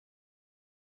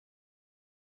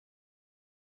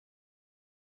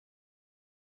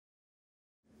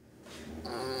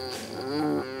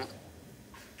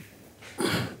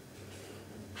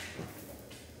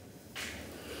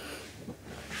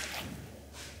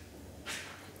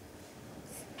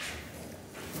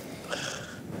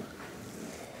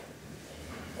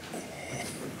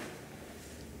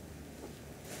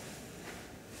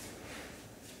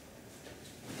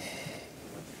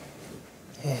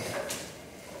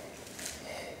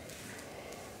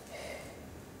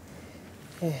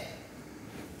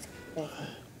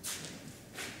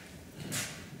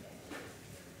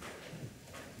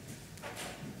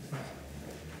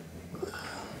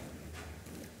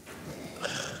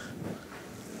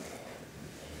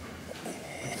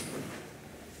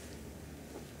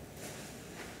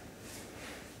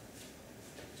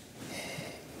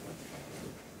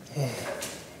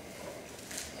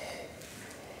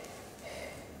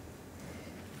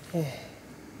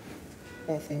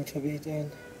Nothing to be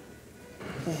done.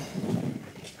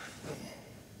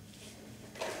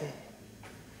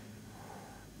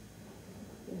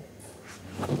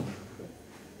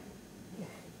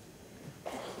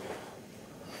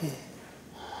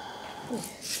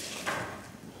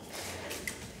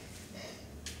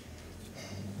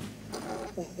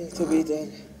 Nothing to be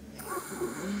done.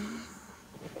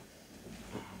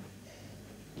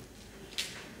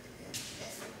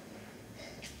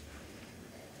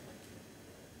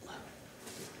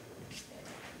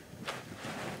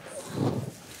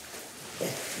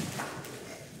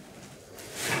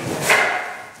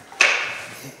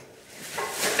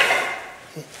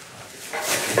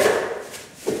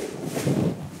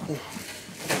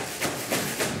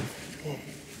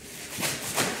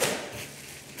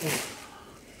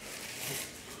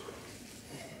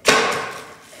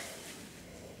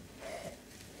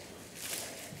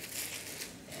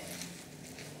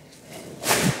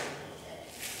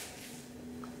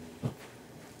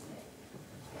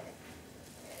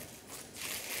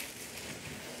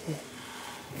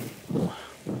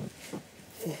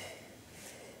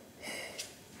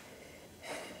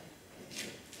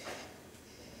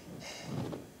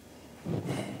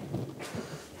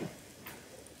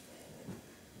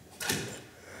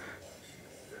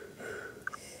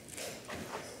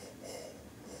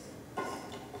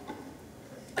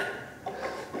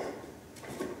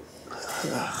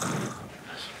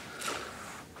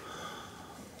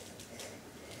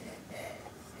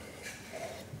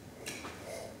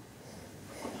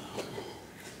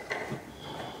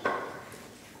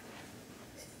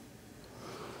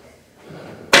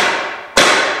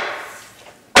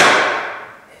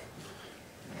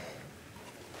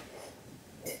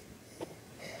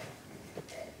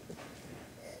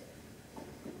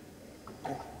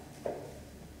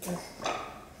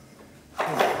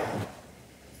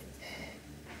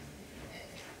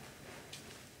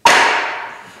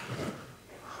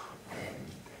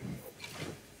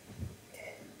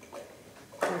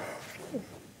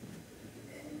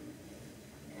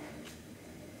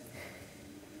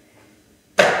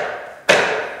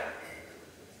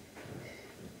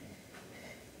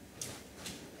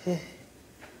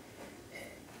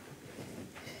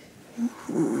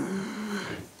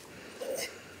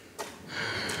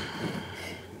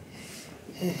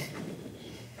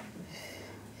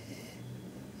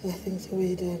 Nothing to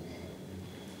be done.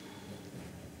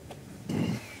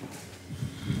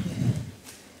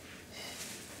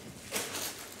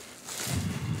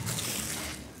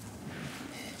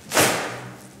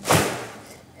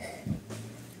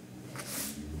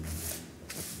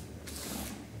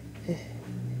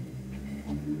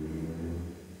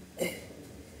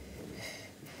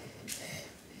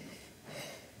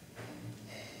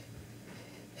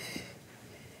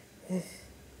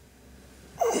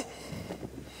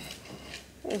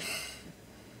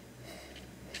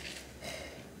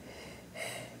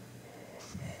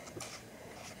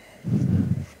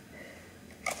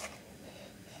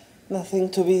 Nothing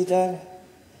to be done.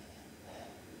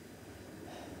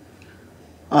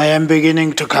 I am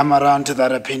beginning to come around to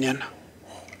that opinion.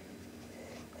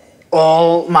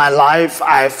 All my life,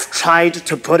 I've tried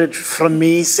to put it from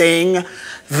me saying,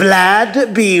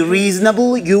 Vlad, be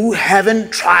reasonable, you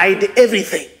haven't tried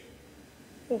everything.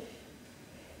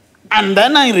 And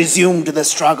then I resumed the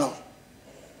struggle.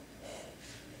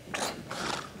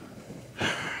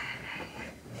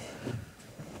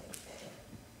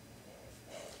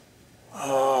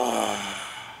 Oh,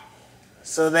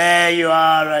 so there you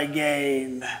are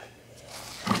again.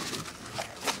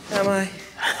 Am I?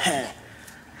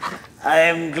 I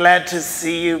am glad to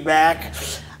see you back.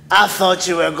 I thought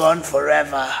you were gone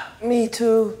forever. Me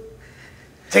too.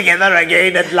 Together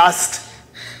again at last.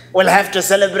 We'll have to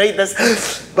celebrate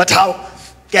this. But how?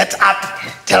 Get up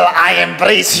till I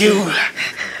embrace you.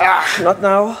 Not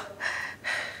now.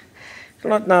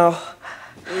 Not now.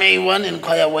 May one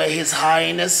inquire where His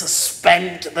Highness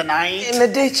spent the night? In the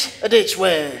ditch. A ditch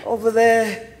where? Over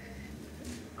there.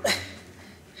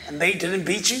 And they didn't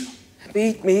beat you?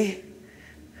 Beat me.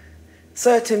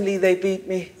 Certainly they beat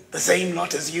me. The same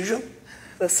lot as usual?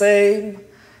 The same.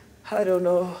 I don't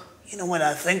know. You know, when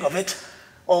I think of it,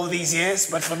 all these years,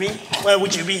 but for me, where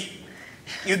would you be?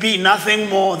 You be nothing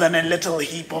more than a little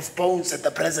heap of bones at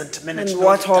the present minute. And no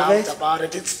what of doubt it? about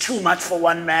it. It's too much for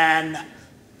one man.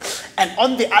 And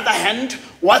on the other hand,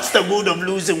 what's the good of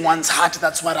losing one's heart?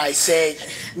 That's what I say.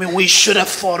 I mean, we should have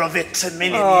thought of it a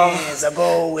million years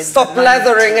ago. Stop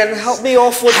blathering and help me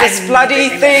off with this bloody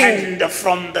thing. Hand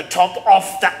from the top of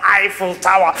the Eiffel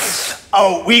Tower.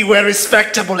 Oh, we were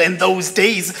respectable in those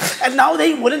days. And now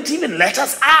they wouldn't even let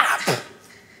us up.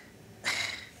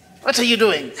 What are you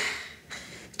doing?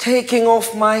 Taking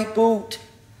off my boot.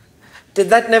 Did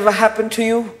that never happen to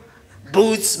you?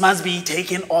 Boots must be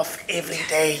taken off every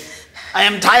day. I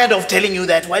am tired of telling you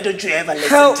that. Why don't you ever listen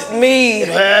Help to me? me. It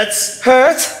hurts.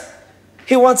 Hurt?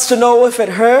 He wants to know if it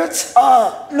hurts?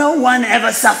 Oh, no one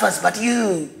ever suffers but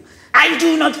you. I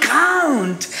do not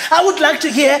count. I would like to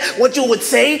hear what you would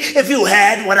say if you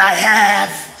had what I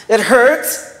have. It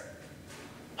hurts?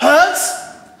 Hurts?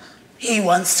 He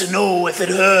wants to know if it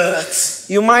hurts.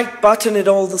 You might button it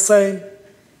all the same.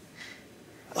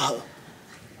 Oh,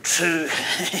 true.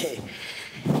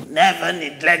 Never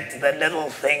neglect the little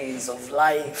things of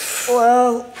life.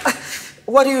 Well,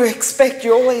 what do you expect?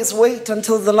 You always wait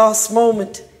until the last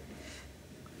moment.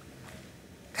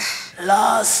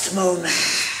 Last moment.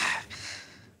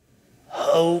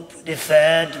 Hope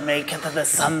deferred maketh the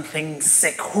something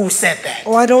sick. Who said that?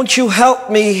 Why don't you help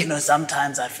me? You know,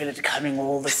 sometimes I feel it coming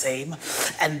all the same,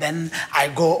 and then I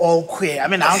go all queer. I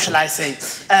mean, how shall I say?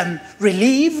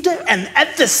 Relieved and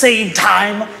at the same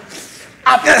time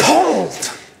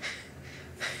appalled.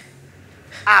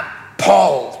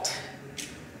 Appalled.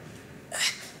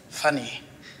 Funny.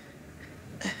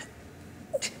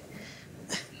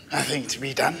 Nothing to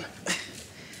be done.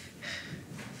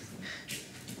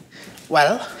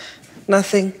 Well?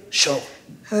 Nothing. Show.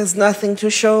 There's nothing to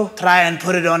show. Try and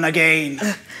put it on again.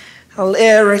 I'll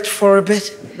air it for a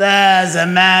bit. There's a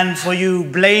man for you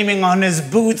blaming on his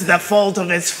boots the fault of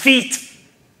his feet.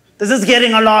 This is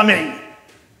getting alarming.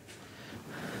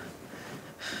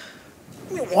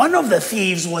 One of the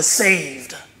thieves was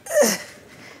saved.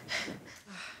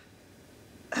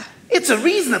 It's a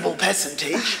reasonable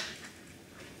percentage.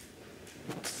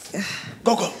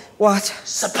 Gogo. What?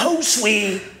 Suppose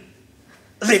we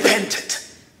repented.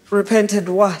 Repented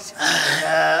what?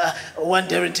 One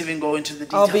daren't even go into the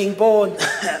details. Of being born.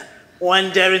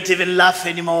 One daren't even laugh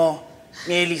anymore.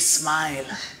 Merely smile.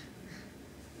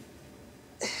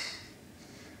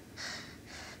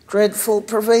 Dreadful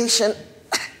privation.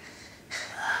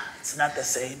 It's not the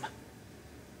same.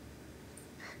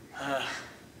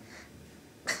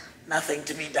 Nothing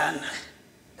to be done.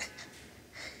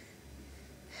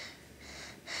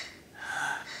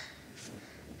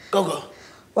 Gogo.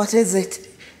 What is it?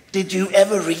 Did you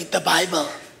ever read the Bible?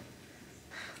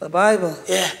 The Bible?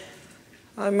 Yeah.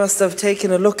 I must have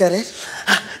taken a look at it.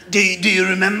 Do you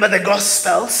remember the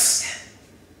Gospels?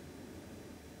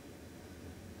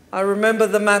 I remember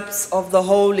the maps of the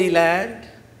Holy Land.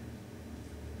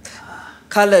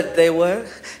 Colored they were.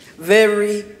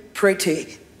 Very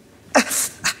pretty.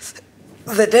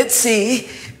 The Dead Sea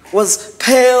was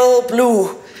pale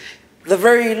blue. The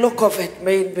very look of it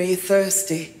made me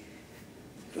thirsty.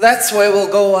 That's where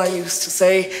we'll go, I used to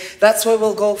say. That's where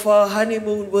we'll go for our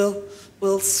honeymoon.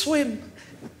 We'll swim.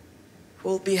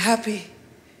 We'll be happy.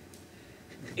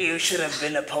 You should have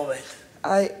been a poet.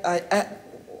 I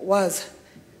was.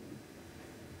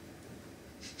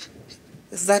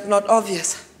 Is that not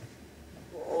obvious?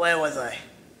 Where was I?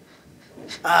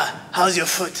 How's your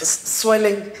foot?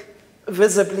 Swelling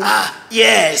visibly.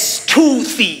 Yes, two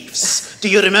thieves. Do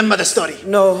you remember the story?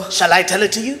 No. Shall I tell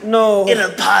it to you? No.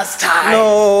 It'll pass time.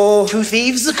 No. Two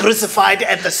thieves crucified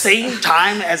at the same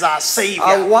time as our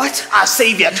Savior. What? Our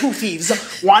Savior, two thieves.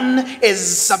 One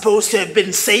is supposed to have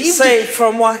been saved. Saved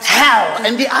from what? Hell.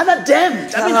 And the other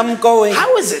damned. I'm going.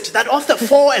 How is it that of the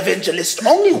four evangelists,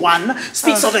 only one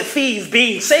speaks of a thief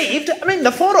being saved? I mean,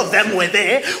 the four of them were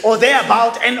there or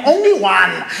thereabout, and only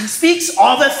one speaks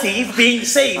of a thief being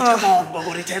saved. Come on,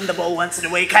 Gogo, return the ball once in a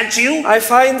way, can't you? I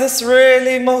find this really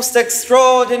most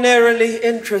extraordinarily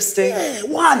interesting. Yeah,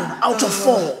 one out of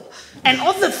four. And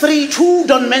of the three, two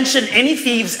don't mention any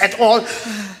thieves at all.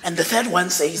 And the third one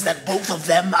says that both of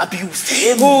them abused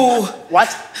him. Who? What?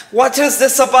 What is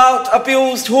this about?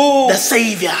 Abused who? The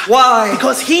Savior. Why?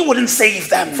 Because he wouldn't save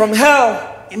them. From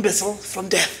hell? Imbecile, from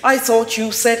death. I thought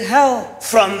you said hell.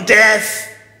 From death.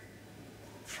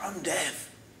 From death.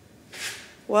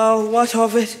 Well, what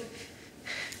of it?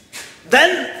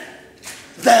 Then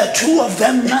the two of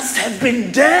them must have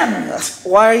been damned.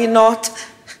 Why not?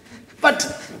 But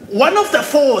one of the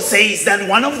four says that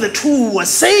one of the two was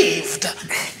saved.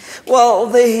 Well,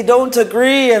 they don't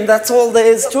agree, and that's all there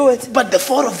is to it. But the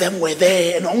four of them were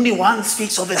there, and only one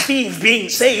speaks of a thief being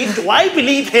saved. Why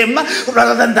believe him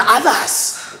rather than the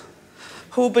others?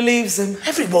 Who believes him?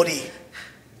 Everybody.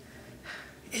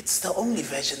 It's the only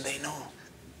version they know.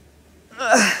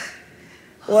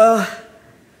 Well,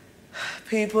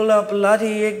 people are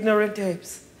bloody ignorant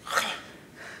apes.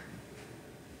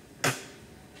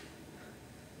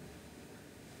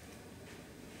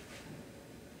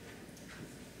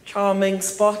 Charming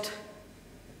spot.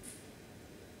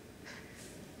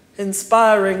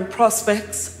 Inspiring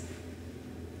prospects.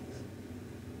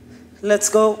 Let's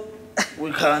go.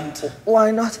 We can't.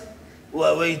 Why not?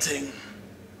 We're waiting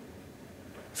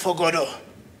for Godot.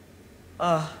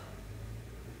 Ah.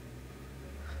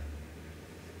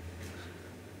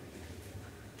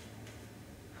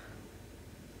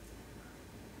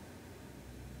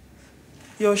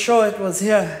 You're sure it was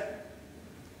here?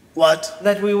 What?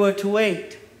 That we were to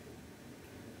wait?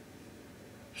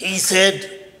 He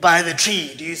said by the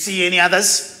tree. Do you see any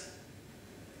others?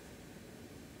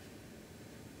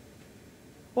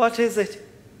 What is it?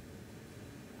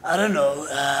 I don't know.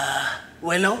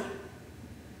 Willow?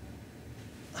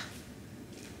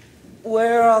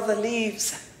 Where are the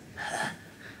leaves?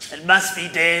 It must be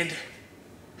dead.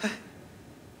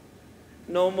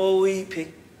 No more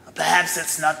weeping. Perhaps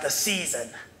it's not the season.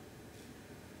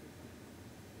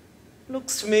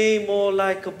 Looks to me more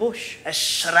like a bush. A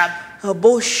shrub. A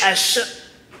bush.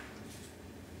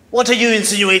 What are you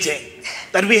insinuating?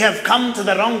 That we have come to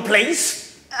the wrong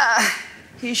place?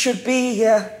 He should be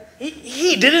here.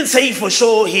 He didn't say for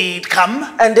sure he'd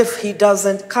come. And if he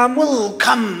doesn't come? We'll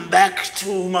come back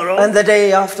tomorrow. And the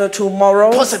day after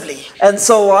tomorrow? Possibly. And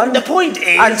so on? The point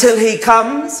is... Until he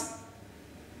comes?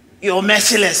 You're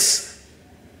merciless.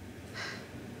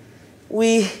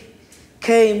 We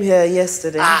came here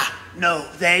yesterday. No,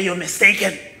 there you're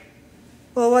mistaken.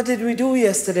 Well, what did we do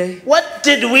yesterday? What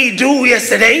did we do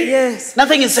yesterday? Yes.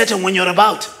 Nothing is certain when you're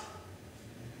about.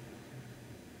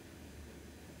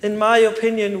 In my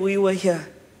opinion, we were here.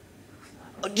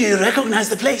 Do you recognize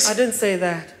the place? I didn't say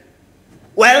that.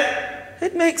 Well?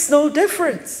 It makes no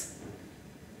difference.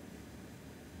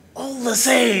 All the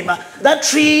same, that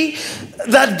tree,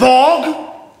 that bog.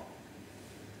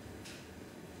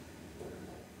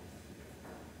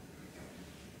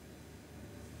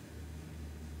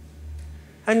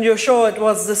 And you're sure it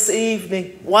was this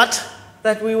evening? What?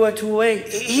 That we were to wait?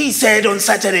 He said on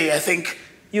Saturday, I think.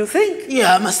 You think?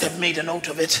 Yeah, I must have made a note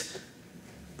of it.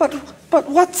 But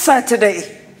what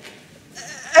Saturday?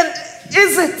 And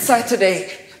is it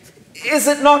Saturday? Is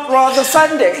it not rather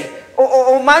Sunday?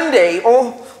 Or Monday?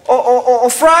 Or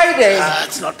Friday?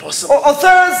 It's not possible. Or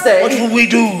Thursday? What will we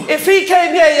do? If he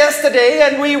came here yesterday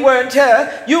and we weren't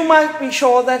here, you might be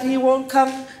sure that he won't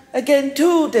come again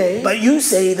today. But you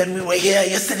say that we were here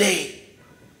yesterday.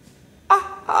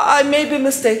 I may be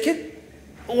mistaken.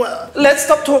 Well, let's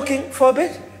stop talking for a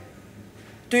bit.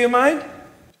 Do you mind?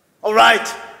 All right.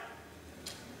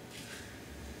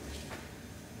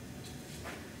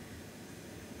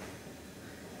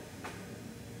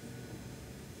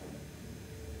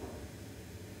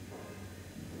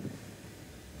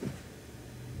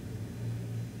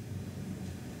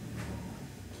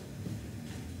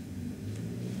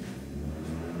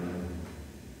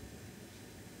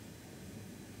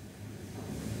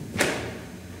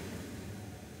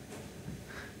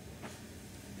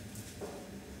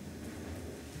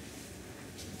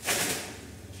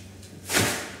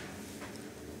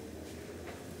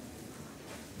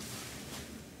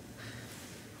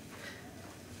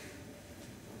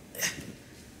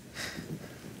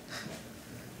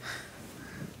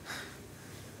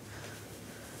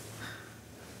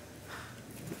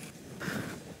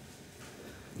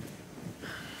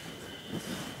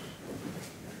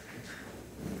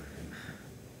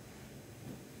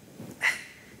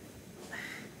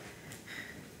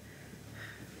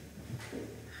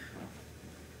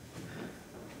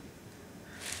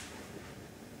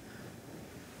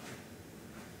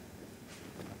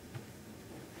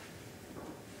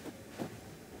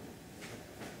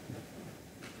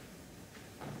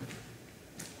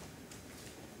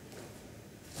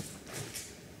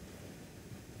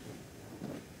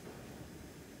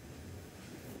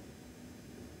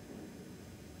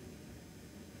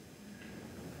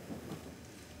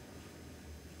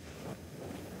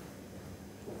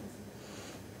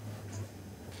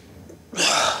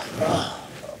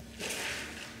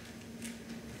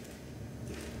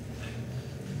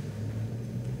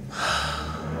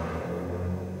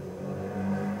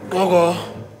 Gogo.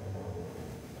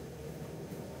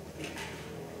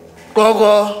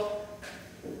 Gogo.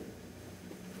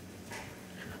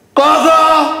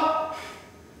 Gogo!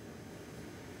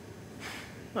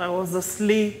 I was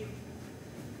asleep.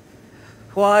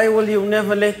 Why will you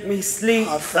never let me sleep?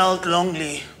 I felt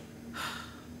lonely.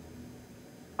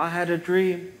 I had a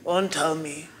dream. Don't tell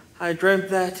me. I dreamt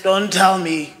that. Don't tell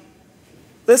me.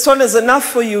 This one is enough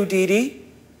for you, Didi.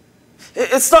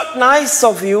 It's not nice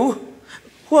of you.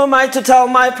 Who am I to tell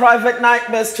my private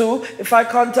nightmares to if I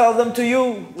can't tell them to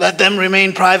you? Let them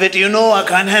remain private. You know I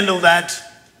can't handle that.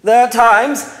 There are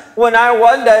times when I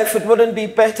wonder if it wouldn't be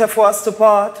better for us to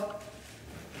part.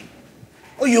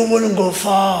 Oh, you wouldn't go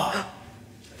far.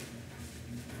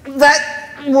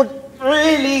 That would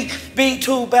really be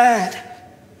too bad.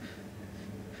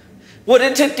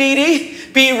 Wouldn't it, Didi,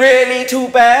 be really too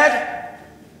bad?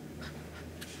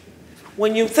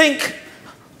 When you think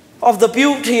of the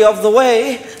beauty of the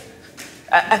way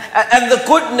and the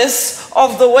goodness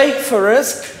of the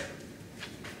wayfarers,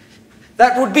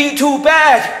 that would be too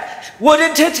bad.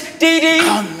 Wouldn't it, Didi?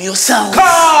 Calm yourself.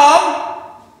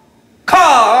 Calm!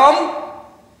 Calm!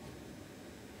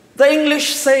 The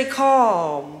English say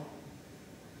calm.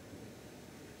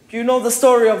 Do you know the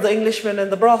story of the Englishman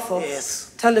and the brothel?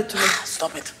 Yes. Tell it to me.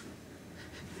 Stop it.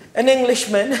 An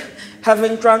Englishman,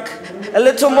 having drunk a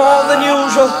little more than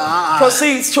usual,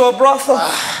 proceeds to a brothel.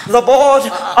 The board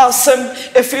asks him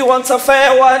if he wants a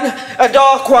fair one, a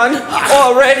dark one,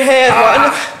 or a red-haired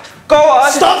one. Go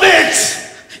on. Stop it!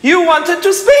 You wanted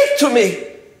to speak to me.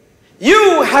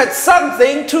 You had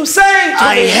something to say to me.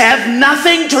 I have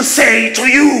nothing to say to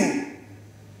you.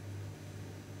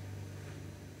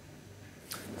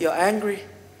 You're angry.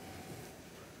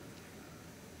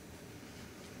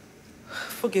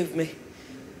 Forgive me.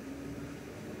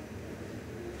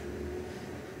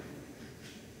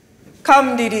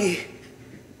 Come, Didi.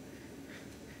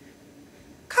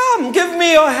 Come, give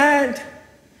me your hand.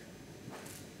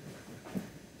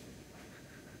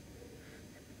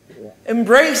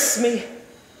 Embrace me.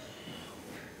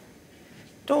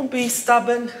 Don't be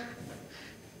stubborn.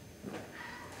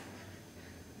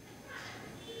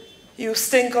 You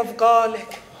stink of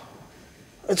garlic.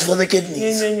 It's for the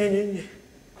kidneys.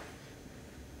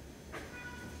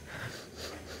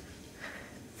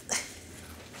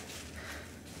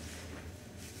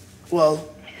 Well,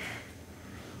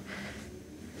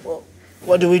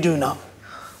 what do we do now?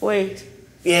 Wait.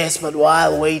 Yes, but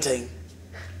while waiting.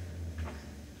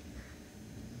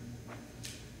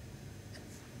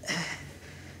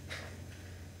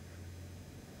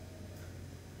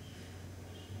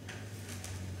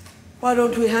 Why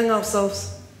don't we hang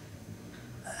ourselves?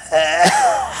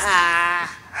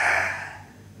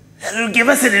 That'll give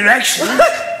us an erection.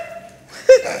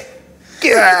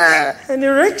 An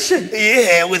erection?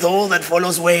 Yeah, with all that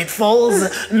follows where it falls.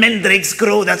 Mandrakes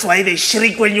grow, that's why they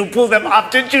shriek when you pull them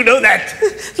up. Didn't you know that?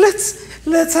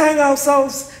 Let's hang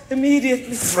ourselves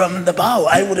immediately. From the bow,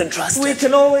 I wouldn't trust it. We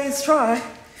can always try.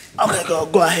 Okay,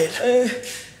 go ahead.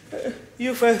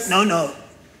 You first. No.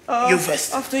 You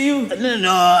first. After you.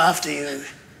 No, after you.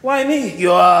 Why me?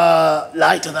 You're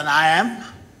lighter than I am.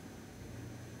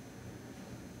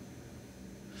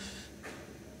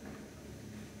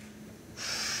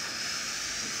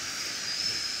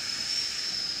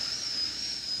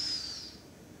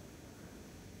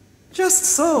 Just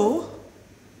so.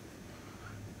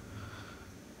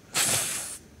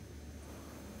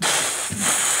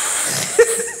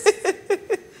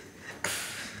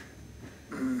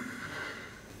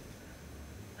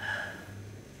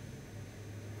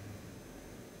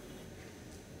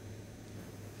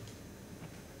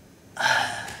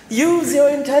 Use your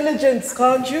intelligence,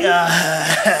 can't you?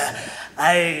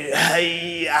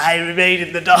 I remain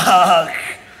in the dark.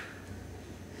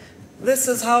 This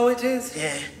is how it is.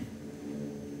 Yeah.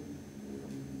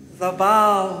 The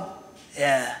bow.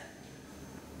 Yeah.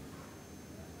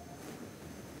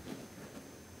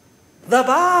 The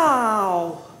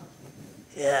bow.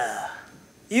 Yeah.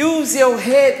 Use your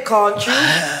head, can't you?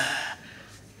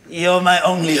 You're my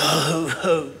only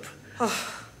hope.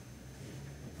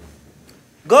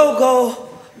 Gogo,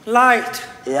 light.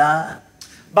 Yeah.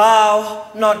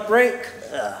 Bow, not break.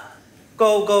 Yeah.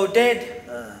 Gogo, dead.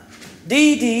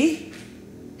 Didi,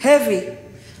 heavy.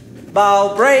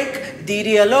 Bow, break.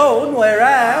 Didi alone,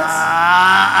 whereas...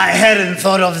 I hadn't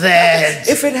thought of that.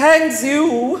 If it hangs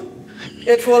you,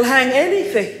 it will hang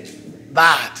anything.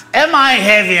 But am I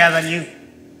heavier than you?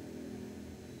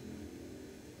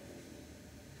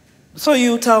 So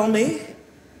you tell me.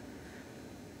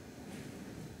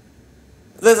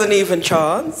 There's an even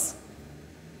chance.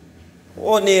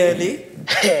 Or nearly.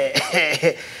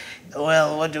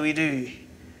 Well, what do we do?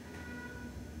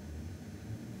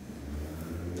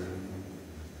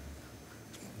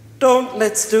 Don't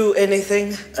let's do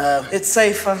anything. It's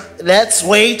safer. Let's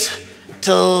wait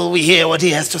till we hear what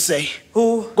he has to say.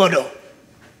 Who? Godot.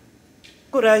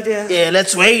 Good idea. Yeah,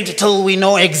 let's wait till we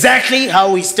know exactly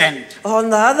how we stand. On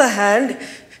the other hand,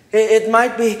 it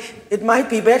might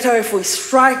be better if we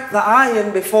strike the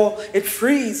iron before it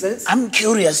freezes. I'm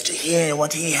curious to hear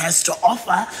what he has to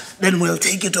offer, then we'll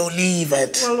take it or leave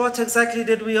it. Well, what exactly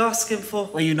did we ask him for?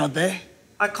 Were you not there?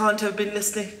 I can't have been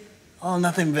listening. Oh,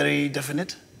 nothing very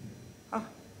definite. Oh.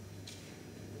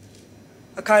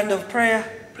 A kind of prayer.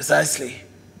 Precisely.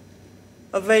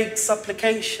 A vague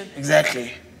supplication.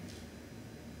 Exactly.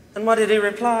 And what did he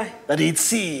reply? That he'd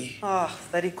see.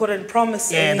 That he couldn't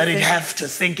promise anything. That he'd have to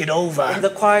think it over. In the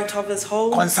quiet of his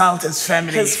home. Consult his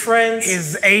family. His friends.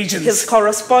 His agents. His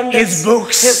correspondence. His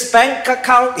books. His bank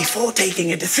account. Before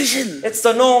taking a decision. It's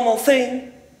the normal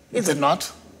thing. Is it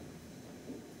not?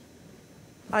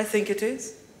 I think it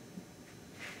is.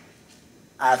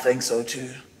 I think so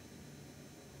too.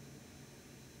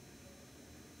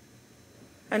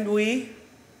 And we?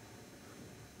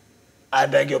 I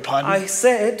beg your pardon? I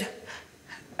said,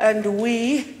 and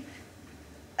we?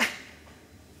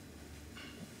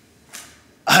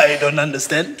 I don't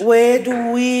understand. Where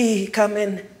do we come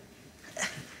in?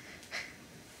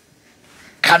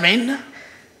 Come in?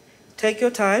 Take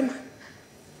your time.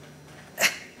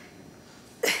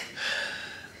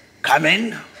 Come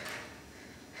in?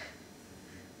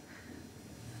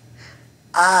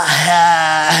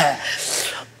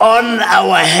 On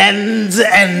our hands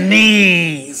and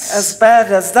knees. As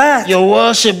bad as that? Your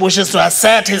worship wishes to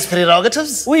assert his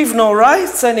prerogatives? We've no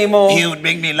rights anymore. You would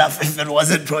make me laugh if it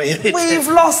wasn't prohibited. We've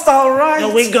lost our rights.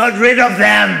 No, we got rid of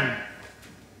them.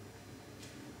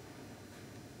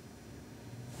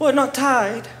 We're not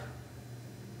tied.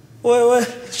 We're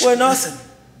not. Listen.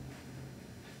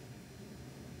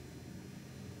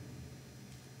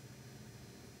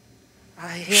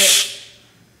 I hear.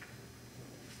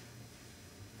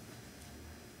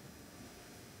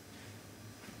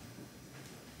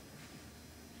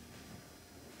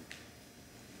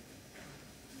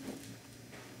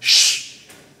 Shh.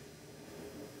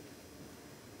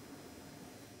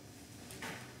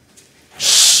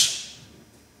 Shh.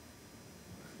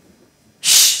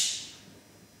 Shh.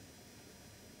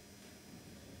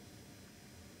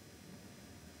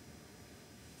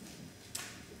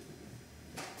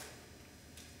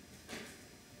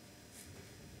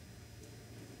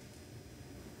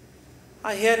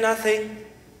 I hear nothing.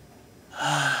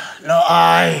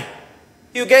 No,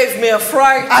 You gave me a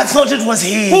fright. I thought it was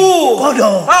he. Who?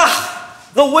 Godot.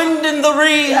 The wind in the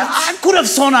reeds. I could have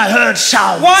sworn I heard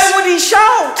shouts. Why would he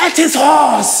shout? At his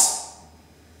horse.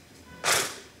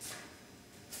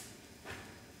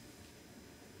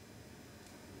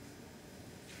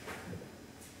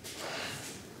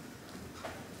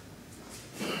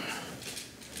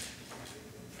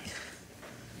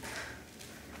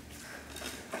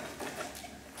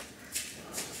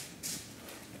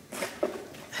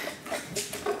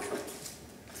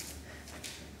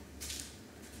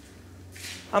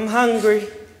 I'm hungry.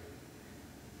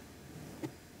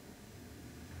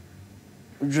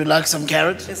 Would you like some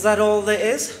carrots? Is that all there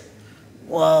is?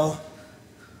 Well,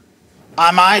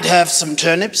 I might have some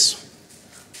turnips.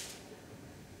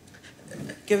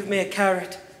 Give me a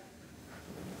carrot.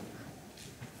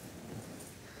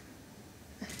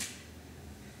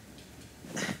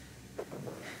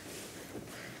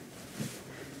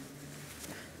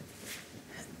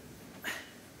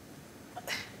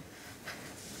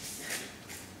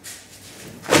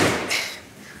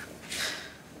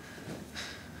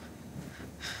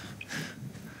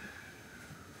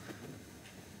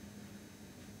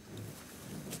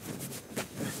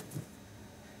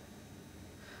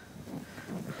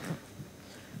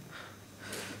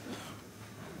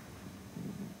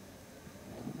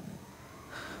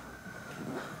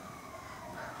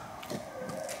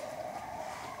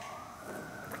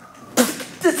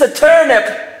 It's a turnip.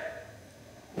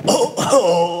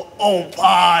 Oh,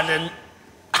 pardon.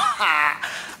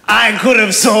 I could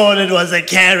have sworn it was a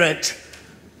carrot.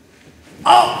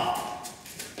 Oh,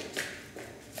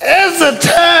 it's a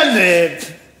turnip.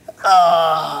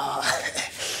 Oh.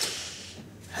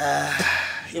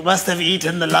 You must have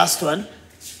eaten the last one.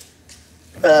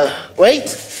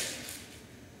 Wait.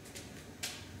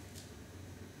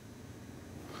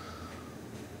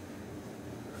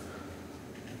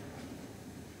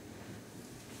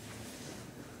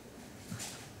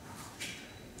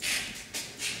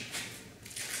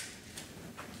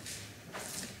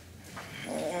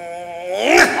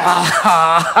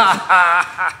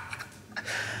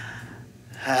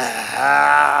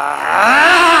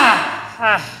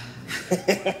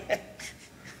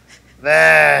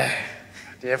 There,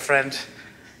 dear friend,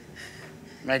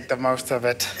 make the most of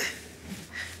it.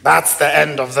 That's the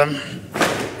end of them.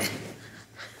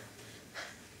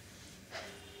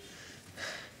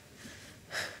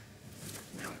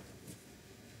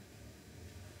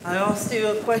 I asked you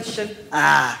a question.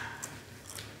 Ah.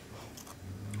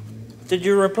 Did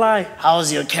you reply?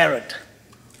 How's your carrot?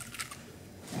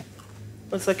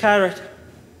 What's a carrot?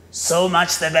 So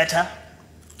much the better.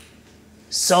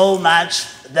 So much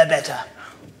the better.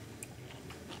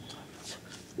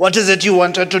 What is it you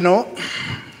wanted to know?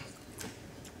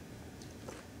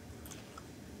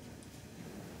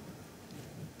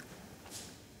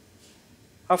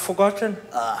 I've forgotten.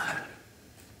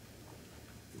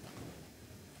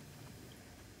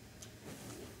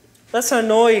 That's an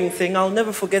annoying thing. I'll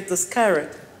never forget this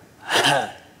carrot.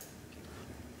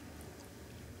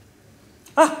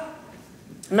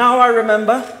 Now I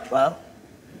remember. Well?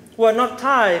 We're not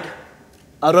tied.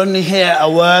 I don't hear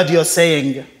a word you're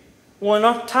saying. We're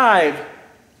not tied.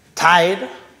 Tied?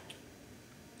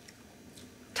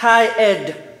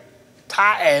 Tied.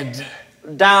 Tied.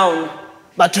 Down.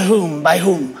 But to whom? By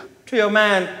whom? To your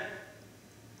man.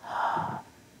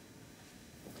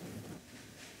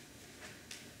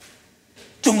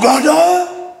 To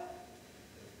Godot?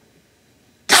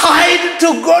 Tied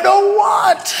to Godot?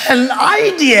 What an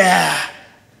idea!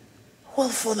 Well,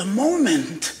 for the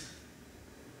moment,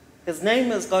 His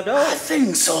name is Godot. I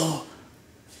think so.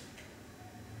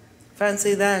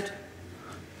 Fancy that.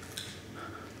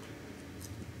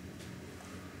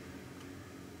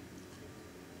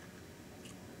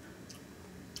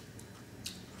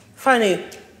 Funny,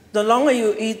 the longer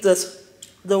you eat this,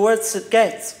 the worse it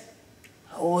gets.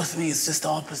 With me, it's just the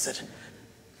opposite.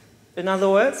 In other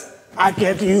words, I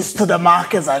get used to the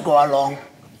mark as I go along.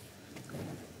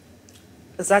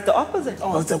 is that the opposite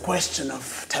Oh, it's a question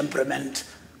of temperament.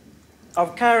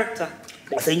 of character?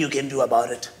 Nothing you can do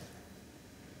about it.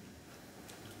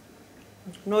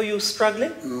 No use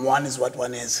struggling, One is what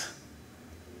one is.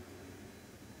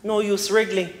 no use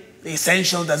wriggling. The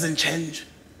essential doesn't change.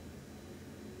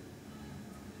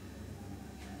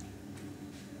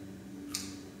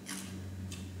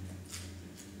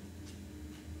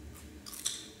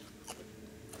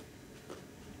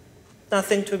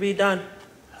 Nothing to be done.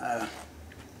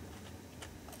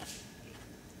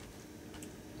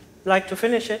 Like to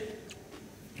finish it?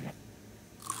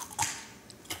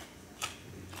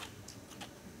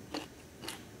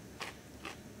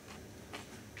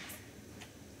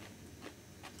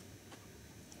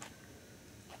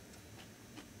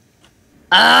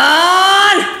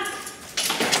 On!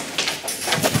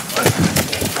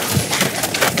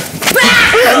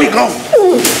 Let me go.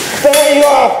 There you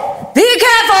are. Be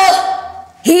careful!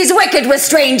 He's wicked with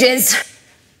strangers.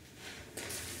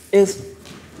 Is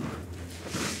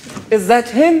that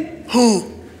him?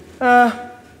 Who?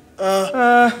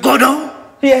 Godot?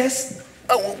 Yes.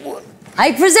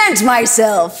 I present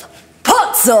myself,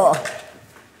 Pozzo.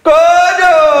 Gogo!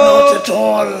 Not at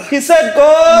all. He said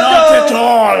Gogo! Not at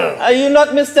all. Are you not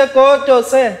Mr. Gogo,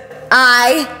 sir?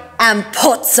 I am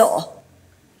Pozzo.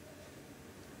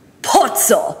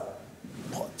 Pozzo.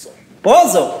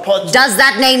 Bozo. Pozzo. Does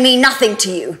that name mean nothing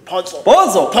to you? Pozzo.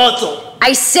 Bozo. Pozzo.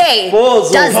 I say,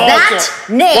 Pozzo. does that Pozzo.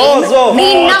 name Pozzo.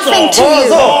 mean Pozzo. nothing to Pozzo.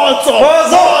 you? Pozzo.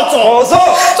 Bozo. Pozzo.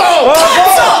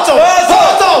 Pozzo.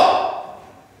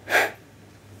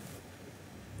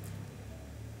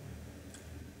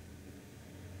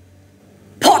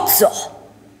 Pozzo.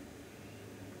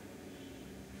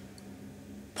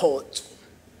 Pozzo.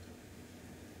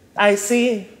 I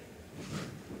see.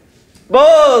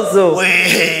 Bozo.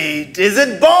 Wait, is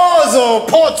it Bozo?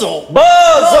 Pozzo.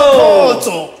 Bozo.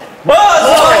 Pozzo.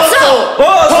 Bozo. Pozzo.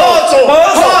 Bozo.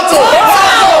 Pozzo. Bozo.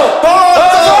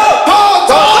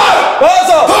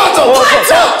 Pozzo.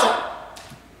 Pozzo.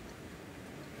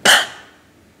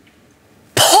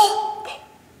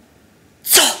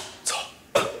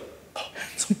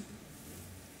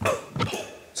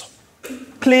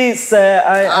 Please, sir,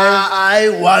 I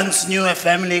once knew a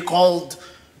family called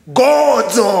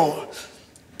Gogo,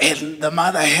 and the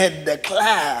mother had the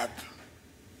clap.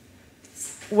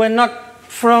 we're not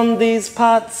from these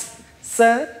parts,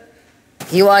 sir.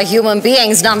 You are human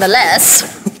beings nonetheless.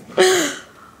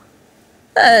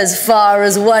 As far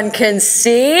as one can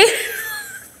see.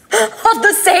 Of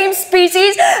the same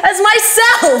species as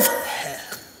myself.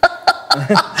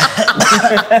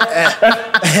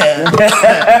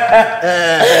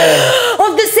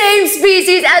 Of the same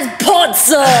species as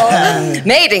Pozzo.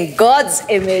 Made in God's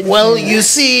image. Well, you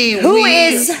see, Who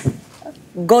is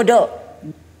Godot?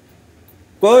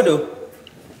 Godo.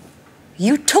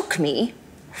 You took me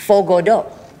for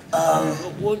Godot.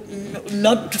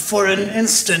 Not for an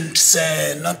instant,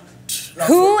 sir. Not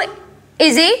Who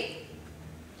is he?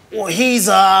 Oh, he's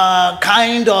a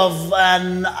kind of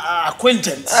an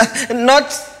acquaintance.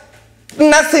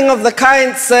 Nothing of the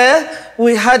kind, sir.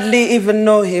 We hardly even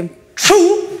know him.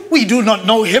 True, we do not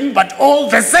know him, but all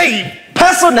the same.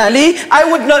 Personally, I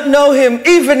would not know him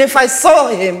even if I saw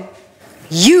him.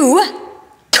 You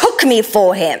took me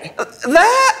for him.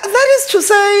 That is to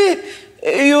say,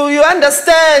 you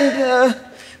understand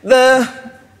the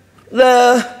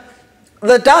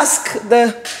dusk,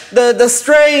 the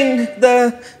strain,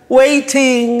 the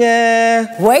waiting.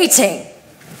 Waiting?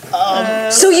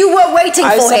 So you were waiting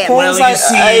for him? Well, you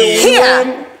see,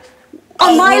 here,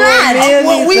 on my land.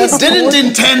 Well, we didn't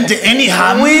intend any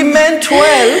harm. We meant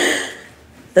well.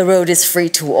 The road is free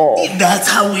to all. That's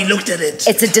how we looked at it.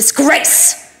 It's a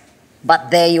disgrace.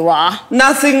 But there you are.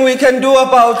 Nothing we can do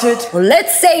about it. Well,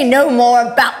 let's say no more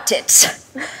about it.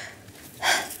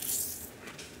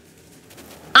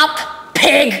 Up,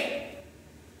 pig!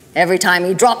 Every time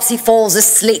he drops, he falls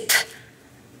asleep.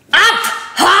 Up,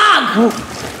 hog!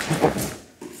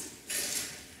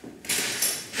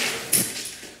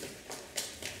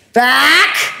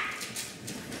 Back!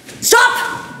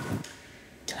 Stop!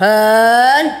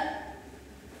 Turn!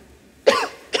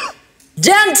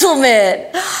 Gentlemen,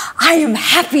 I am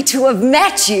happy to have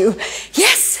met you.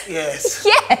 Yes? Yes.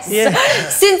 Yes. Yeah.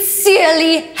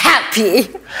 Sincerely happy.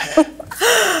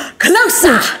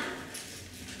 Closer.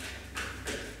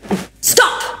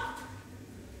 Stop.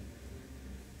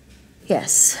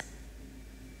 Yes.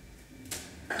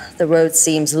 The road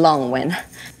seems long when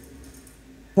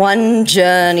one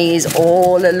journey's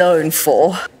all alone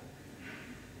for.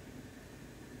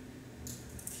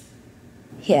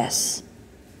 Yes.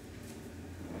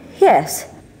 Yes.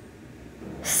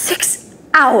 6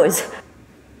 hours.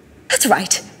 That's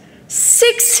right.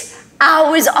 6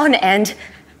 hours on end,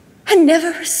 and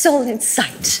never a soul in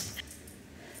sight.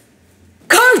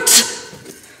 Coat!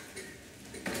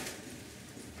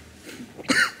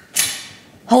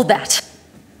 Hold that.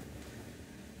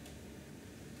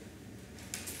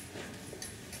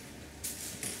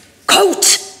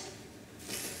 Coat!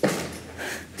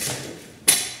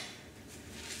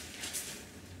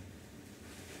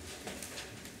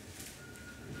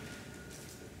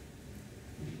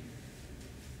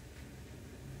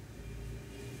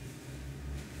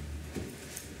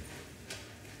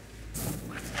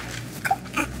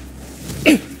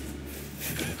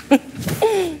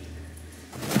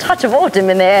 Touch of autumn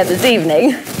in the air this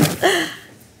evening.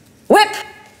 Whip!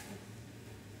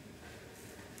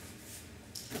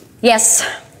 Yes,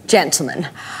 gentlemen,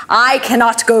 I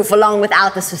cannot go for long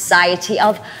without the society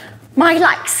of my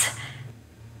likes,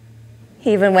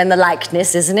 even when the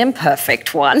likeness is an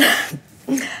imperfect one.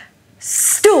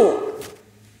 Stool.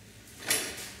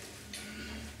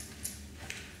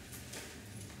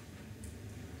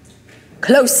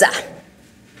 Closer.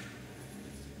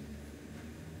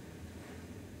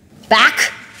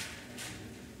 Back.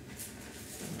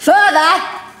 Further.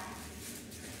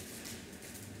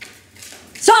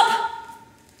 Stop.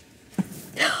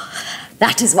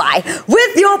 That is why,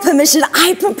 with your permission,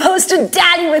 I propose to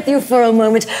dally with you for a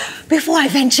moment before I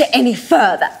venture any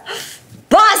further.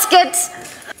 Basket.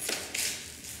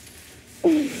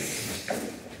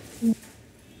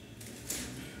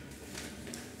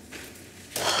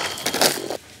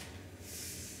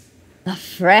 The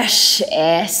fresh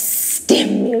air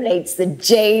stimulates the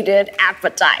jaded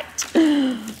appetite.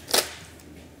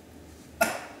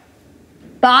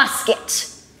 Basket.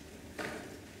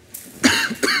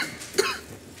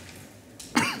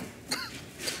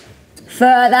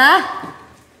 Further.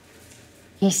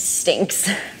 He stinks.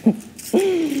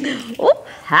 Oh,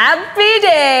 happy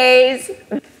days.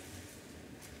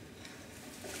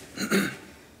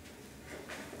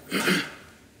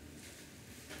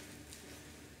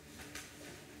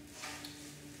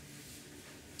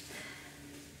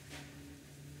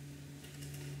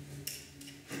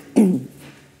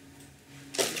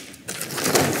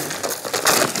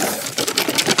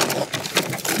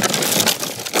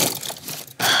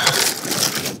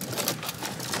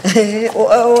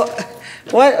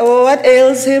 What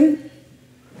ails him?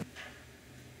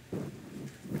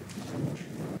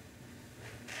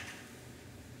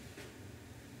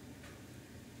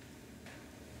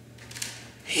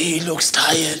 He looks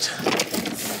tired.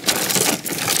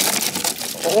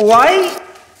 Why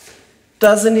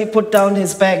doesn't he put down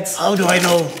his bags? How do I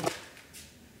know?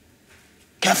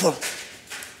 Careful.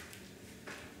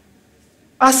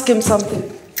 Ask him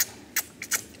something.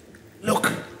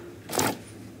 Look.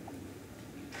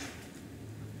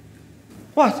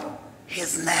 What?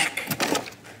 His neck.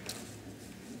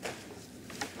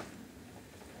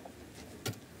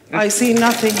 I see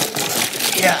nothing.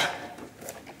 Yeah.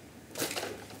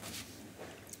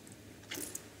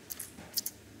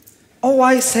 So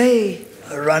I say.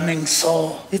 A running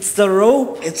saw. It's the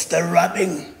rope. It's the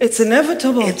rubbing. It's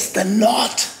inevitable. It's the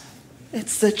knot.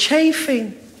 It's the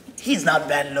chafing. He's not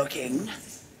bad looking.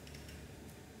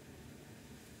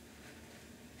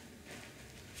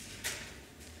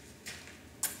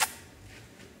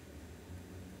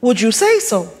 Would you say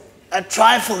so? A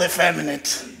trifle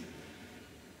effeminate.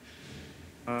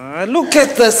 Look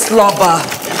at the slobber.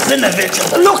 It's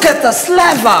inevitable. Look at the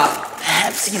slaver.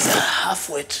 Perhaps he's a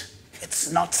half-wit.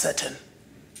 It's not certain.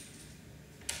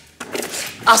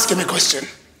 Ask him a question.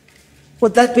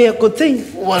 Would that be a good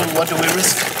thing? Well, what do we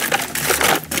risk?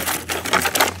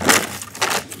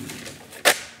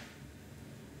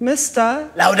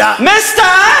 Mister? Louder.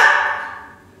 Mister!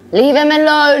 Leave him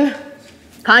alone.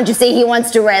 Can't you see he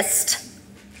wants to rest?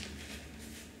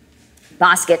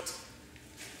 Basket.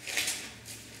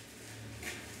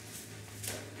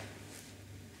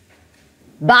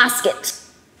 Basket.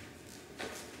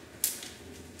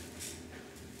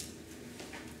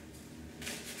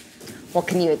 What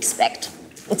can you expect?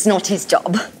 It's not his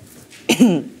job.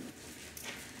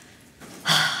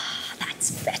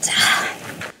 That's better.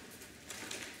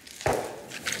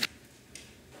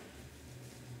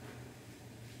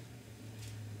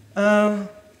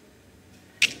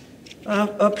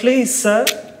 Please, sir.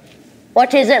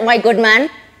 What is it, my good man?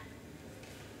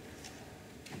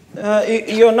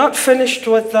 You're not finished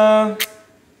with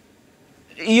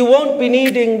you won't be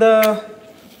needing the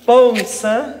bones,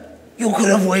 sir. You could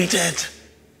have waited.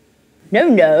 No,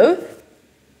 no.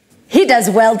 He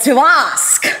does well to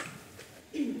ask.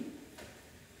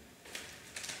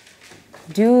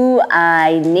 Do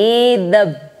I need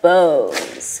the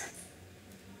bones?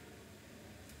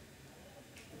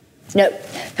 No,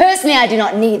 personally I do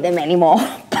not need them anymore.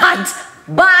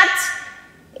 But,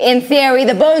 in theory,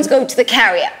 the bones go to the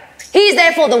carrier. He's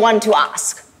therefore the one to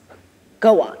ask.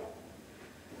 Go on.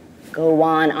 Go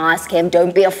on, ask him.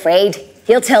 Don't be afraid.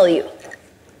 He'll tell you.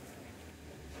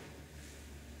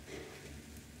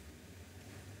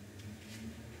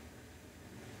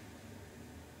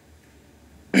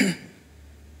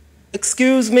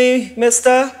 Excuse me,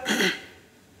 mister?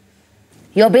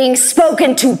 You're being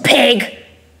spoken to, pig.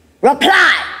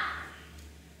 Reply.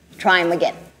 Try him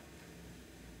again.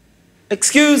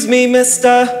 Excuse me,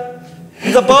 mister.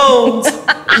 The bones.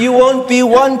 You won't be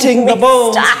wanting the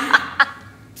bones.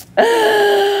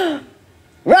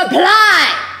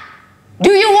 Reply.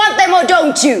 Do you want them or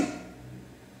don't you?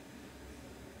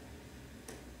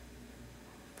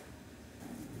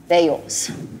 They're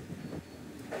yours.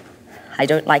 I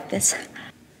don't like this.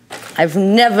 I've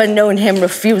never known him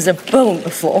refuse a bone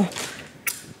before.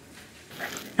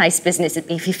 Nice business it'd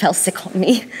be if he fell sick on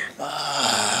me.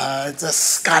 It's a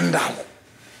scandal.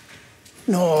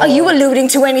 No. Are you alluding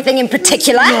to anything in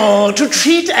particular? No, to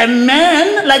treat a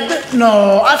man like that.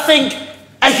 No, I think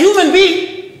a human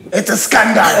being, it's a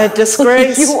scandal. A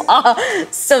disgrace. You are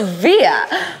severe.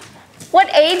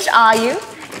 What age are you?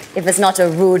 If it's not a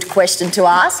rude question to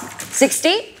ask.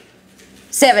 60?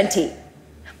 70?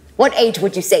 What age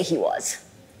would you say he was?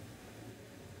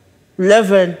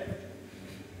 11.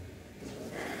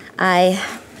 I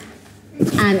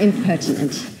am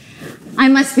impertinent. I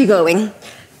must be going.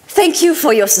 Thank you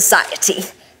for your society.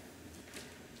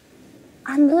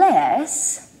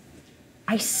 Unless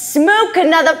I smoke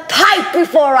another pipe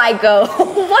before I go.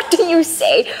 What do you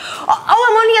say? Oh,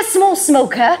 I'm only a small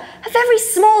smoker. A very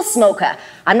small smoker.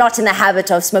 I'm not in the habit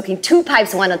of smoking 2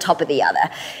 pipes, one on top of the other.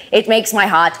 It makes my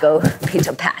heart go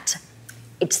pitter-pat.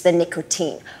 It's the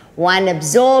nicotine. One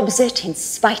absorbs it in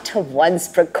spite of one's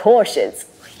precautions.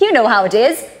 You know how it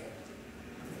is.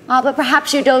 Ah, but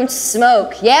perhaps you don't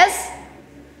smoke, yes?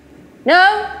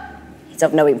 No? It's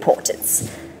of no importance.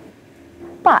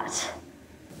 But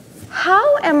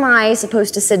how am I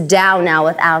supposed to sit down now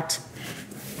without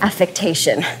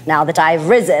affectation, now that I've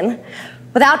risen,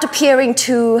 without appearing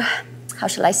to, how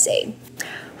shall I say,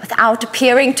 without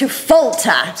appearing to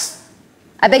falter?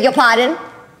 I beg your pardon?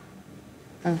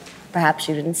 Oh, perhaps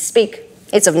you didn't speak.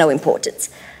 It's of no importance.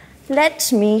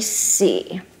 Let me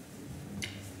see.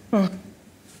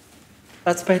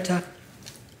 That's better.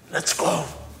 Let's go.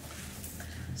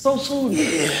 So soon.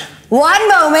 Yeah. One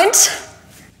moment.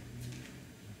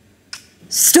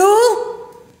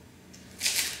 Stool.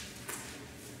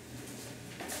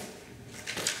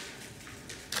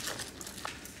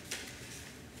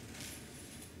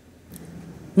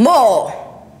 More.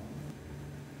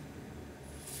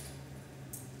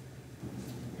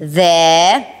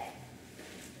 There.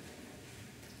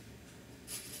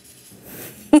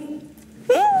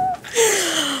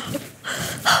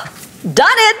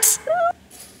 Done it!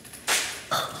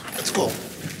 Let's go.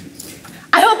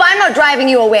 I hope I'm not driving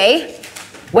you away.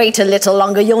 Wait a little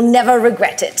longer, you'll never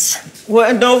regret it.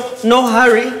 Well, no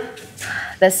hurry.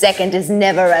 The second is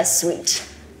never as sweet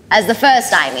as the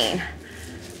first, I mean.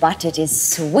 But it is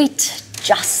sweet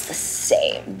just the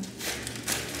same.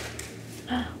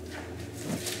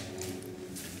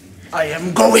 I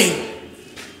am going.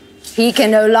 He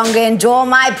can no longer endure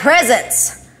my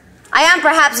presence. I am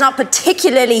perhaps not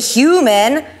particularly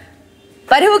human,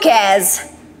 but who cares?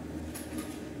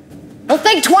 Well,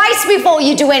 think twice before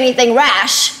you do anything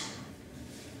rash.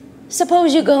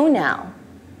 Suppose you go now,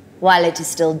 while it is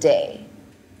still day.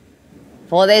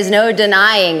 For there's no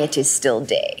denying it is still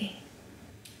day.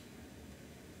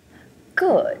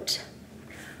 Good.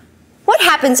 What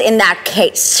happens in that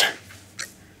case?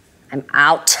 I'm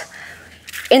out.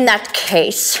 In that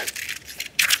case,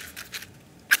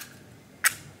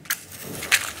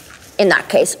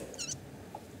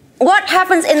 what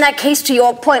happens in that case to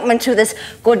your appointment to this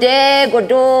Godot,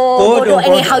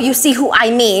 anyhow, you see who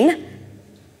I mean?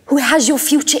 Who has your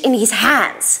future in his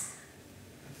hands?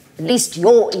 At least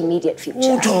your immediate future.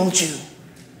 Who told you?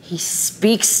 He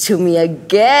speaks to me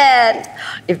again.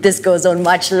 If this goes on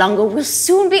much longer, we'll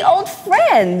soon be old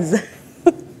friends.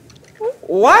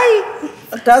 Why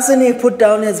doesn't he put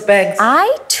down his bags?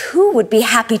 I, too, would be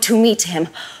happy to meet him.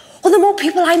 Well, the more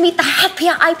people I meet, the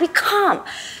happier I become.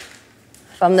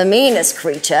 From the meanest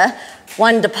creature,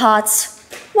 one departs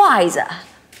wiser,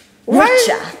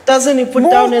 richer. Why doesn't he put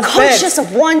down his bags? More conscious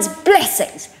of one's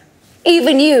blessings.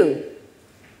 Even you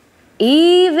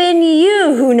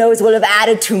who knows will have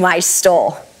added to my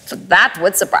store. So that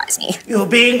would surprise me. You're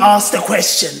being asked a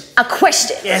question. A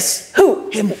question? Yes. Who?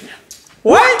 Him.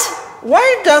 What?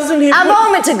 Why doesn't he? A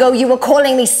moment ago, you were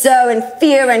calling me sir in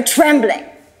fear and trembling.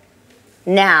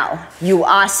 Now, you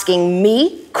asking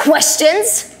me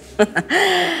questions?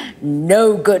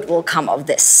 No good will come of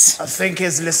this. I think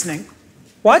he's listening.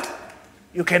 What?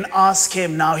 You can ask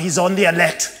him now. He's on the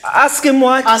alert. Ask him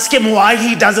what? Ask him why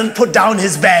he doesn't put down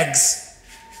his bags.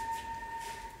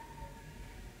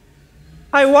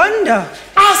 I wonder.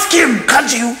 Ask him,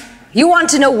 can't you? You want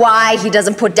to know why he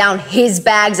doesn't put down his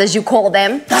bags, as you call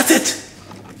them? That's it.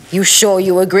 You sure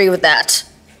you agree with that?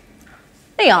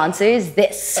 The answer is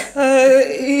this.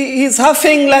 He's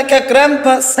huffing like a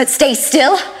grampus. But stay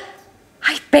still.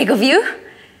 I beg of you.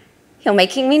 You're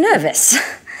making me nervous.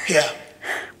 Here.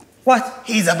 What?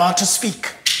 He's about to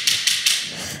speak.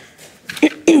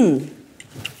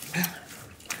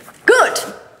 Good.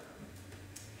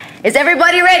 Is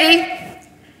everybody ready?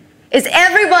 Is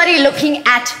everybody looking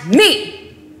at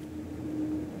me?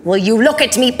 Will you look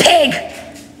at me, pig?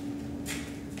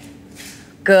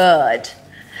 Good.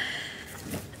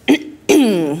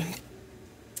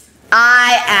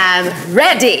 I am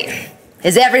ready.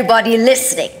 Is everybody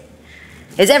listening?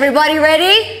 Is everybody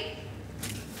ready?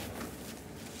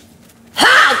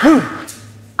 Ha!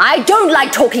 I don't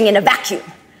like talking in a vacuum.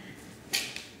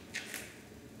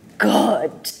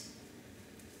 Good.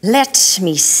 Let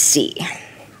me see.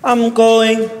 I'm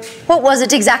going. What was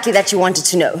it exactly that you wanted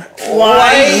to know?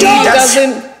 Why he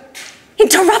doesn't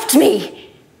interrupt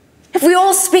me. If we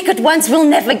all speak at once, we'll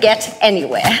never get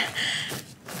anywhere.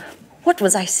 What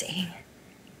was I saying?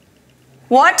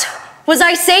 What was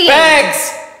I saying?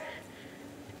 Bags.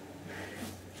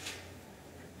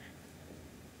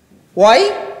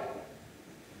 Why?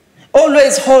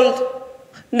 Always hold,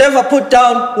 never put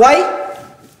down. Why?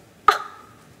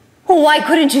 Why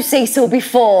couldn't you say so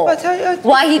before?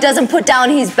 Why he doesn't put down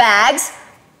his bags?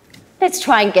 Let's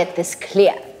try and get this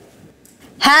clear.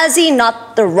 Has he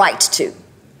not the right to?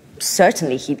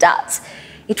 Certainly he does.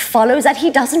 It follows that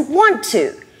he doesn't want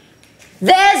to.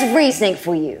 There's reasoning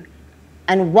for you.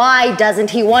 And why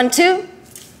doesn't he want to?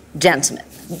 Gentlemen,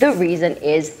 the reason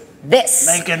is this.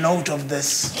 Make a note of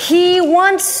this. He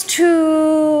wants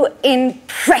to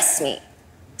impress me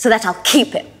so that I'll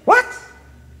keep him. What?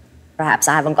 Perhaps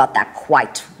I haven't got that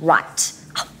quite right.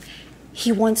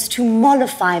 He wants to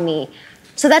mollify me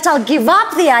so that I'll give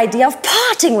up the idea of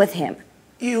parting with him.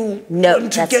 You No,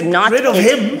 want to that's get not rid of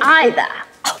it him? either.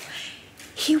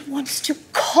 He wants to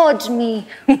cod me,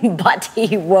 but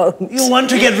he won't. You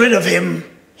want to get rid of him?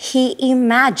 He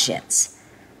imagines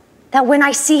that when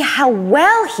I see how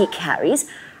well he carries,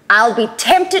 I'll be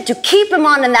tempted to keep him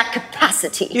on in that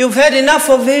capacity. You've had enough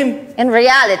of him. In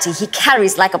reality, he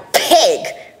carries like a pig.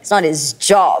 It's not his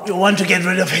job. You want to get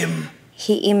rid of him?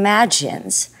 He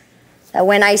imagines that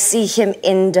when I see him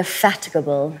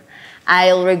indefatigable,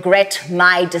 I'll regret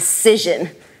my decision,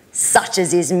 such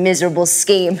as his miserable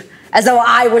scheme, as though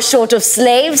I were short of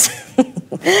slaves.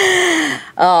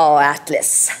 Oh, Atlas,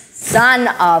 son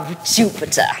of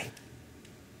Jupiter.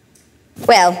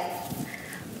 Well,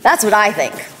 that's what I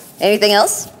think. Anything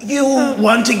else? You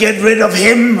want to get rid of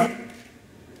him?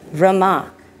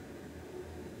 Remark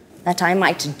that I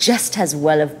might just as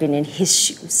well have been in his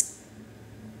shoes,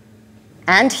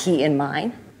 and he in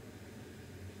mine,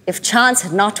 if chance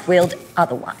had not willed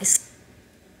otherwise.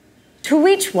 To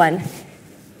each one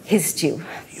his due.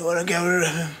 You want to get rid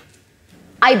of him?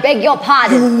 I beg your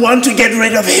pardon. You want to get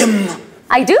rid of him?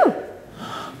 I do.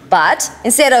 But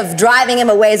instead of driving him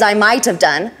away as I might have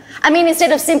done,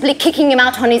 instead of simply kicking him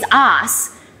out on his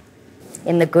ass,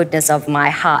 in the goodness of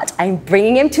my heart, I'm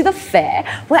bringing him to the fair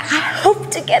where I hope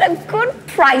to get a good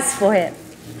price for him.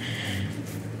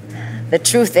 The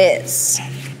truth is,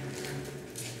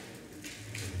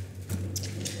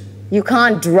 you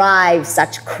can't drive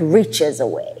such creatures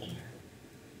away.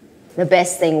 The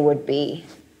best thing would be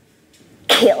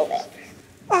kill them.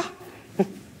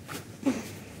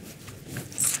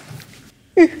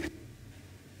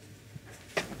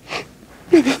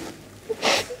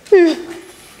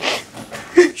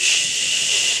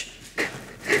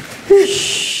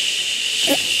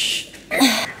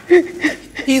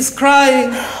 He's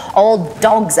crying. All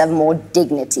dogs have more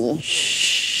dignity.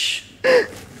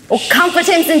 Or comfort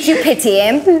him since you pity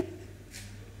him.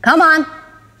 Come on.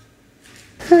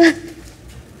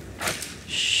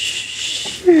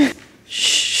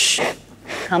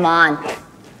 Come on.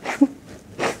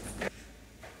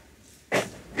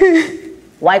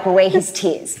 Wipe away his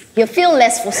tears. He'll feel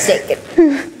less forsaken.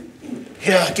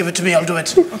 Here, give it to me, I'll do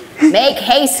it. Make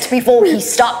haste before he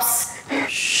stops.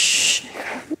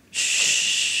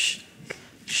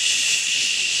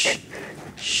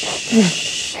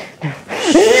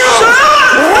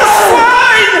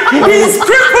 He's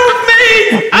crippled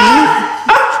me!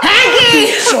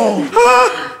 Hanky!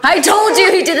 I told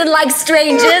you he didn't like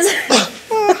strangers.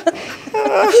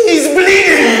 He's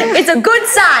bleeding! It's a good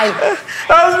sign.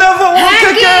 I'll never walk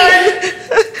Hanky!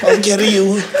 again! I'll carry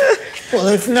you. Well,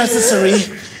 if necessary.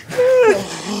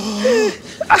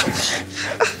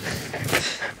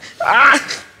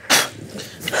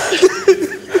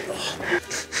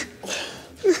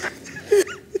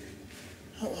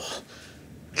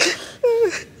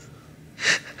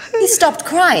 He stopped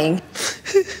crying.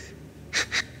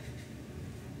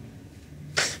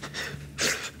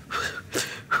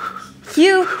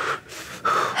 You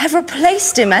have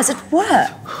replaced him, as it were.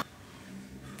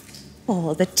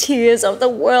 Oh, the tears of the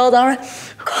world are a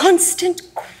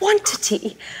constant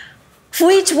quantity.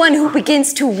 For each one who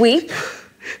begins to weep,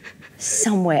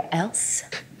 somewhere else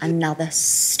another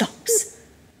stops.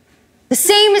 The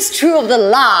same is true of the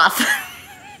laugh.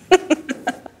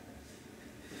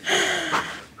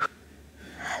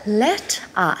 Let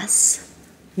us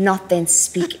not then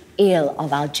speak ill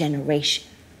of our generation,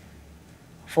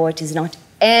 for it is not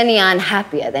any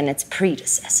unhappier than its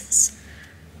predecessors.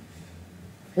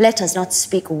 Let us not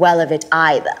speak well of it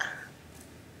either.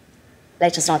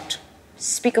 Let us not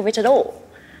speak of it at all.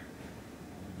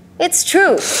 It's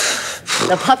true,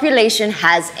 the population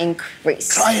has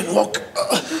increased. Try and walk.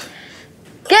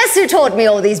 Guess who taught me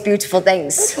all these beautiful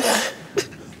things?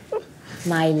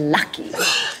 My lucky.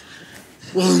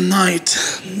 Will night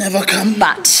never come?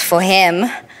 But for him,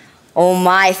 all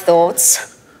my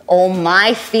thoughts, all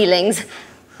my feelings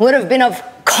would have been of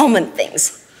common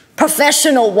things,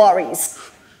 professional worries,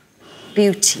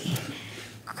 beauty,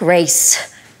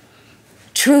 grace,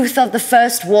 truth of the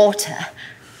first water.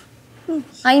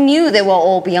 I knew they were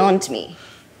all beyond me.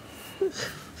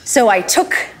 So I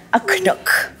took a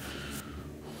knook.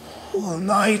 Will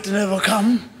night never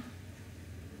come?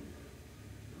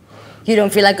 You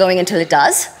don't feel like going until it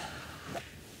does?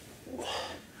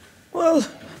 Well,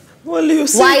 you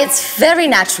see... Why, it's very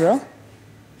natural.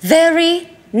 Very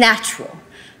natural.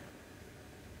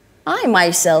 I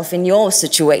myself, in your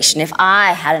situation, if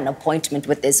I had an appointment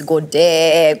with this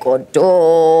Godot,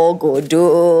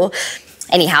 Godot...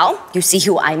 Anyhow, you see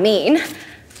who I mean.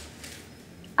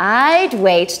 I'd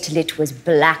wait till it was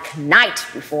black night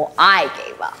before I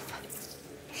gave up.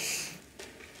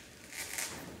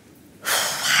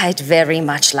 I'd very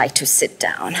much like to sit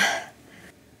down,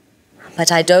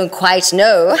 but I don't quite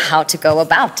know how to go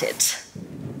about it.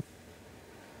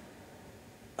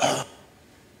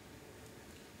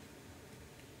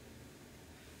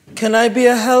 Can I be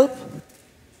a help?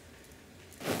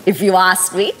 If you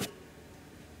ask me.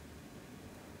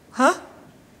 Huh?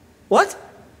 What?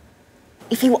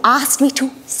 If you ask me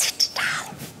to sit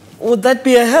down. Would that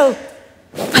be a help?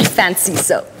 I fancy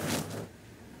so.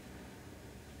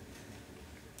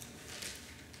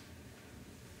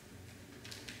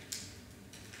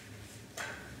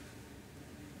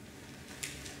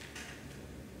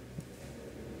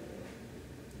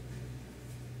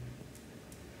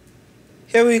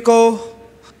 Here we go.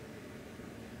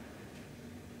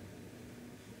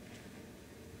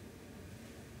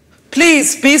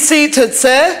 Please be seated,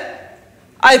 sir.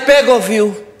 I beg of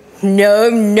you.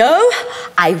 No,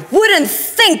 I wouldn't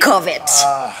think of it.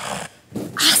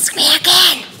 Ask me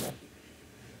again.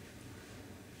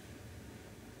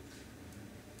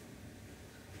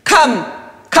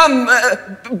 Come,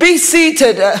 be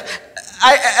seated.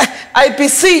 I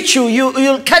beseech you,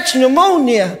 you'll catch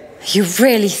pneumonia. You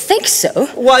really think so?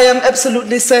 Why, I'm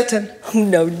absolutely certain.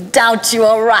 No doubt you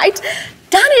are right.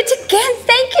 Done it again.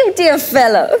 Thank you, dear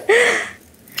fellow.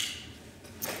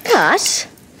 But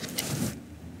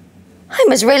I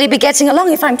must really be getting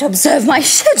along if I'm to observe my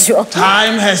schedule.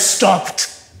 Time has stopped.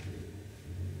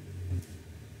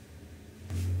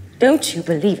 Don't you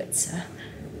believe it, sir?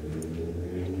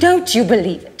 Don't you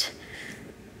believe it?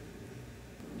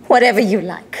 Whatever you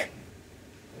like,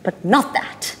 but not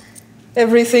that.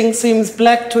 Everything seems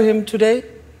black to him today.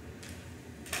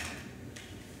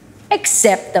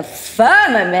 Except the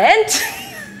firmament.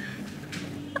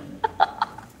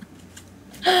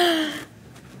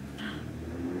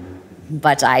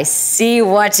 But I see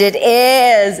what it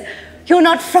is. You're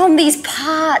not from these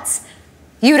parts.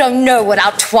 You don't know what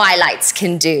our twilights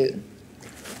can do.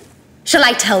 Shall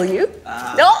I tell you?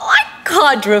 No, I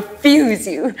can't refuse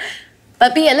you.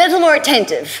 But be a little more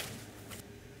attentive.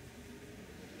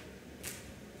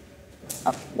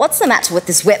 What's the matter with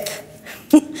this whip?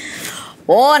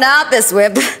 Worn out, this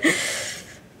whip.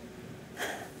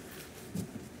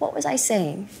 What was I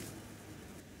saying?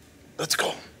 Let's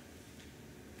go.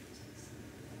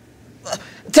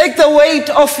 Take the weight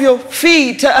off your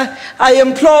feet. I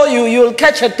implore you, you'll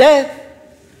catch a death.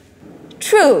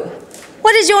 True.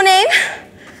 What is your name?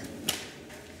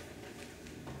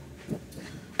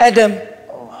 Adam.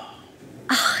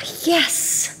 Ah,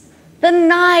 yes. The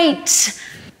night.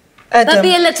 Adam. But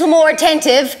be a little more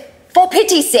attentive, for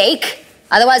pity's sake.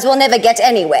 Otherwise we'll never get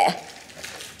anywhere.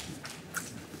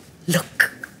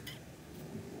 Look.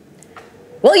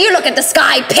 Will you look at the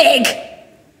sky, pig?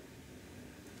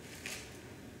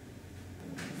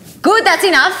 Good, that's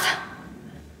enough.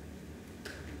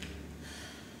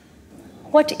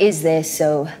 What is there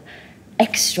so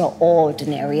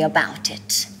extraordinary about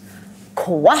it?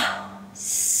 Qua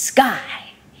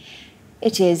sky.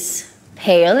 It is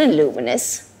pale and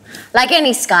luminous, like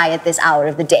any sky at this hour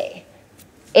of the day.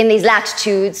 In these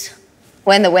latitudes,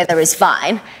 when the weather is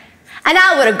fine, an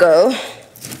hour ago,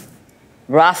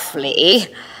 roughly,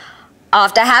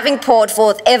 after having poured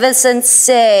forth ever since,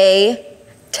 say,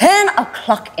 10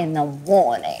 o'clock in the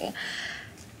morning,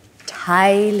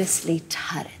 tirelessly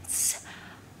torrents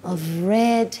of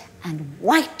red and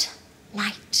white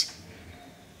light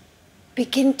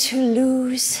begin to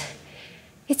lose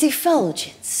its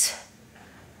effulgence,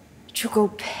 to go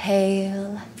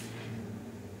pale,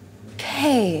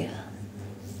 pale,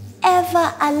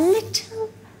 ever a little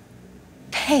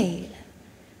pale,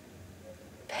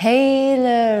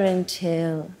 paler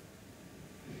until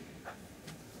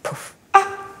poof.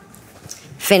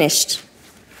 Finished.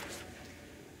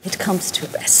 It comes to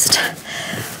rest.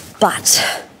 But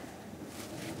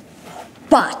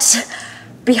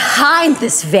behind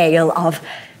this veil of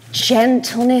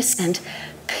gentleness and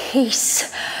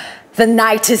peace, the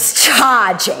night is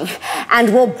charging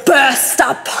and will burst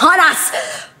upon us.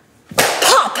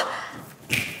 Pop!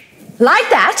 Like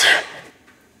that.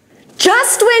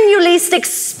 Just when you least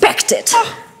expect it.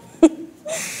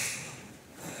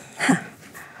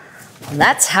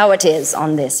 That's how it is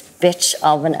on this bitch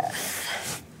of an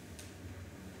earth.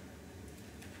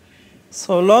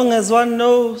 So long as one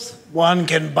knows. One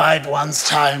can bide one's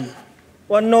time.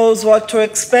 One knows what to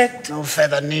expect. No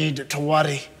further need to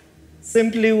worry.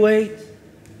 Simply wait.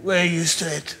 We're used to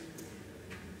it.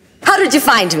 How did you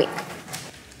find me?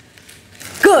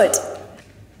 Good.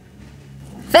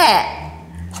 Fair.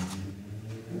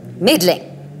 Middling.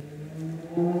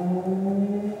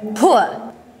 Poor.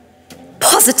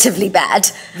 Positively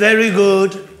bad. Very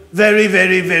good. Very,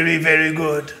 very, very, very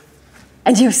good.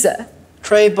 And you, sir?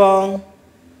 Tray bong.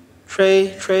 Tray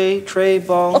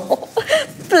bong. Oh,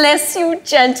 bless you,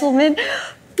 gentlemen.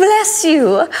 Bless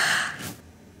you.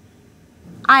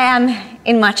 I am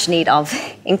in much need of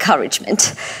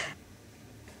encouragement.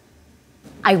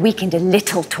 I weakened a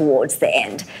little towards the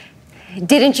end.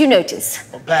 Didn't you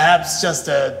notice? Or perhaps just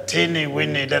a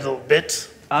teeny-weeny little bit.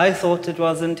 I thought it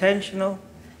was intentional.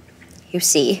 You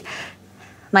see,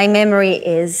 my memory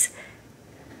is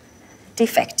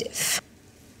defective.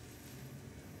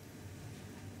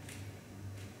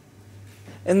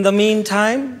 In the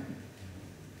meantime,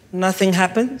 nothing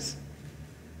happens?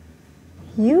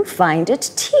 You find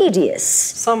it tedious.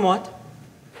 Somewhat.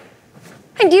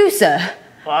 And you, sir?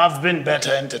 Well, I've been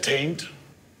better entertained.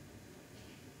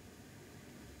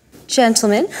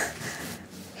 Gentlemen,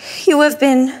 you have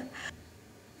been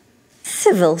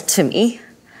civil to me.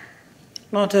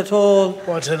 Not at all.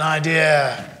 What an idea.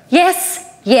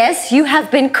 Yes, you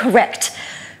have been correct.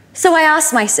 So I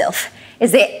asked myself,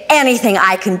 is there anything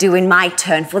I can do in my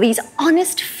turn for these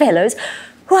honest fellows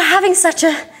who are having such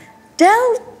a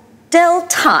dull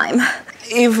time?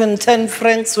 Even 10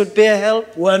 francs would be a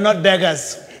help. We're not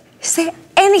beggars. Is there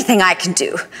anything I can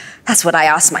do? That's what I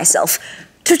asked myself.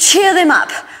 To cheer them up.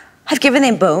 I've given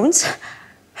them bones.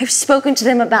 I've spoken to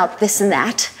them about this and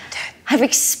that. I've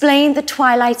explained the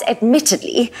twilights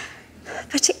admittedly.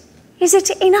 But is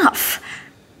it enough?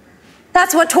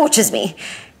 That's what tortures me.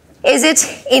 Is it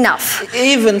enough?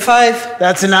 Even 5.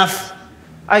 That's enough.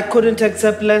 I couldn't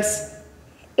accept less.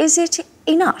 Is it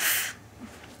enough?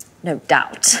 No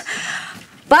doubt.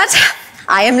 But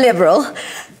I am liberal.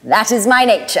 That is my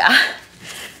nature.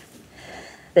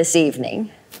 This evening,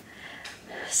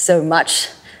 so much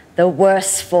the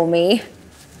worse for me.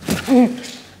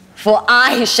 For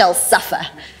I shall suffer.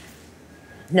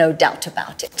 No doubt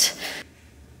about it.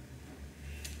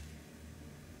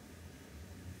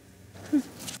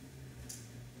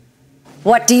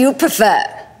 What do you prefer?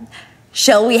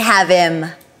 Shall we have him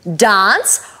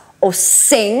dance, or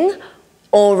sing,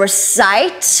 or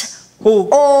recite,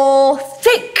 or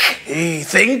think? He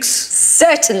thinks?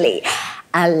 Certainly,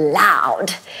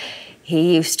 aloud.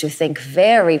 He used to think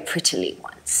very prettily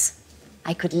once.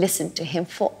 I could listen to him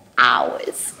for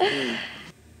hours.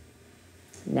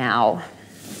 Now,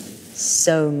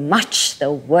 so much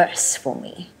the worse for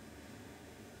me.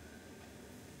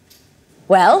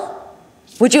 Well,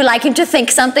 would you like him to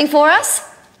think something for us?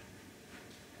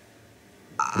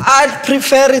 I'd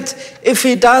prefer it if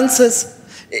he dances.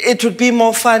 It would be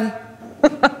more fun.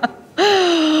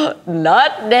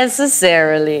 Not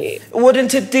necessarily.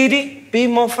 Wouldn't it, Didi, be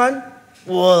more fun?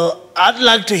 Well, I'd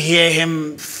like to hear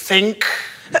him think.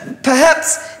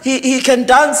 Perhaps he can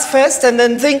dance first and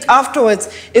then think afterwards,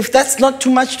 if that's not too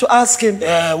much to ask him.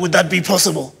 Would that be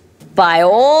possible? By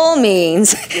all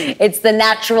means. It's the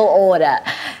natural order.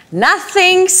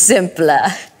 Nothing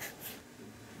simpler.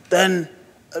 Then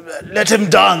let him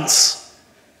dance.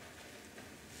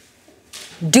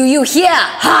 Do you hear,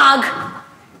 Hog?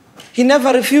 He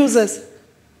never refuses.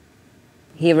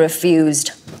 He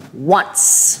refused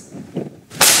once.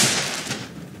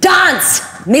 Dance,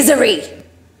 misery!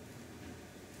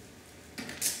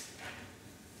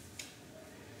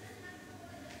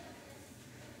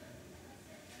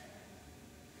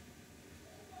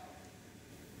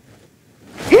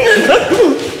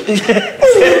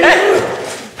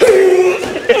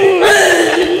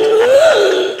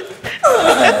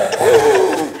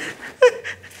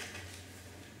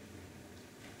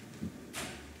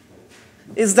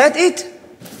 Is that it?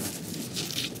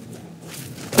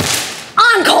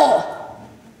 Encore!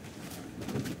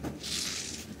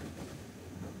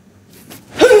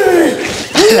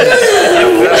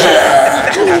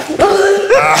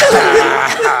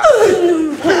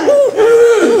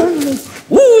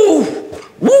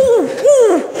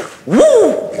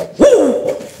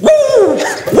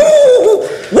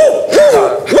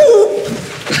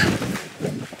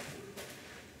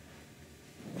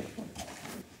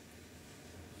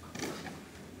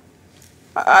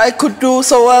 I could do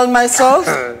so well myself,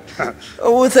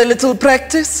 with a little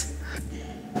practice.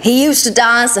 He used to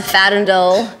dance the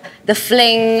farandole, the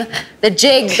fling, the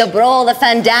jig, the brawl, the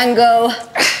fandango,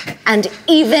 and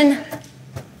even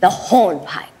the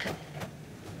hornpipe.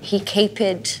 He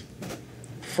capered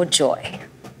for joy.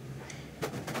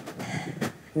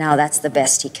 Now that's the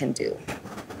best he can do.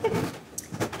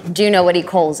 Do you know what he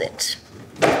calls it?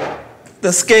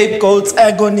 The scapegoat's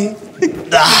agony.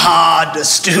 The hard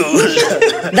stool.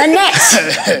 The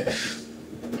net!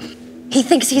 He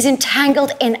thinks he's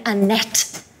entangled in a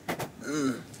net.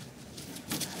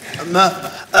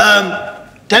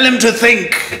 Tell him to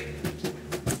think.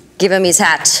 Give him his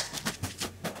hat.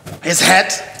 His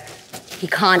hat? He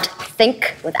can't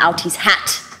think without his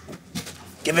hat.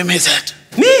 Give him his hat.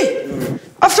 Me?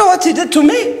 After what he did to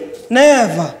me?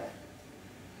 Never.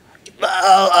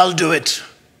 I'll do it.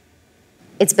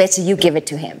 It's better you give it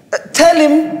to him. Tell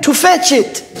him to fetch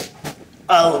it.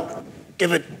 I'll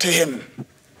give it to him.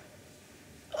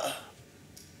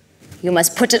 You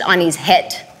must put it on his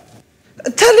head.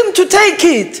 Tell him to take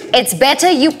it. It's better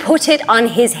you put it on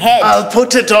his head. I'll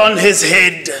put it on his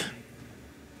head.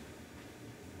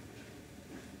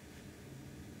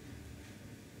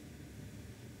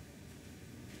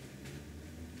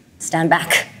 Stand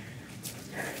back.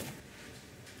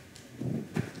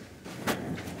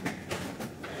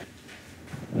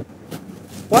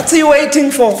 What's he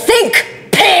waiting for? Think,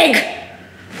 pig!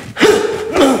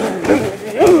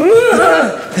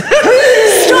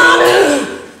 Stop!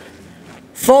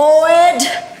 Forward.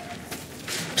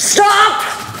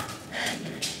 Stop.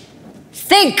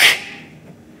 Think.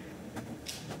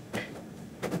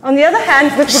 On the other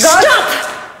hand, with regard...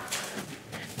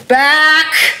 Stop!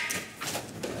 Back.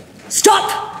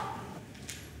 Stop.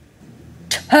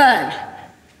 Turn.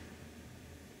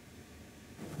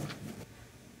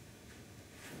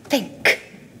 Think.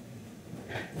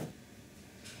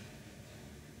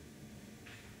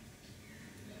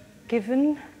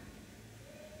 Given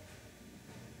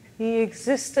the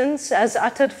existence as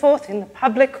uttered forth in the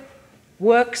public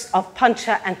works of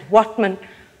Puncher and Watman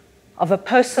of a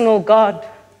personal God,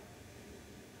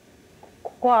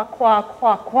 qua, qua,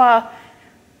 qua, qua,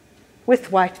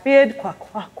 with white beard, qua,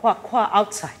 qua, qua, qua,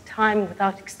 outside time,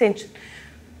 without extension,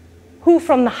 who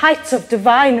from the heights of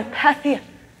divine apathia,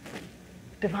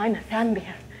 divine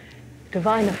athambia,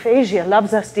 divine aphasia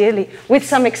loves us dearly, with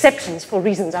some exceptions for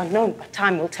reasons unknown, but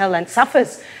time will tell, and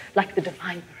suffers like the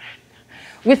divine veranda,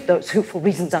 with those who for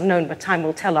reasons unknown, but time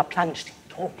will tell, are plunged in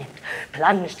torment,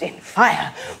 plunged in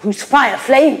fire, whose fire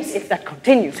flames, if that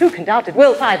continues, who can doubt it,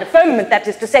 will fire the firmament, that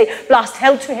is to say, blast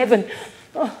hell to heaven.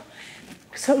 Oh,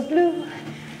 so blue,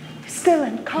 still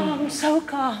and calm, so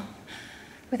calm,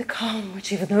 with a calm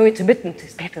which, even though intermittent,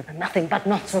 is better than nothing, but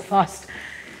not so fast.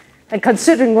 And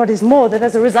considering what is more, that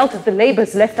as a result of the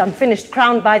labors left unfinished,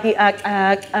 crowned by the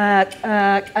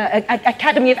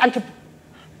Academy of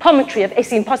Anthropometry of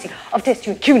Essay and Posse of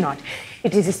Testu and Cunard,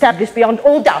 it is established beyond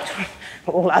all doubt,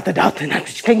 all other doubt than that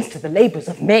which clings to the labors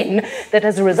of men, that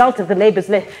as a result of the labors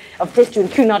of Testu and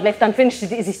Cunard left unfinished,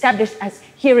 it is established as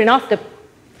hereinafter,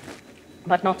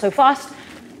 but not so fast,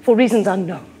 for reasons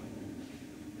unknown,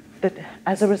 that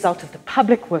as a result of the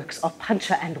public works of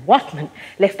Puncher and Watman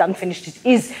left unfinished, it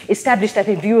is established that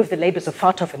in view of the labors of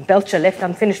Fartov and Belcher left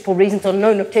unfinished for reasons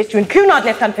unknown, of Testu and Cunard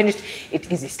left unfinished,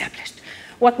 it is established.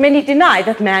 What many deny,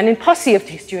 that man in Posse of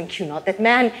Testu and Cunard, that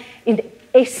man in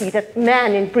Essay, that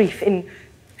man in brief, in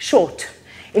short,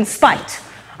 in spite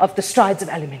of the strides of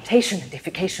alimentation and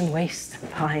defecation, wastes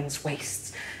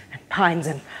and pines,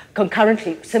 and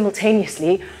concurrently,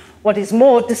 simultaneously, what is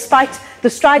more, despite the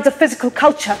strides of physical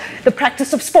culture, the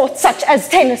practice of sports such as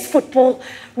tennis, football,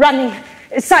 running,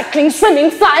 cycling,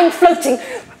 swimming, flying, floating,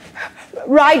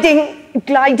 riding,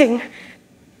 gliding,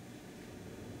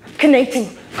 canoeing,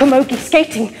 camogie,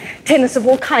 skating, tennis of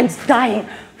all kinds, dying,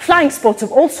 flying sports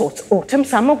of all sorts, autumn,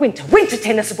 summer, winter, winter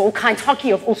tennis of all kinds, hockey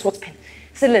of all sorts,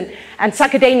 penicillin and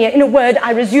succedaneia. In a word,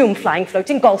 I resume flying,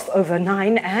 floating, golf over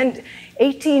 9 and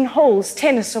 18 holes,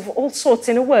 tennis of all sorts,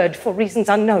 in a word, for reasons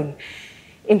unknown,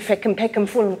 in Feckham, Peckham,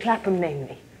 Fulham, Clapham,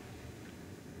 namely.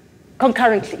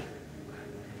 Concurrently,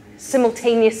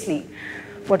 simultaneously,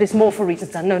 what is more for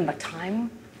reasons unknown, but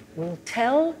time will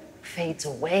tell, fades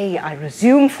away. I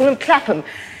resume Fulham, Clapham,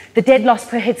 the dead loss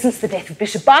per head since the death of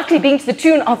Bishop Berkeley being to the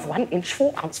tune of 1 inch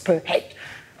 4 ounce per head,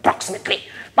 approximately,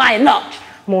 by and large,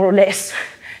 more or less,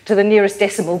 to the nearest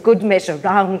decimal, good measure,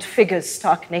 round figures,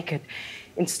 stark naked,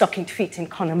 in stockinged feet in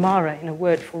Connemara, in a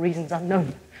word, for reasons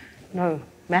unknown. No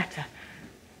matter.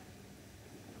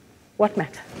 What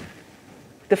matter?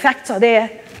 The facts are there,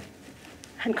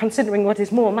 and considering what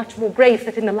is more, much more grave,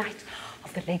 that in the light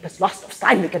of the labours lost of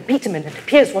Steinweg and Peterman, it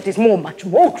appears what is more, much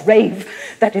more grave,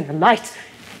 that in the light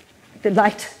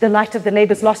of the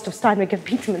labours lost of Steinweg and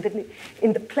Peterman, that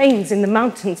in the plains, in the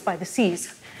mountains, by the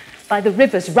seas, by the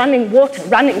rivers, running water,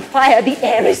 running fire, the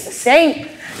air is the same.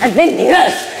 And then the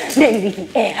earth, namely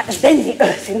the air, and then the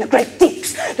earth in the great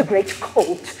deeps, the great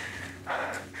cold.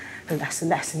 Alas,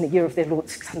 alas, in the year of their Lord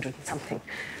 600 and something,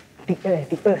 the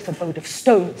earth abode of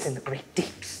stones in the great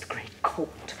deeps, the great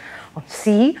cold. On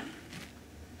sea,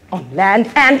 on land,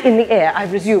 and in the air, I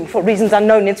resume, for reasons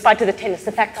unknown, in spite of the tennis,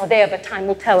 the facts are there, but time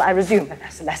will tell, I resume,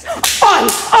 alas, alas, on,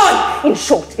 in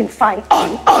short, in fine,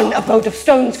 on, abode of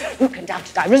stones, who can doubt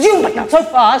it, I resume, but not so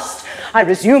fast, I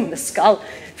resume the skull,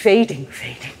 fading,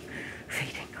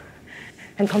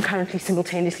 and concurrently,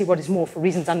 simultaneously, what is more, for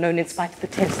reasons unknown, in spite of the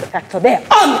tense, the facts are there,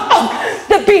 on,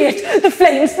 the beard, the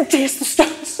flames, the tears, the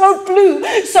stones, so blue,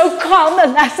 so calm,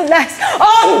 alas, alas,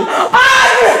 on,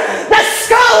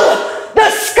 the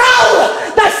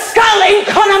skull in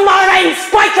Connemara, in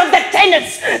spite of the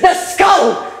tennis, the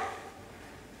skull,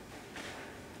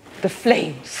 the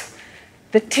flames,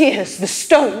 the tears, the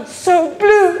stones, so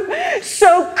blue,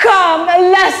 so calm,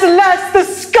 alas, alas, the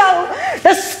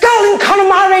skull in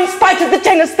Connemara, in spite of the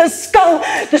tennis, the skull,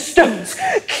 the stones,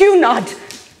 Cunard,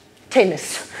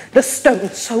 tennis, the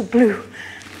stones, so blue,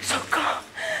 so calm,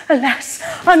 alas,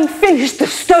 unfinished, the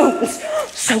stones,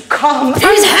 so calm,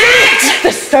 his hand,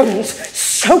 the stones,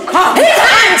 so calm, his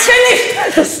hand,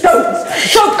 unfinished, the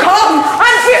stones, so calm,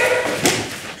 unfinished.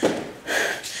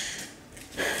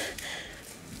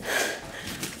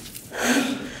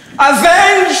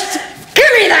 Avenged!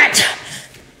 Give me that!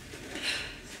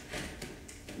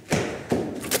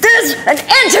 There's an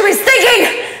end to his thinking!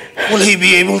 Will he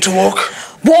be able to walk?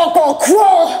 Walk or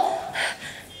crawl!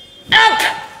 Up,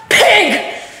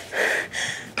 pig!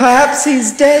 Perhaps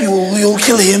he's dead. You'll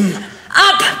kill him.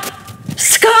 Up,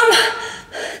 scum!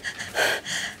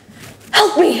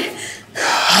 Help me!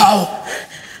 How?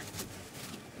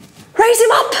 Raise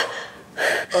him up!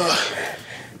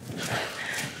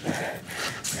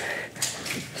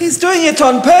 He's doing it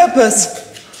on purpose.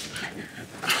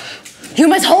 You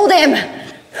must hold him!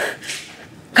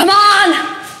 Come on!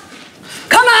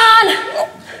 Come on!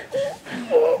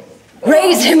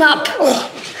 Raise him up!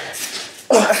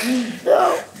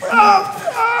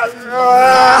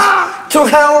 To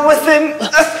hell with him.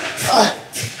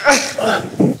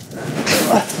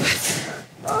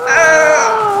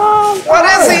 What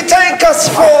does he take us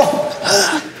for?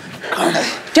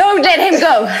 Don't let him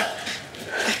go!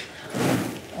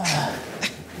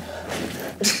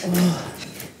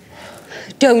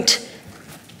 Don't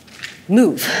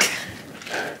move.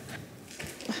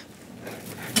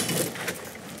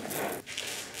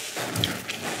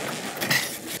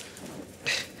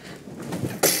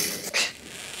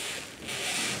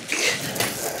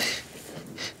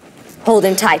 Hold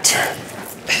him tight.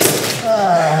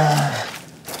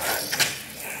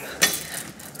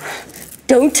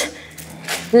 Don't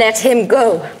let him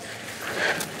go.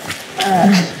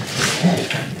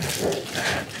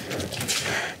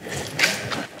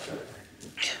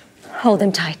 Hold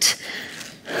him tight.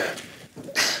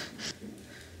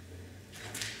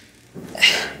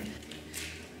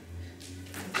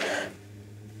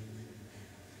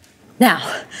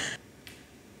 Now,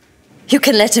 you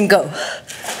can let him go.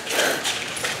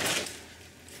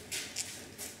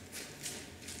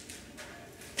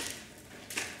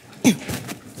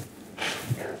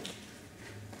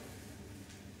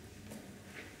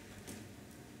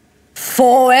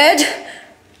 Forward.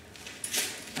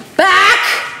 Back.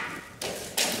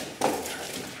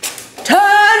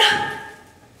 Turn.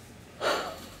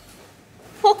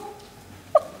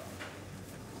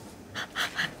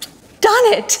 Done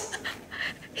it.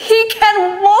 He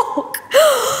can walk.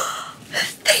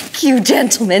 Thank you,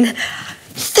 gentlemen.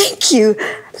 Thank you.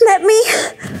 Let me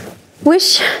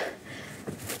wish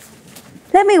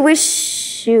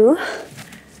you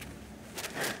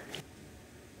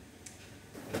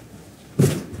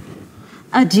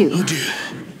adieu. Adieu.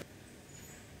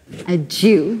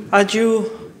 Adieu.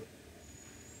 Adieu.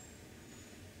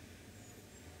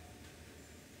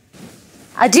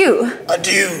 Adieu.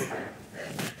 Adieu.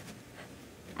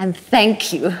 And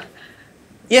thank you.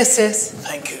 Yes, yes.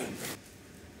 Thank you.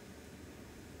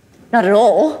 Not at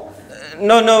all.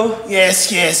 No.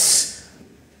 Yes, yes.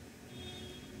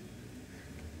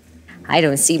 I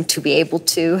don't seem to be able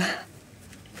to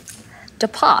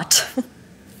depart.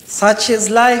 Such is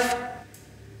life.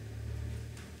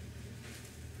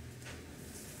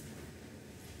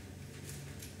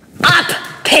 Up,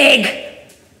 pig!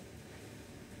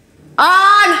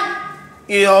 On!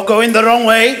 You're going the wrong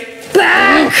way.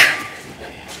 Back!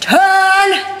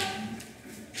 Turn!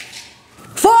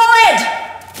 Forward!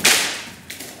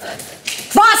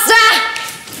 Faster!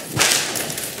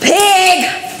 Pig!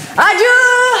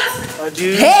 Adieu!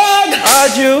 Adieu. Pig!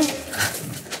 Adieu.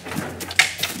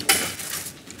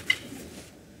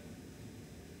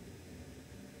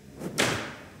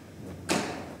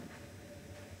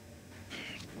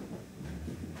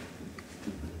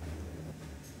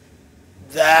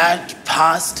 That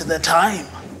passed the time.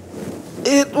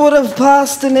 It would have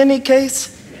passed in any case.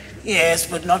 Yes,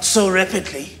 but not so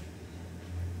rapidly.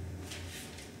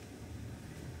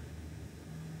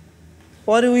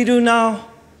 What do we do now?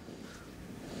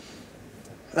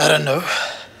 I don't know.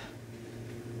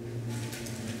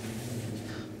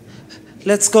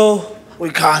 Let's go. We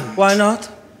can't. Why not?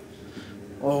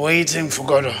 We're waiting for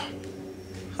Godot.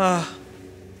 Ah.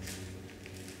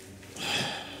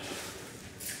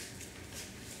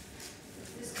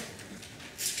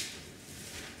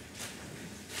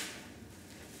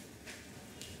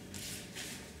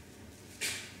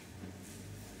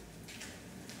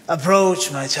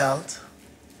 Approach, my child.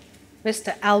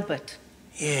 Mr. Albert.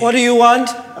 Yeah. What do you want?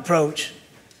 Approach.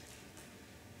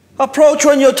 Approach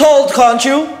when you're told, can't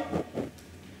you?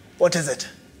 What is it?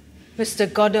 Mr.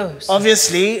 Godot.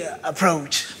 Obviously,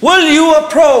 approach. Will you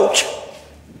approach?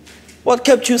 What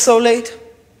kept you so late?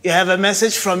 You have a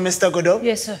message from Mr. Godot?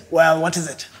 Yes, sir. Well, what is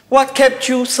it? What kept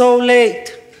you so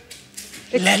late?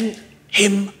 Let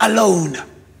him alone.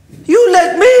 You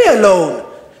let me alone.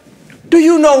 Do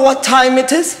you know what time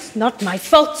it is? Not my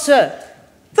fault, sir.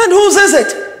 Then whose is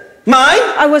it? Mine?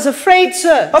 I was afraid,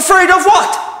 sir. Afraid of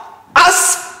what?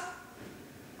 Us?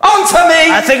 Answer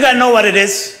me! I think I know what it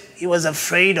is. He was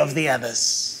afraid of the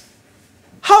others.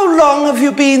 How long have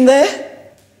you been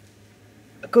there?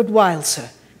 A good while, sir.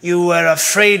 You were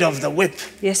afraid of the whip,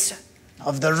 Yes, sir.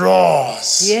 of the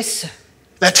roars. Yes, sir.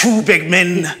 The two big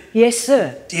men. Yes,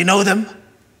 sir. Do you know them?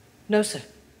 No, sir.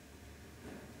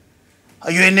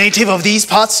 Are you a native of these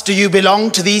parts? Do you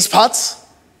belong to these parts?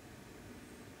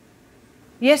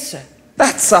 Yes, sir.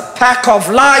 That's a pack of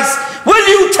lies. Will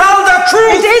you tell the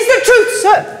truth? It is the truth,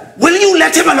 sir. Will you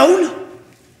let him alone?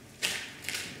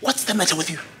 What's the matter with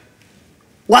you?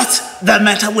 What's the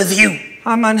matter with you?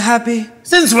 I'm unhappy.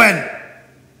 Since when?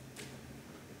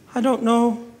 I don't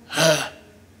know.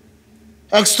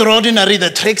 Extraordinary the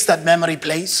tricks that memory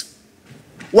plays.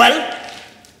 Well?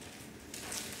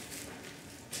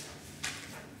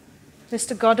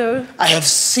 Mr. Godot? I have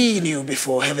seen you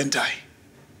before, haven't I?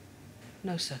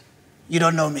 No, sir. You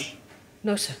don't know me.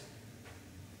 No, sir.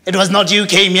 It was not you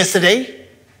came yesterday?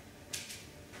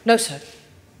 No, sir.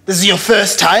 This is your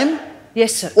first time?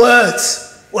 Yes, sir.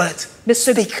 Words. Words.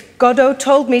 Mr. Speak. Godot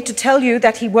told me to tell you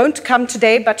that he won't come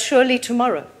today, but surely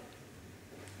tomorrow.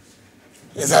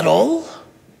 Is that all?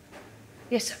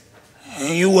 Yes, sir.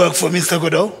 You work for Mr.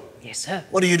 Godot? Yes, sir.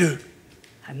 What do you do?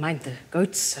 I mind the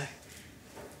goats, sir.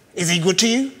 Is he good to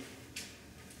you?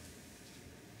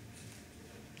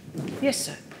 Yes,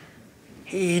 sir.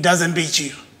 He doesn't beat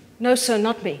you. No, sir,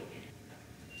 not me.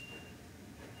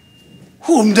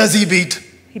 Whom does he beat?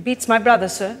 He beats my brother,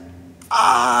 sir.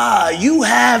 Ah, you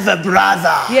have a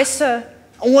brother. Yes, sir.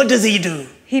 And what does he do?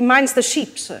 He minds the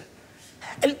sheep, sir.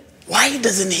 And why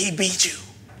doesn't he beat you?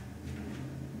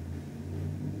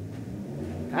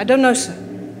 I don't know, sir.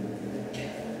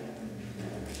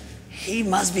 He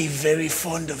must be very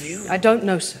fond of you. I don't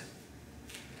know, sir.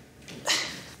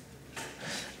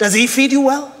 Does he feed you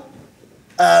well?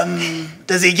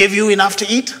 Does he give you enough to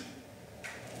eat?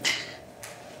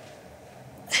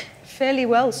 Fairly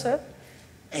well, sir.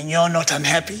 And you're not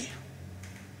unhappy?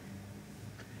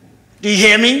 Do you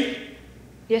hear me?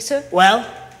 Yes, sir. Well,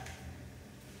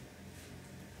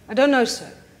 I don't know,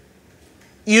 sir.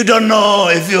 you don't know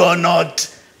if you're not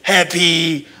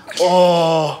happy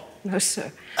or No,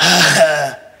 sir.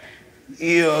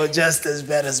 you're just as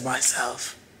bad as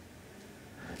myself.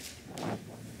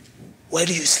 Where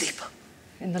do you sleep?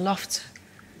 In the loft, sir.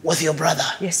 With your brother?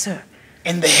 Yes, sir.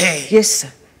 In the hay? Yes,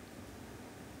 sir.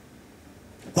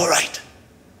 All right.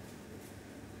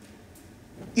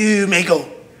 You may go.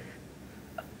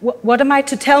 What am I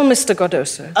to tell Mr. Godot,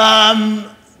 sir?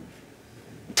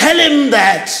 Tell him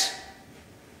that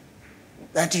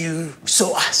you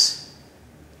saw us.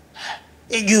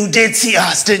 You did see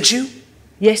us, didn't you?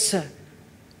 Yes, sir.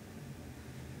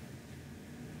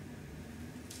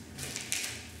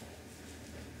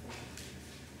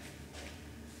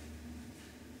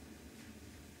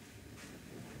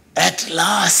 At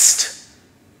last.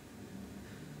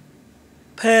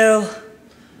 Pale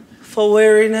for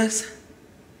weariness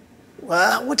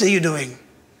Well, what are you doing?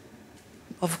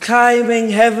 of climbing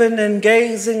heaven and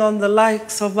gazing on the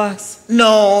likes of us.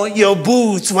 No, your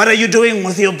boots. What are you doing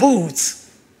with your boots?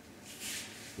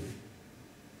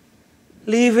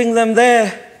 Leaving them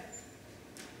there.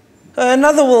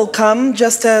 Another will come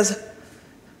just as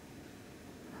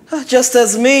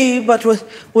me, but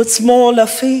with smaller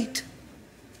feet.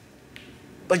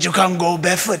 But you can't go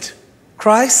barefoot.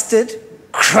 Christ did.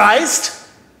 Christ?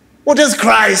 What does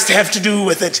Christ have to do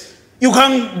with it? You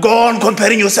can't go on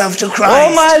comparing yourself to Christ.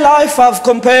 All my life I've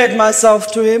compared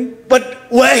myself to him. But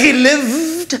where he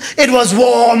lived, it was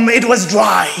warm, it was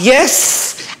dry.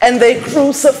 Yes, and they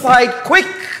crucified quick.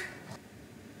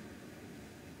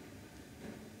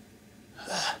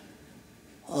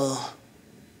 Oh,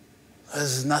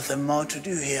 there's nothing more to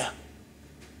do here.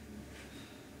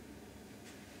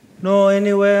 No,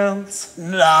 anywhere else.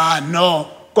 Nah, no.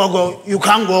 Gogo, you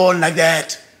can't go on like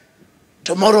that.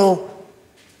 Tomorrow,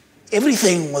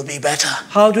 everything will be better.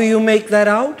 How do you make that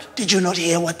out? Did you not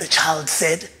hear what the child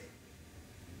said?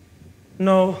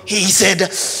 No. He said,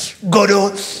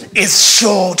 Godot is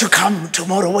sure to come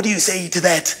tomorrow. What do you say to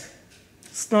that?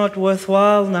 It's not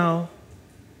worthwhile now.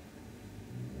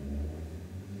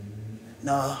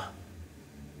 No.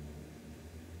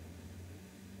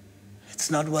 It's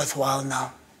not worthwhile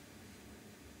now.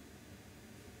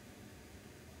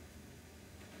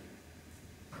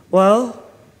 Well,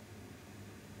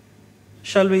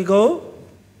 shall we go?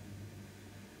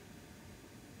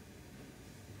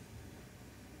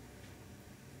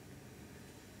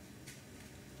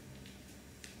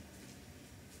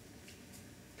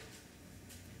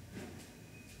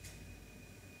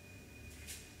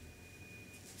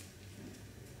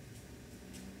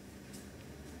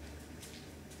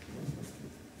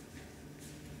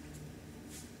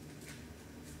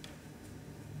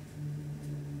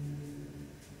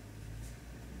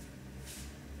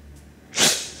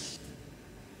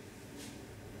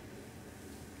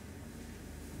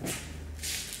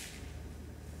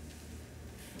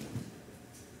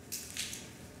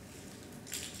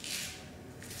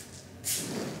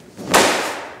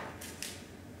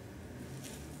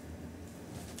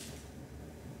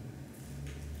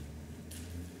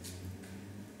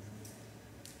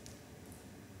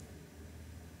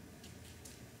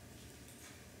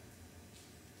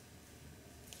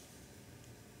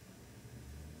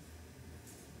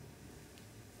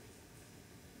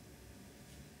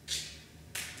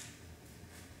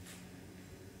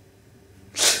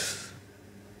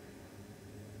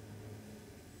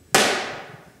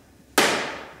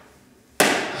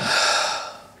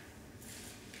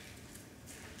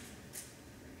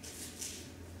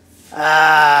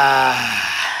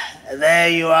 There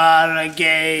you are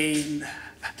again.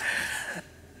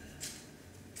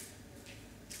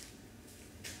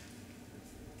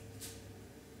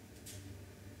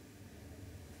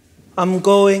 I'm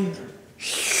going.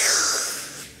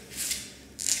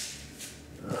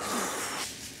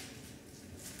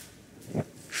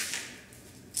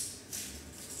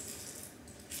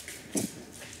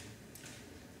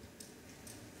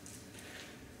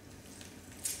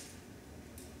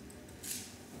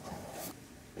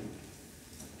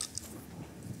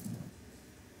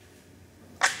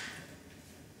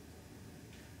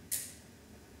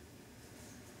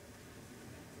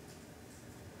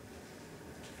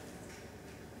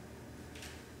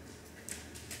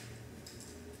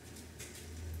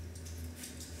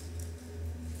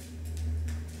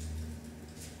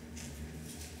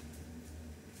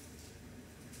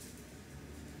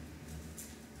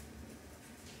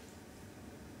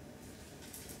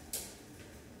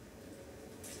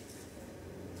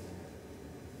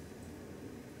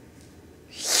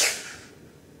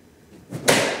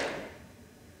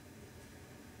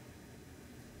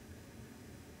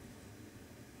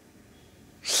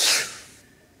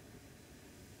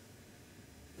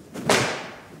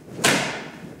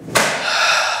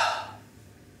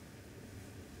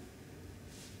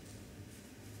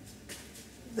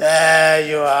 There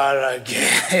you are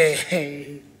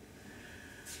again.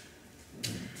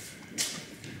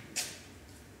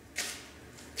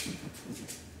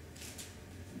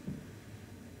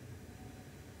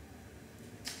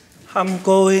 I'm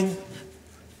going.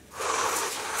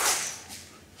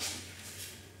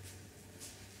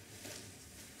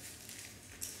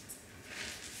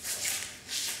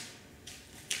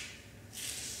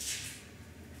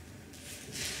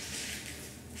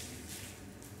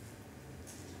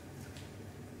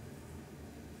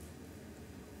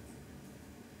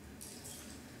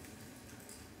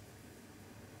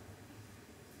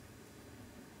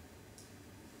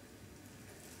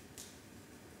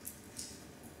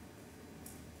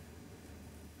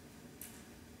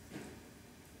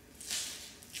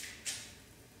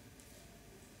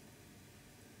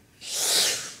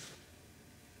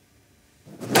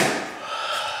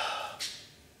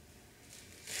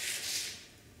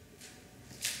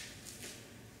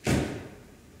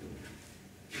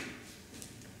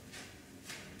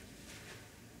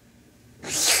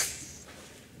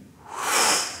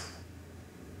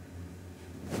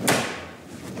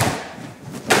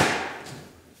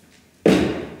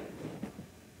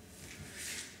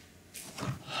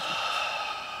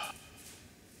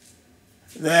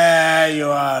 There you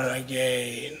are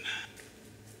again.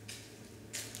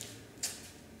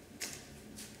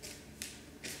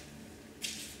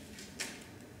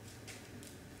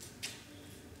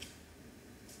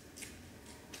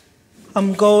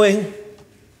 I'm going.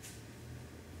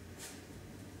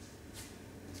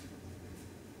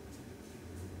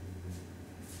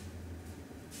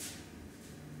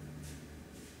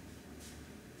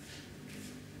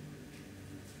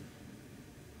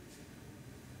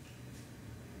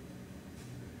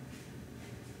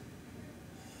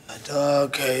 A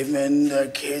dog came in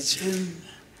the kitchen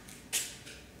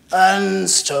and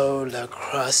stole a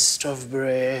crust of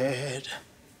bread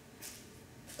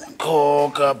and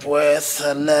cooked up with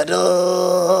a little,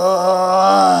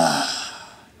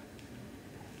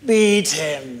 beat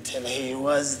him till he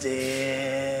was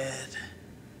dead.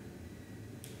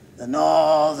 Then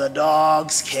all the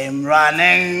dogs came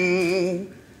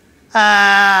running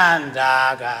and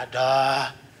I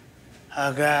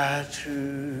got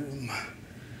him.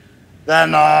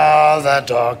 Then all the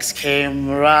dogs came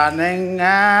running,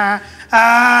 and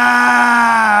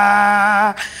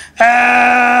I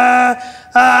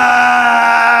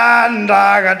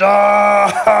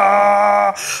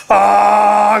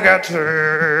got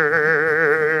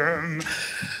him.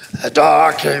 A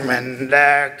dog came in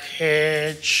the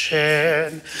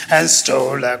kitchen and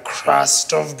stole a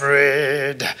crust of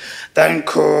bread, then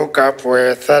cooked up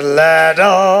with a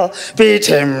ladle, beat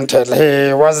him till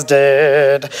he was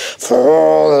dead.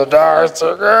 For the dogs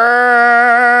to go,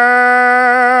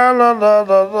 la, la,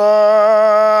 la,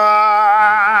 la.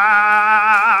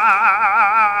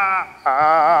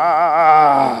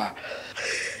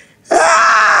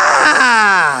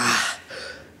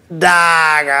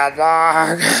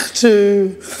 Dog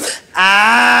two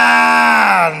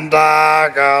and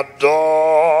dog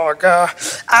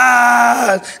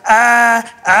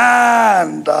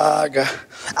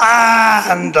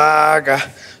and dog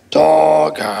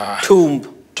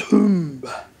Tomb.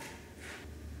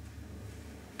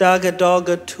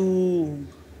 Dogga tomb.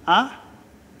 Huh?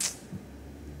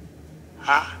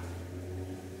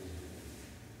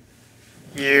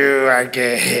 You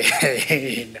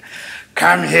again.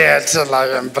 Come here till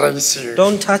I embrace you.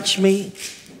 Don't touch me.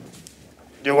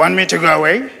 You want me to go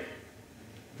away?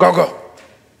 Gogo.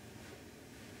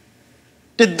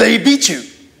 Did they beat you?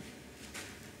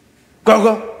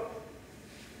 Gogo.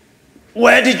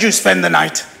 Where did you spend the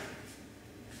night?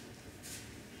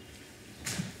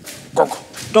 Gogo.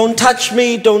 Don't touch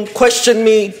me, don't question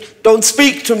me, don't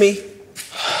speak to me.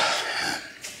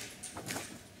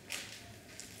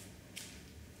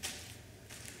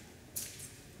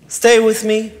 Stay with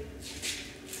me.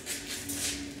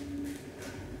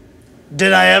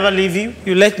 Did I ever leave you?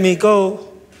 You let me go.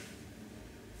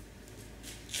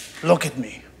 Look at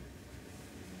me.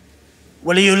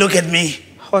 Will you look at me?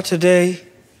 What a day.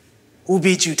 Who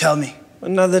beat you? Tell me.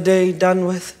 Another day done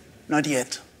with. Not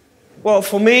yet. Well,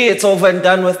 for me, it's over and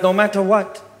done with no matter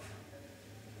what.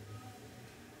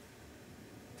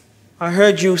 I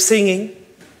heard you singing.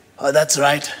 Oh, that's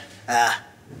right.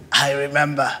 I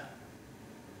remember.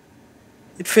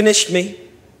 It finished me.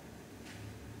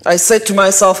 I said to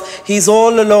myself, he's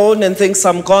all alone and thinks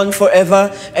I'm gone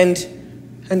forever, and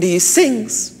he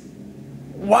sings.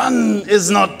 One is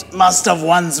not master of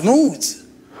one's moods.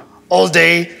 All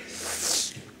day,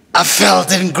 I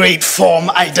felt in great form.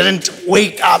 I didn't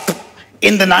wake up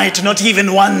in the night, not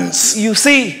even once. You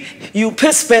see, you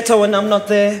piss better when I'm not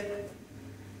there.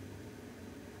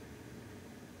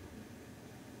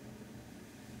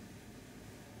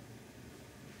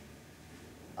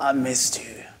 I missed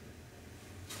you.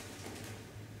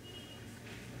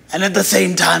 And at the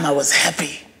same time, I was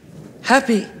happy.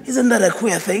 Happy. Isn't that a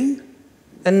queer thing?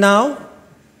 And now?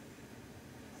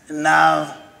 And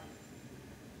now,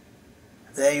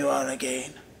 there you are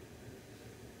again.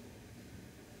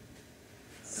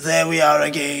 There we are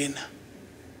again.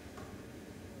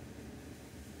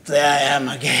 There I am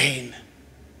again.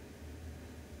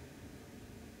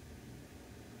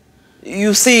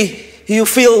 You see, you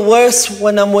feel worse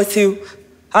when I'm with you.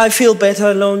 I feel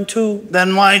better alone too.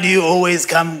 Then why do you always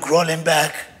come crawling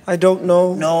back? I don't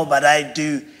know. No, but I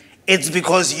do. It's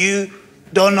because you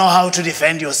don't know how to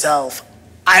defend yourself.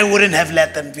 I wouldn't have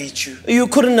let them beat you. You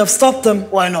couldn't have stopped them.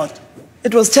 Why not?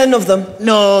 It was 10 of them.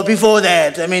 No, before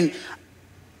that. I mean,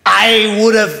 I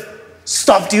would have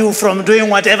stopped you from doing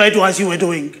whatever it was you were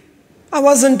doing. I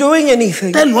wasn't doing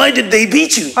anything. Then why did they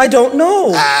beat you? I don't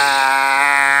know.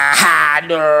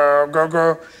 No,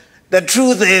 Gogo. The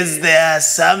truth is there are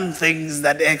some things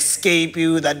that escape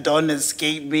you that don't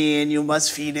escape me, and you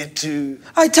must feel it too.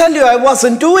 I tell you, I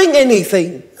wasn't doing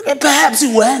anything. Okay, perhaps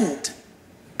you weren't,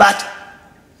 but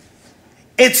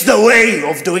it's the way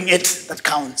of doing it that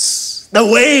counts. The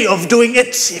way of doing it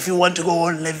if you want to go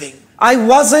on living. I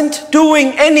wasn't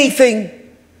doing anything.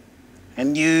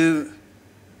 And you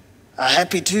are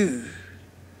happy too,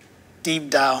 deep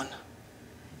down.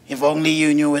 If only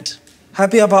you knew it.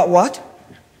 Happy about what?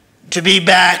 To be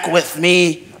back with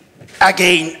me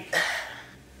again.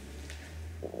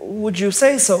 Would you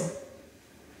say so?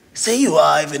 Say you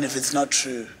are, even if it's not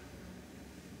true.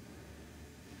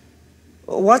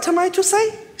 What am I to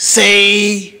say?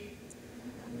 Say,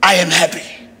 I am happy.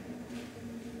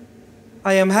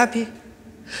 I am happy.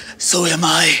 So am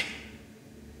I.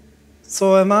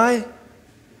 So am I.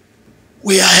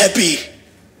 We are happy.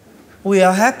 We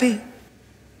are happy.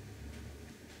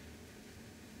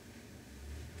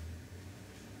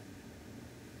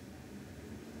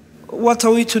 What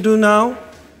are we to do now?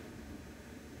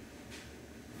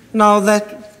 Now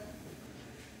that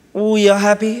we are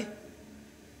happy?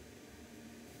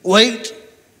 Wait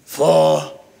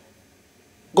for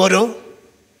Godot.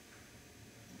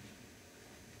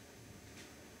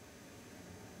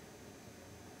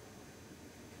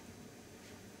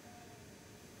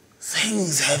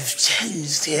 Things have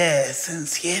changed here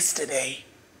since yesterday.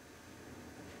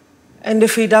 And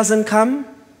if he doesn't come?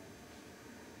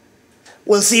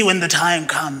 We'll see when the time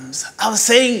comes. I was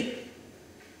saying,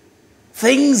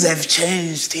 things have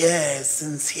changed here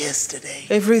since yesterday.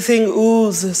 Everything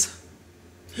oozes.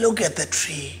 Look at the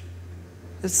tree.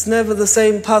 It's never the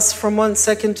same pass from one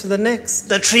second to the next.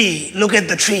 The tree, look at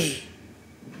the tree.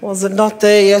 Was it not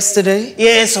there yesterday?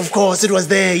 Yes, of course, it was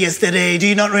there yesterday. Do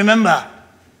you not remember?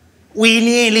 We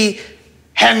nearly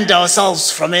hanged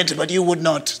ourselves from it, but you would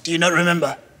not. Do you not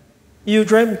remember? You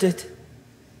dreamt it.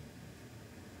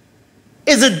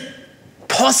 Is it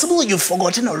possible you've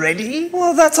forgotten already?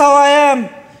 Well, that's how I am.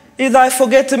 Either I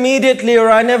forget immediately or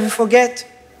I never forget.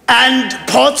 And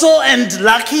Pozzo and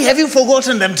Lucky, have you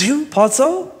forgotten them too?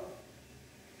 Pozzo?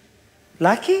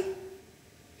 Lucky?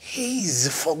 He's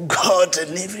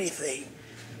forgotten everything.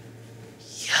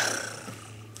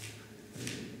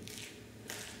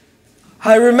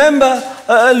 I remember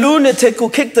a lunatic who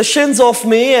kicked the shins off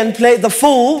me and played the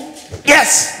fool.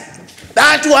 Yes,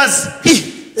 that was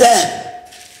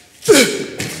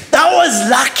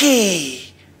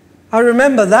lucky. I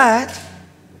remember that.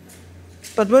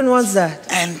 But when was that?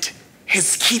 And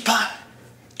his keeper,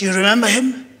 do you remember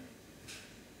him?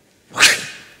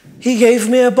 He gave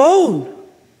me a bone.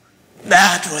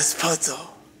 That was Pozzo.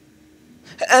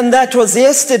 And that was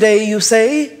yesterday, you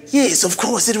say? Yes, of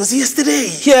course, it was yesterday.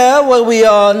 Here, where we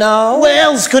are now. Where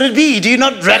else could it be? Do you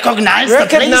not recognize the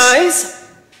place? Recognize?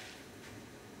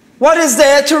 What is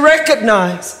there to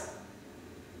recognize?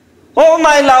 All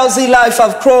my lousy life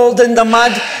I've crawled in the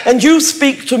mud, and you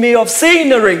speak to me of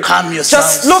scenery. Calm yourself.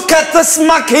 Just look at this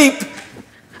muck heap.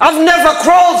 I've never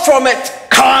crawled from it.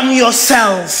 Calm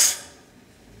yourself.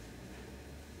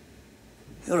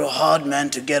 You're a hard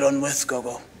man to get on with,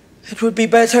 Gogo. It would be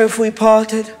better if we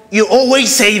parted. You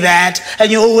always say that, and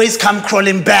you always come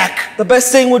crawling back. The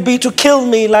best thing would be to kill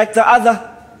me like the other.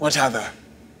 What other?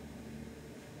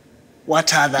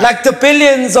 What other? Like the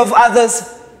billions of others.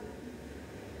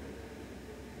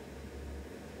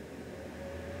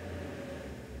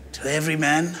 To every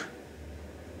man,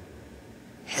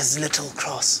 his little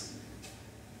cross.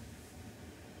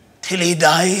 Till he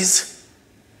dies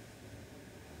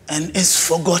and is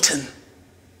forgotten.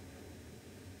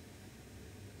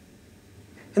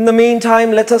 In the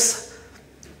meantime, let us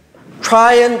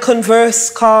try and converse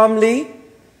calmly,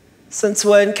 since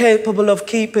we're incapable of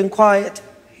keeping quiet.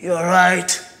 You're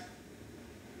right.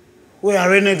 We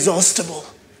are inexhaustible.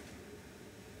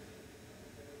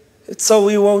 It's so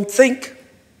we won't think.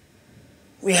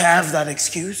 We have that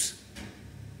excuse.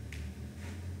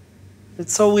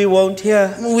 It's so we won't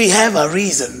hear. We have our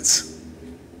reasons.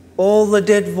 All the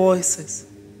dead voices.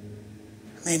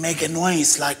 They make a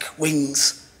noise like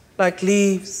wings. Like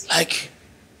leaves. Like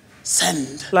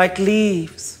sand. Like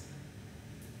leaves.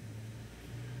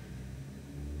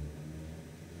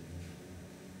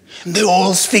 And they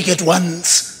all speak at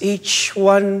once. Each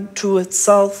one to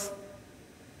itself.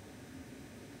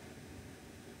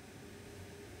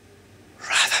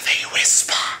 Rather they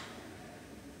whisper.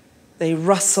 They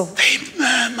rustle. They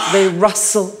murmur. They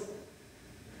rustle.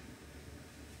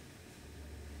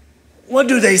 What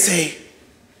do they say?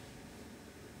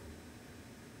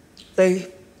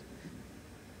 They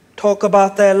talk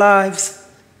about their lives.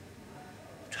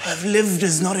 To have lived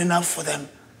is not enough for them.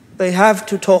 They have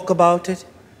to talk about it.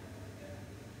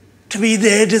 To be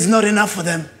dead is not enough for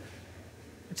them.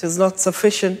 It is not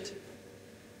sufficient.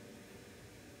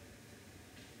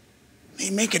 They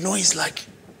make a noise like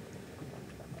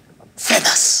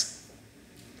feathers.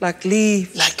 Like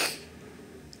leaves. Like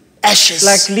ashes.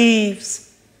 Like leaves.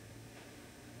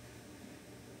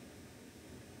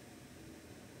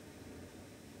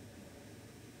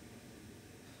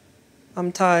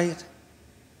 I'm tired.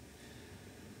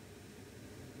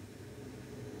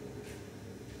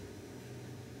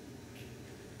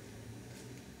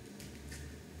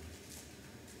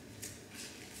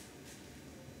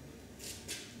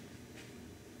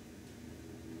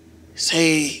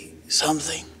 Say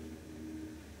something.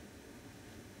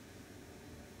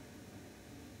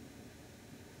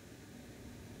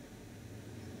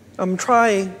 I'm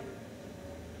trying.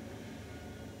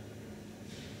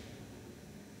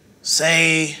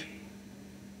 Say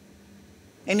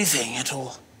anything at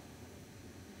all.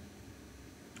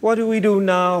 What do we do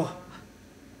now?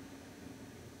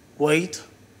 Wait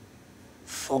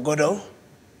for Godot.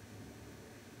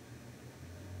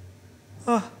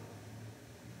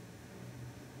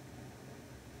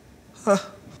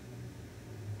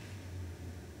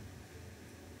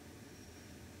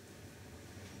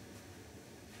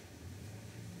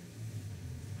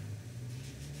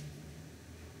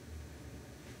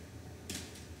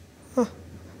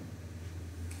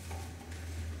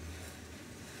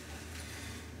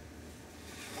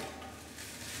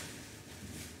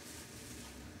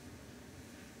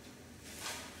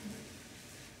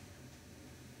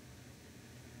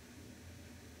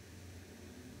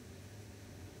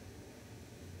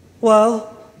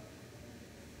 Well,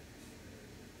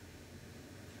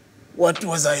 what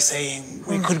was I saying?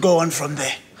 We could go on from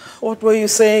there. what were you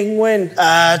saying when?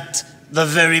 At the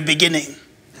very beginning.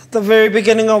 The very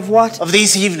beginning of what? Of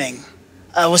this evening.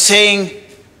 I was saying.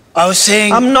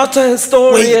 I'm not a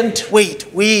historian.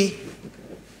 Wait. We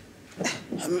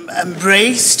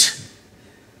embraced.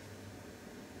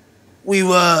 We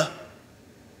were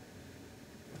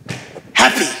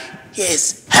happy.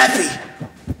 Yes, happy.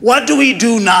 What do we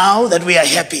do now that we are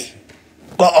happy?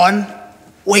 Go on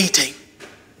waiting.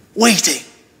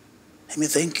 Let me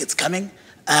think, it's coming.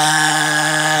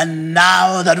 And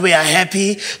now that we are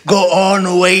happy, go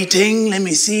on waiting. Let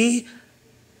me see.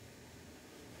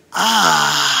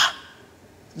 Ah,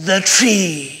 the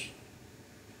tree.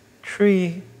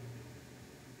 Tree.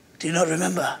 Do you not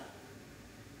remember?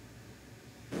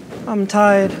 I'm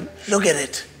tired. Look at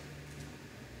it.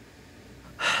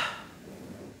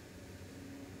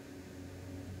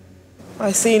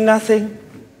 I see nothing.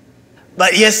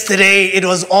 But yesterday it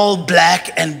was all black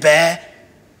and bare,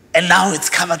 and now it's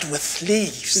covered with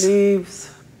leaves. Leaves.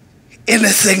 In a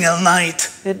single night.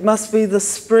 It must be the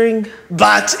spring.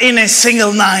 But in a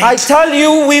single night. I tell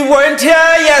you, we weren't here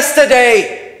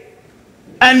yesterday.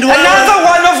 And another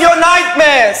one of your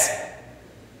nightmares.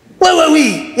 Where were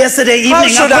we yesterday evening? How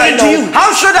should I know?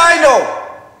 How should I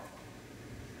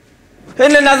know?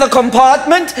 In another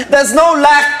compartment, there's no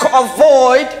lack of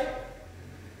void.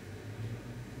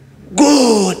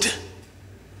 Good.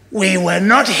 We were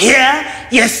not here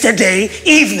yesterday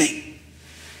evening.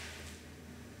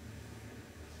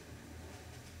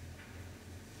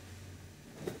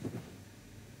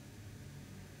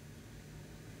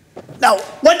 Now,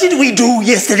 what did we do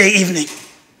yesterday evening?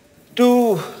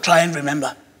 Try and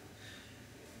remember.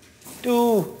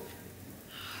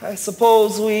 I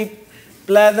suppose we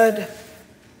blathered.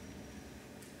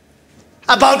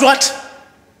 About what?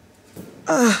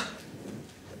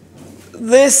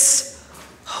 This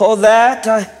or that.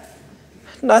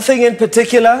 Nothing in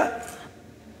particular.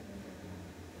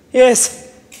 Yes,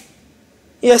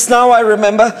 now I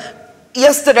remember.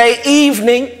 Yesterday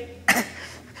evening,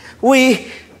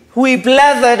 we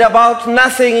blathered about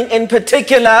nothing in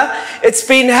particular. It's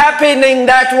been happening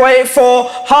that way for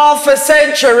half a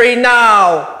century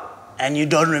now. And you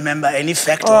don't remember any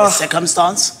fact or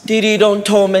circumstance? Didi, don't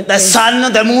torment me. The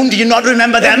sun, the moon, do you not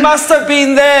remember them? It must have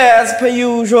been there as per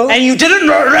usual. And you didn't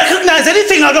recognize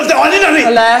anything out of the ordinary?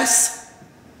 Alas.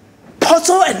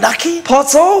 Pozzo and Lucky?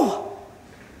 Pozzo?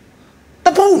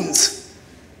 The bones.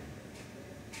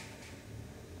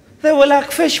 They were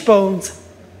like fish bones.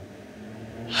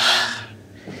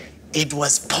 It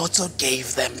was Pozzo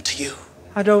gave them to you.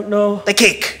 I don't know. The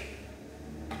cake.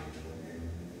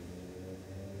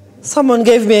 Someone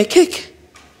gave me a kick.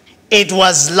 It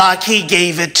was Lucky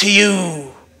gave it to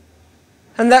you.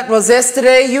 And that was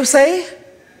yesterday, you say?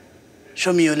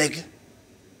 Show me your leg.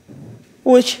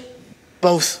 Which?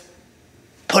 Both.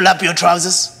 Pull up your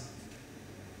trousers.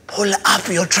 Pull up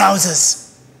your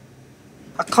trousers.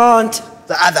 I can't.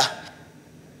 The other.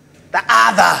 The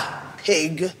other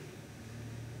pig.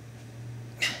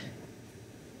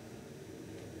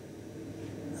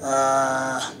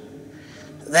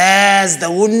 There's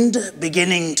the wound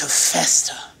beginning to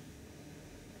fester.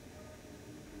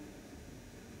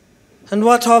 And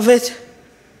what of it?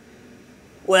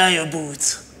 Where are your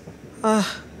boots?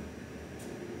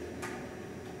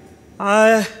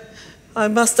 I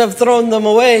must have thrown them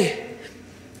away.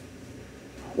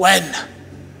 When?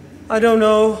 I don't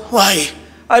know. Why?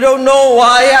 I don't know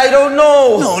why. I don't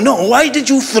know. No. Why did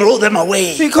you throw them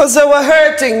away? Because they were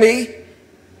hurting me.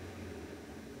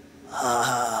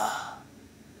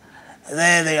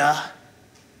 There they are.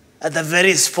 At the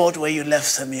very spot where you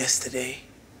left them yesterday.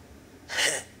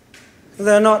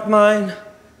 They're not mine.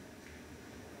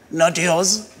 Not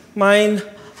yours? Mine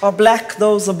are black,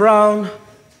 those are brown.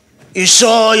 You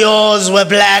sure yours were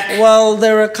black? Well,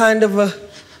 they're a kind of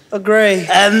a gray.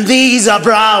 And these are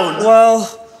brown?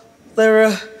 Well,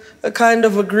 they're a kind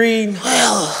of a green.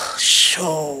 Well,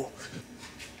 sure.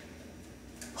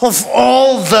 Of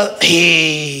all the...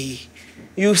 Hey.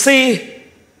 You see?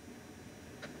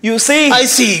 I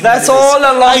see. That's all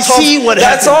a lot. I see what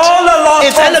happened. That's all a lot.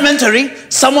 It's elementary.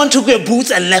 Someone took your boots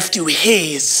and left you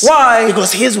his. Why?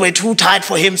 Because his were too tight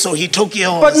for him, so he took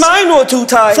yours. But mine were too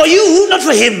tight. For you, not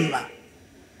for him.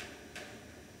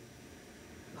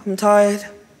 I'm tired.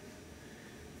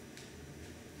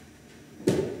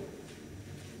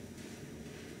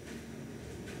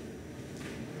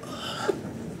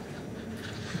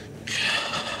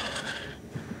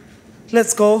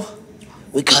 Let's go.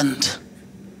 We can't.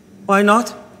 Why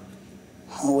not?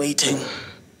 We're waiting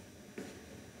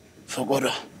for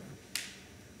Godot.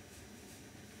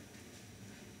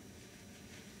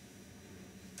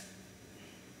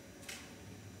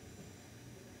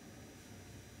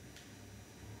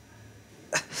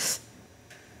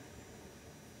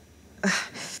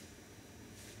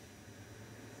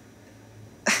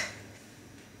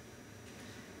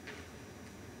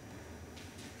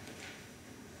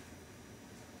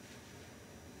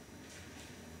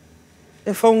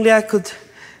 If only I could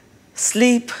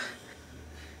sleep.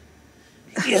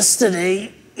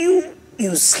 Yesterday,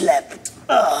 you slept.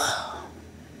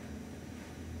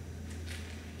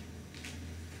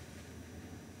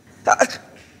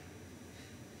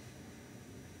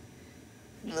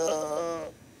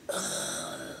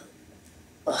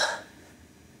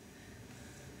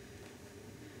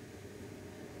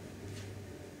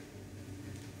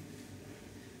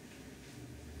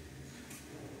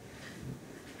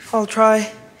 I'll try.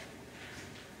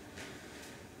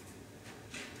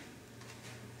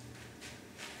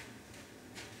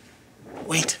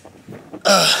 Wait.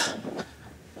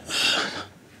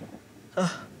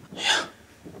 Yeah.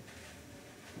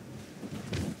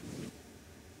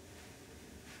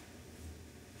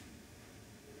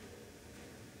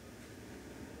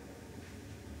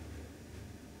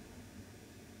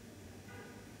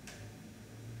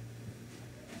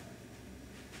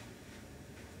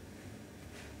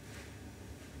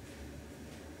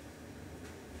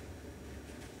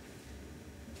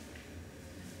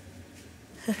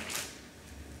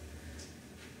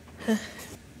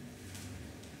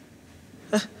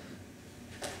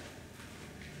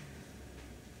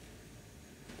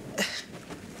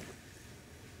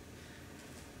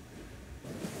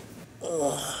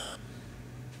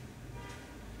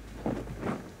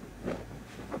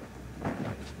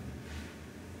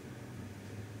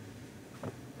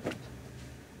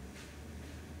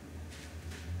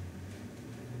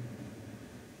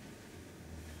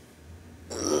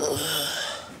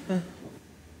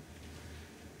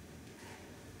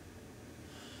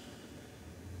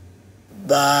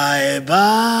 Bye,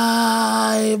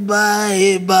 bye,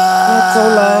 bye, bye. Not so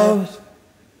loud.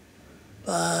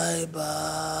 Bye,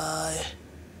 bye.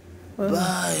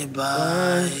 Bye,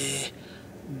 bye.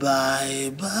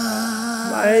 Bye, bye.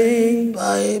 Bye.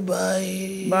 Bye,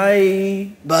 bye. Bye.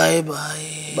 Bye,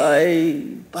 bye. Bye.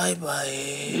 Bye, bye.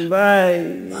 Bye.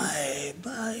 Bye,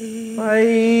 bye.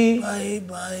 Bye. Bye,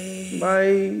 bye.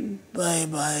 Bye. Bye,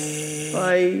 bye.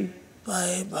 Bye.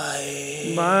 Bye,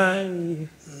 bye. Bye.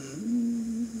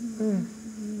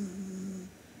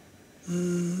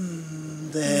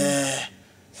 There.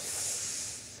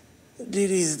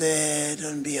 Didi's there.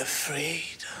 Don't be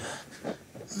afraid.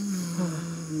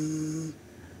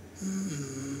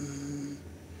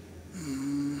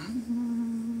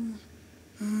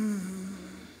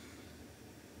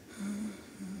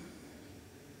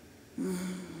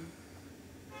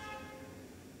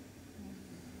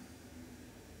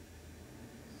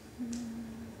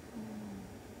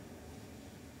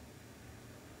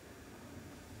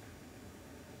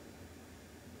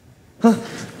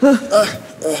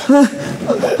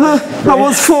 I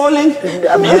was falling.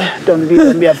 I'm here. Don't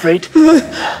be afraid.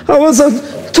 I was on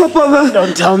top of her.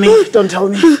 Don't tell me. Don't tell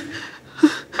me.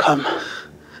 Come.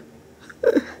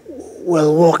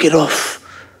 We'll walk it off.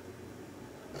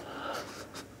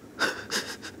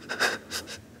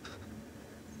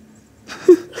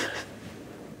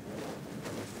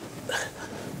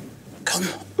 Come.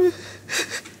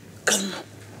 Come.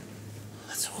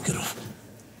 Let's walk it off.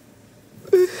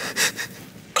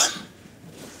 Come.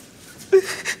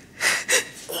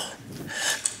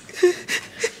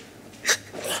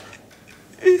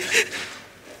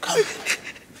 Come.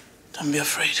 Don't be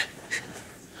afraid.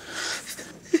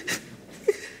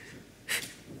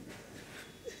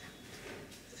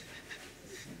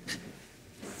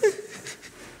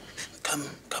 Come,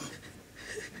 come.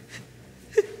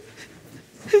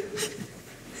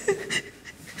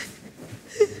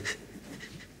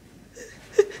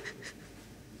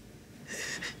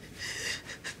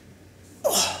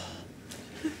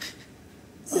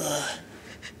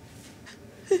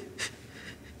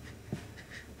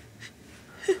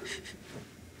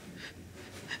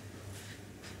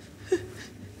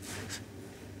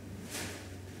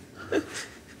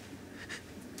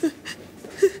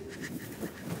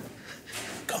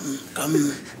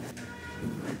 Come.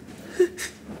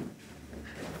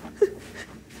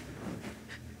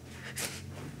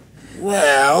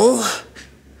 Well,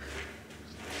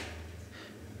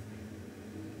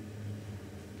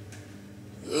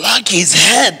 Lucky's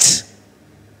head.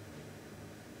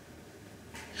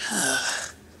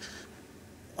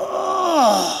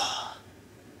 Oh.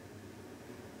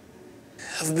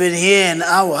 I've been here an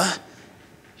hour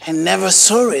and never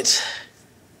saw it.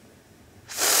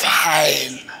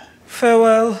 Fine.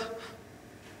 Farewell.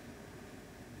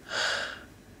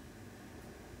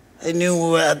 I knew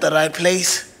we were at the right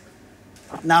place.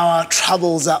 Now our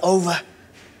troubles are over.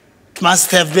 It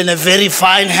must have been a very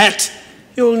fine hat.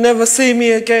 You'll never see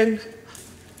me again.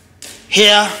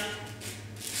 Here.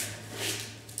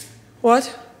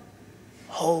 What?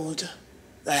 Hold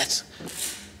that.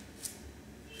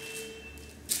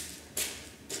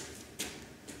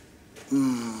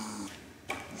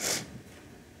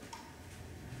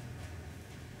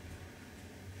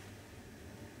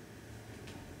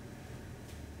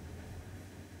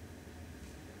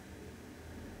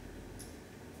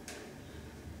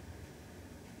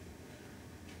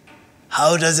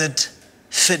 How does it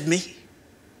fit me?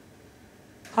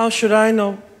 How should I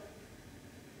know?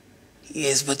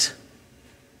 Yes, but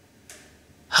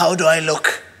how do I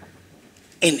look?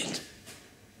 in it?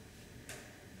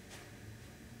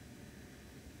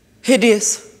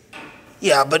 Hideous.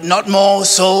 Yeah, but not more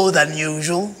so than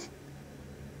usual.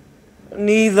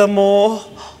 Neither more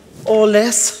or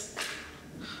less.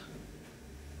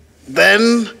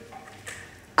 Then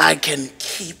I can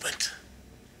keep it.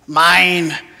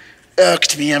 Mine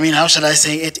irked me. I mean, how shall I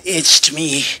say? It itched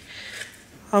me.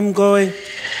 I'm going.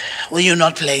 Will you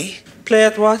not play? Play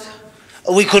at what?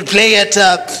 We could play at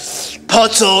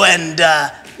Pozzo and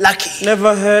Lucky.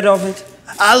 Never heard of it.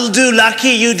 I'll do Lucky,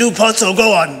 you do Pozzo.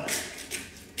 Go on.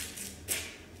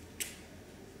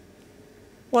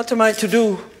 What am I to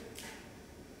do?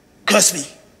 Curse me.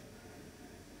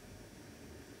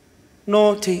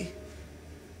 Naughty.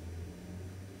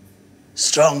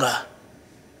 Stronger.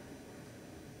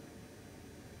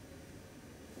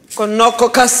 Connoco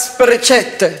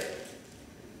caspericette.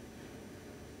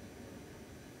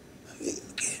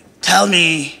 Tell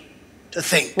me to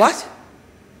think. What?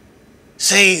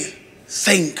 Say,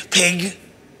 think, pig.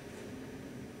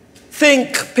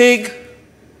 Think, pig.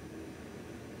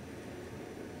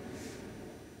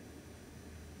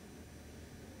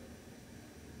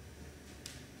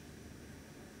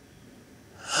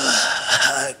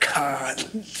 I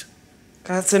can't.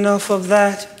 That's enough of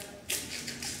that.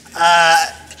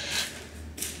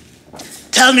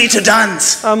 Tell me to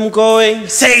dance. I'm going.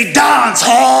 Say dance,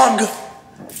 hog.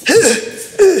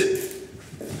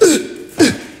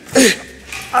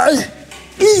 I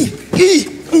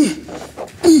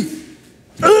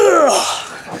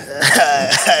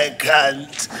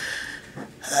can't.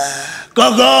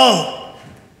 Gogo.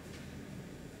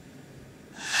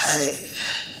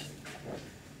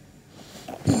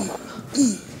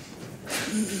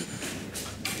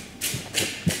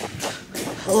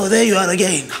 Oh, there you are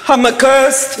again. I'm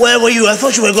accursed. Where were you? I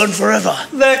thought you were gone forever.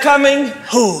 They're coming.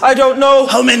 Who? I don't know.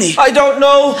 How many? I don't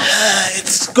know.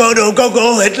 It's Godot,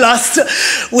 Gogo, at last.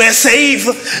 We're safe.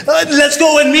 Let's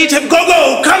go and meet him.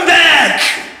 Gogo, come back!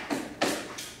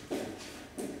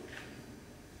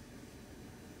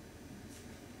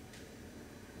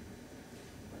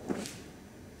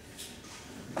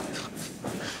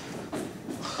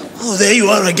 Oh, there you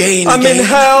are again. I'm in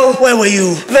hell. Where were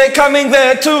you? They're coming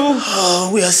there too. Oh,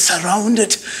 we are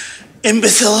surrounded.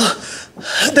 Imbecile.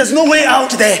 There's no way out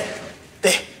there.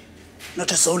 There.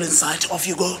 Not a soul in sight. Off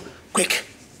you go. Quick.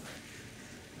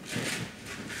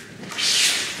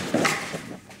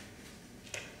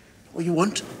 What you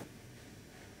want?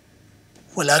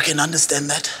 Well, I can understand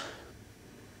that.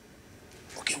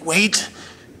 Okay, wait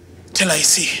till I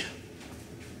see.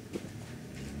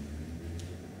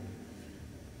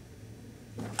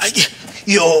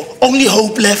 Your only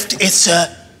hope left is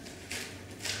to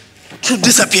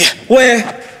disappear. Where?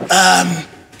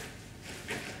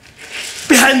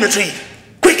 Behind the tree.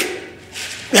 Quick!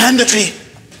 Behind the tree.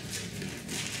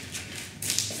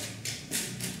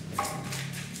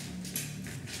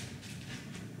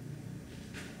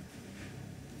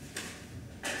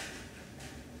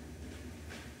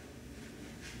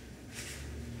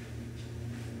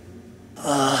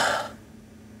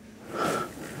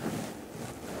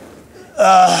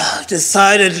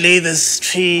 Decidedly, this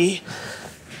tree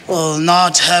will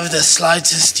not have the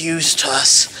slightest use to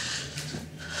us.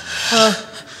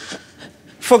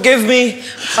 Forgive me.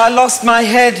 I lost my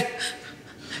head.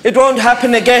 It won't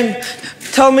happen again.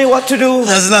 Tell me what to do.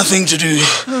 There's nothing to do.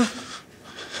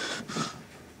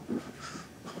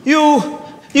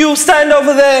 You stand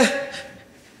over there.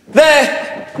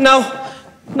 There. No,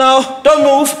 don't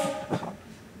move.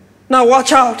 Now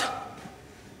watch out.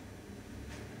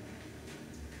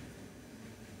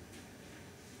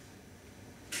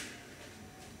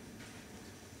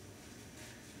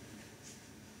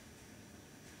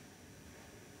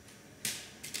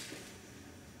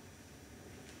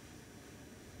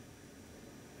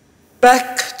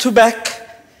 Back to back,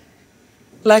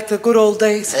 like the good old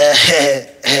days.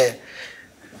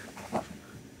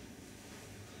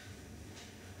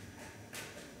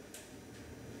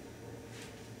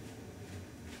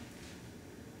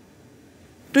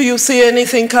 Do you see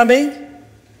anything coming?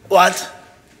 What?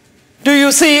 Do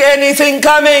you see anything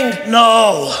coming?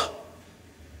 No.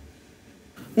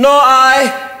 Nor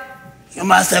I. You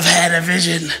must have had a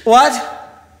vision. What?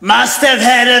 Must have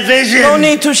had a vision. No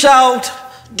need to shout.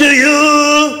 Do you?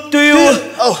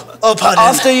 Oh, pardon.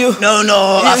 After you.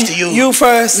 No, after you. You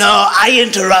first. No, I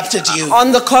interrupted you.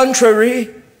 On the contrary.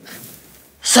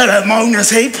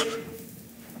 Ceremonious ape.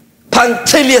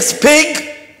 Punctilious pig.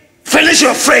 Finish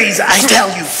your phrase, I tell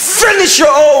you. Finish your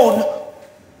own.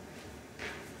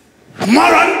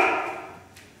 Moron.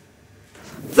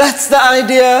 That's the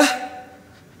idea.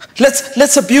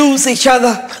 Let's abuse each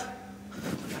other.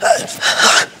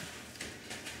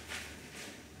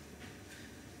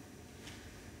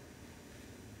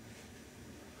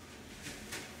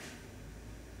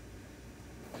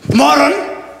 moron,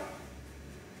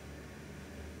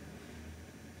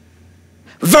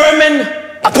 vermin,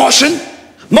 abortion,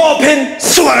 morpin,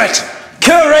 sewerate,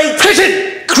 curate,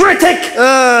 critic.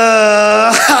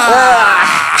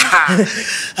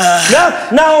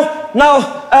 Now,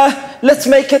 let's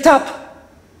make it up.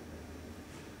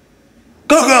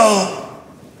 Gogo,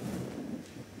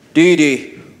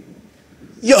 Didi,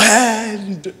 your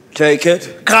hand. take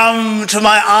it. Come to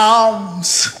my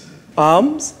arms.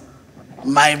 Arms?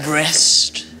 My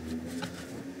breast.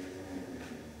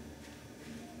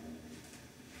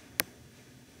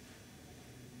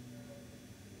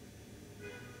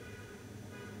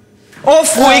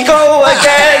 Off we go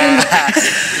again.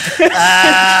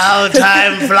 How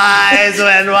time flies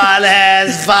when one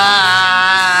has fun.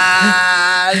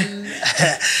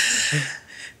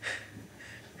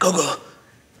 Gogo.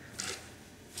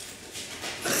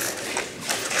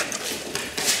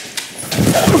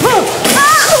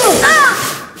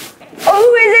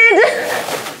 Who is it?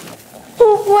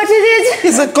 What is it?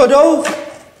 Is it Godot?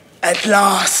 At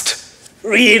last.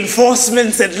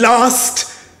 Reinforcements at last.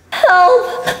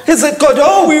 Help! Is it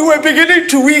Godot? We were beginning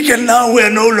to weaken, now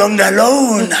we're no longer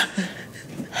alone.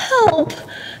 Help!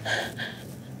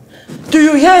 Do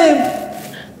you hear him?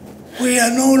 We are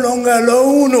no longer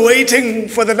alone, waiting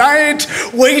for the night,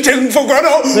 waiting for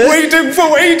Godot, waiting.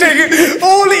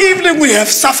 All evening we have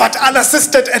suffered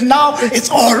unassisted, and now it's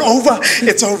all over.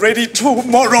 It's already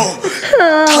tomorrow.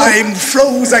 Time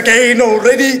flows again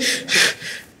already.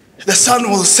 The sun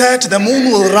will set, the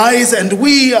moon will rise, and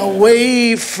we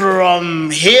away from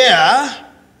here.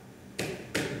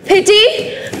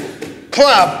 Pity?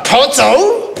 Poor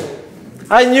Pozzo.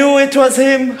 I knew it was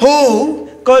him. Who?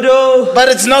 Godot. But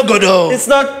it's not Godot. It's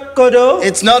not Godot.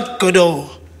 It's not Godot.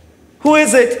 Who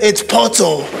is it? It's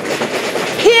Pozzo.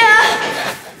 Here!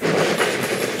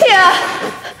 Here!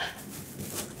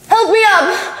 Help me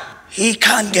up! He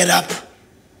can't get up.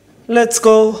 Let's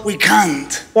go. We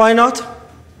can't. Why not?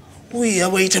 We are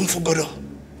waiting for Godot.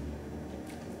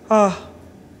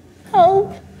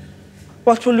 Help!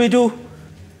 What will we do?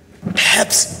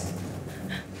 Perhaps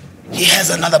he has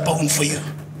another bone for you.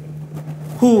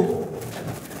 Who?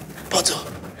 Pozzo.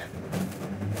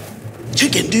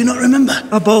 Chicken, do you not remember?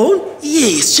 A bone?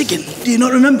 Yes, chicken. Do you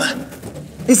not remember?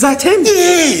 Is that him?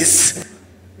 Yes.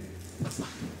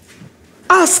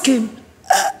 Ask him.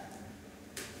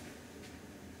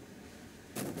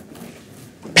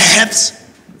 Perhaps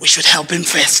we should help him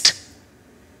first.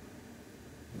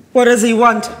 What does he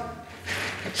want?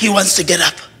 He wants to get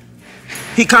up.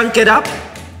 He can't get up?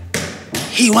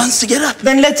 He wants to get up.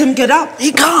 Then let him get up.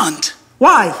 He can't.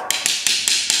 Why?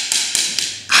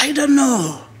 I don't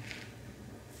know.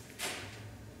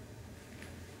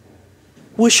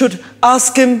 We should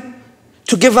ask him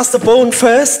to give us the bone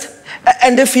first,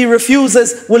 and if he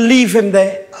refuses, we'll leave him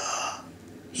there.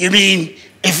 You mean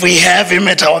if we have him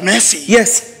at our mercy?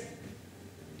 Yes.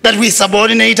 That we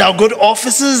subordinate our good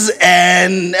offices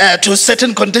and to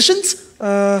certain conditions?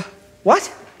 What?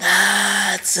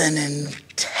 That's an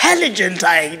intelligent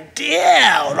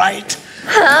idea, all right?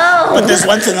 How? But there's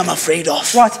one thing I'm afraid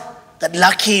of. What? That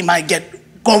Lucky might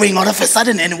get going all of a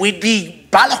sudden and we'd be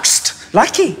bollocksed.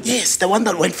 Lucky? Yes, the one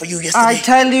that went for you yesterday. I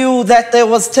tell you that there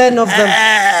was 10 of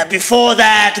them. Before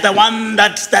that, the one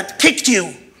that kicked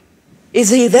you. Is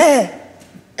he there?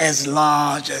 As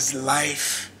large as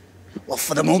life. Well,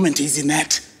 for the moment, he's in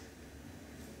that.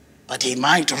 But he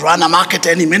might run amok at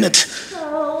any minute.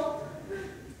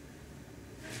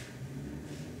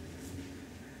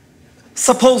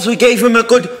 Suppose we gave him a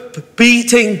good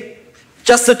beating,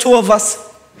 just the two of us.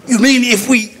 You mean if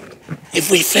we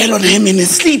fell on him in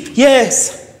his sleep?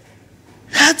 Yes.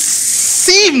 That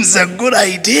seems a good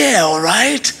idea, all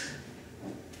right?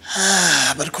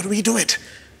 But could we do it?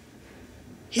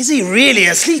 Is he really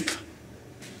asleep?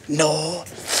 No.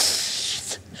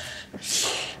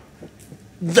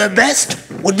 The best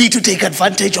would be to take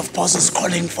advantage of Pozzo's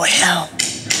calling for help.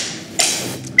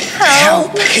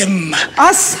 Help him.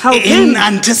 Us help in him?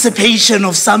 anticipation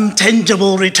of some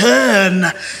tangible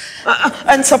return.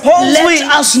 And suppose Let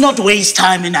us not waste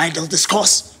time in idle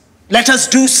discourse. Let us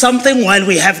do something while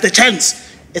we have the chance.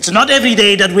 It's not every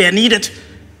day that we are needed.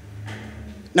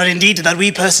 Not indeed that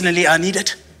we personally are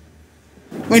needed.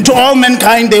 I mean, to all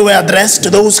mankind they were addressed, to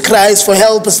those cries for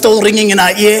help are still ringing in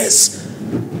our ears.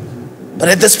 But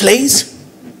at this place,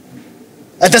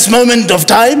 at this moment of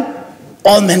time,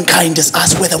 all mankind is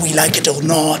asked whether we like it or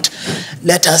not.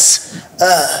 Let us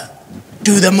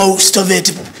do the most of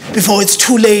it before it's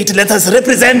too late. Let us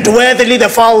represent worthily the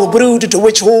foul brood to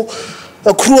which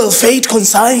a cruel fate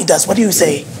consigned us. What do you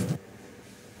say?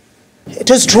 It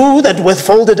is true that with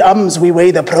folded arms we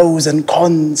weigh the pros and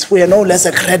cons. We are no less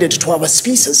a credit to our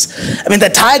species. I mean, the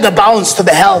tiger bounds to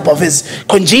the help of his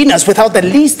congeners without the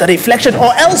least reflection,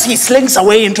 or else he slinks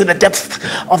away into the depth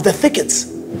of the thickets.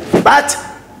 But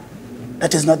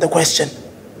that is not the question.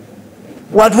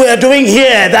 What we are doing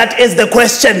here, that is the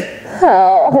question.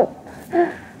 Oh.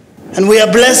 And we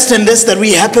are blessed in this that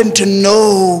we happen to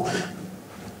know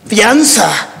the answer.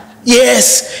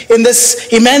 Yes, in this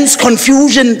immense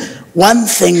confusion, one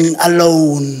thing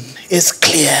alone is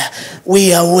clear.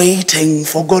 We are waiting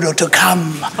for Godot to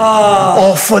come,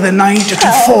 or for the night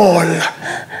to fall.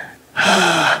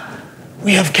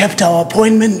 We have kept our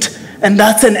appointment, and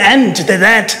that's an end to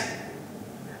that.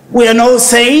 We are no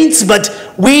saints, but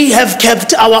we have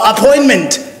kept our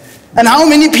appointment. And how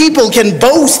many people can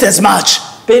boast as much?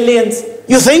 Billions.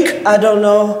 You think? I don't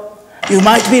know. You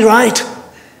might be right.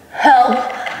 Help.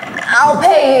 I'll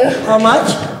pay you. How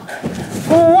much?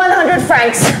 100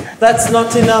 francs. That's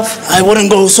not enough. I wouldn't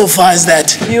go so far as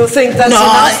that. You think that's No,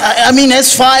 enough? I mean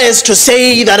as far as to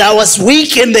say that I was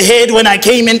weak in the head when I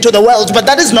came into the world, but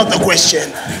that is not the question.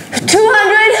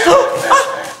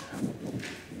 200.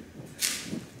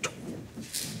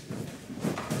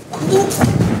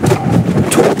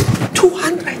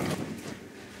 200.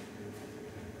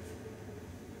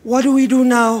 What do we do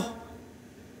now?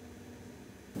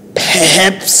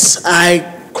 Perhaps I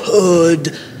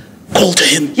could call to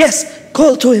him. Yes,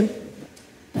 call to him.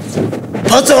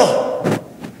 Pozzo!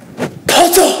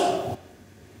 Pozzo!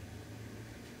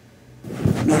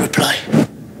 No reply.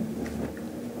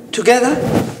 Together?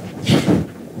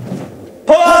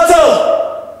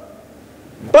 Pozzo!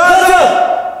 Pozzo!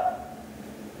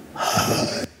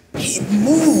 He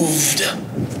moved.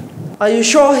 Are you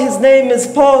sure his name is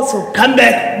Pozzo? Come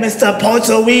back, Mr.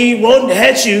 Pozzo. We won't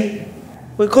hurt you.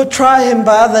 We could try him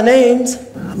by other names.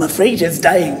 I'm afraid he's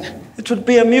dying. It would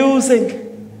be amusing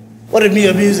What would be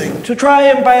amusing? to try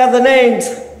him by other names,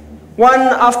 one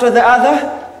after the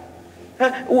other.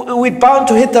 We're bound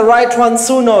to hit the right one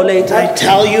sooner or later. I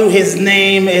tell you, his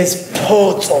name is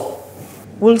Pozzo.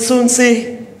 We'll soon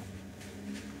see.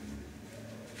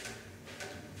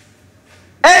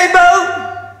 Abel!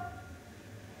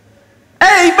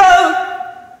 Abel!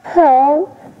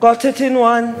 Oh. Got it in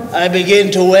one. I begin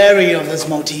to weary of this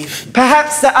motif.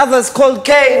 Perhaps the other's called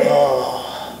Cain.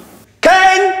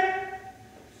 Cain!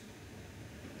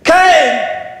 Cain!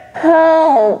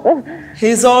 Oh.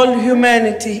 He's all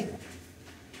humanity.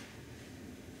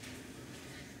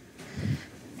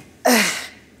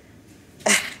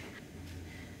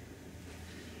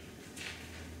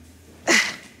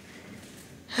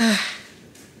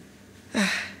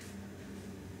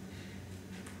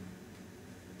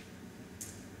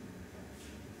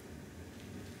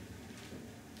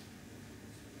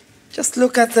 Just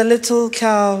look at the little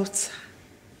clouds.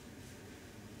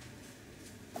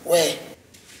 Where?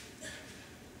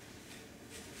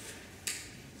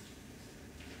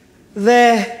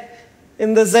 There,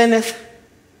 in the zenith.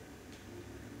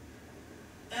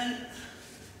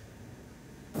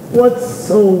 What's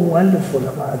so wonderful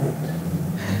about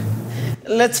it?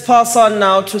 Let's pass on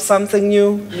now to something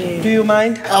new. Do you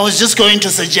mind? I was just going to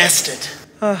suggest it.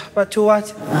 But to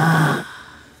what?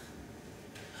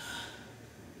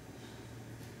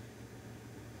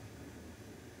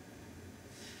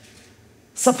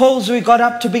 Suppose we got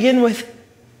up to begin with.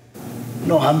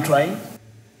 No harm trying.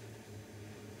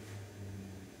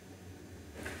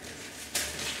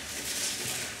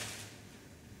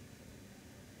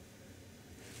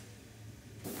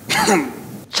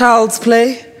 Child's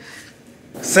play.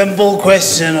 Simple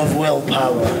question of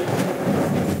willpower.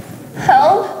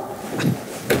 Help.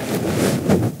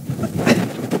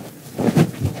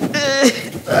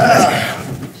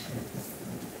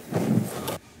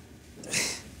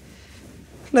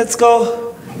 Let's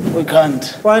go. We can't.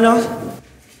 Why not?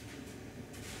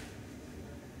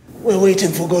 We're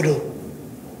waiting for Godot.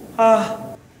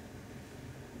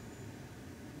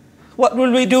 What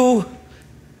will we do?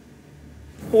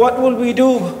 What will we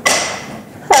do?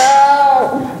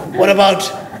 Help. What about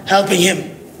helping him?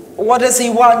 What does he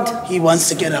want? He wants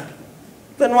to get up.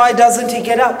 Then why doesn't he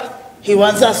get up? He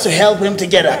wants us to help him to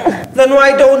get up. Then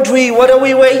why don't we? What are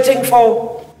we waiting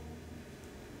for?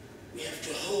 We have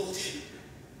to hold him.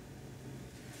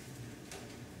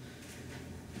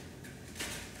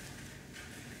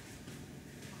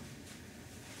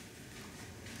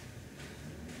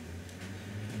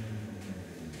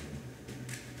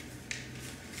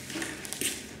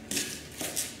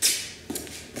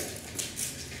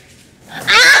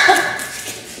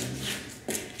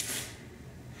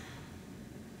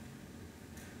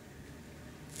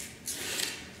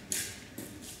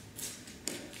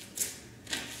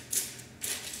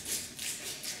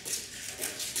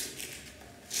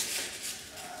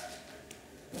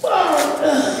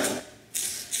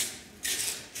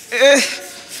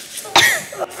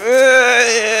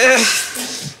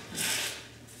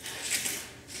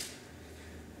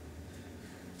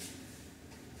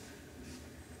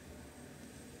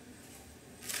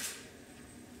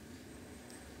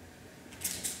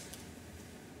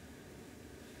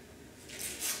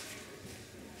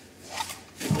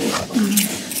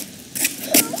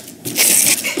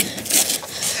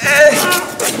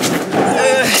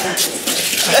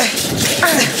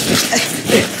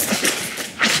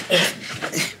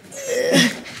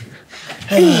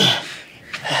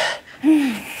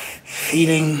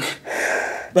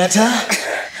 Better?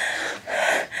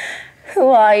 Who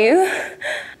are you?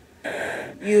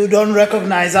 You don't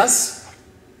recognize us?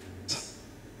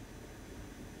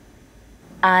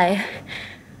 I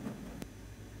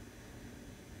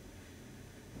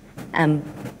am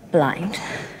blind.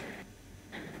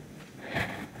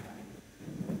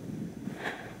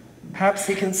 Perhaps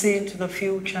he can see into the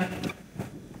future.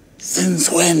 Since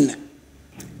when?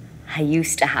 I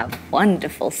used to have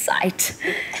wonderful sight.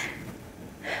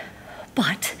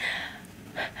 But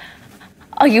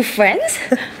are you friends?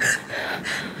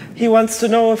 He wants to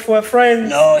know if we're friends.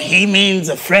 No, he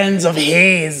means friends of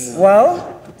his.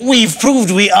 Well, We've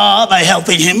proved we are by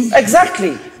helping him.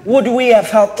 exactly. Would we have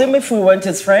helped him if we weren't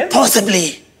his friends?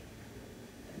 Possibly.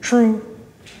 True.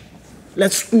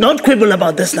 Let's not quibble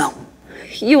about this now.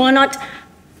 You are not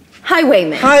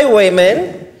highwaymen.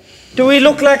 Highwaymen? Do we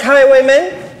look like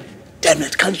highwaymen? Damn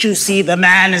it, can't you see the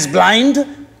man is blind?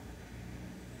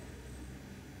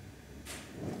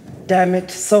 Damn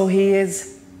it, so he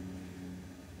is.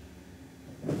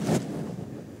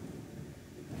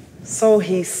 So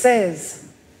he says.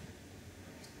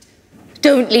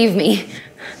 Don't leave me.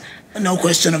 No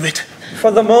question of it.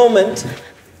 For the moment.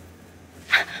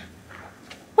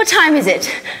 What time is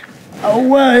it?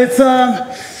 Oh, it's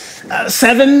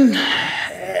 7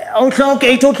 o'clock,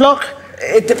 8 o'clock.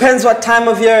 It depends what time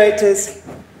of year it is.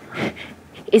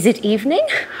 Is it evening?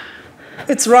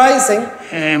 It's rising.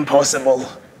 Impossible.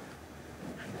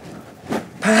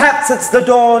 Perhaps it's the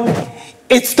dawn.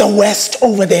 It's the west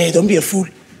over there, don't be a fool.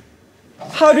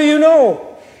 How do you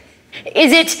know?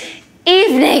 Is it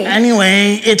evening?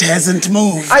 Anyway, it hasn't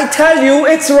moved. I tell you,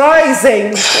 it's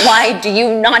rising. Why do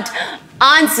you not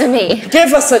answer me?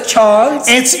 Give us a chance.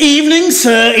 It's evening,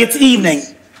 sir, it's evening.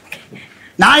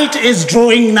 Night is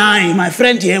drawing nigh. My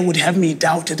friend here would have me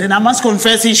doubt it, and I must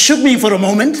confess he shook me for a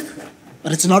moment.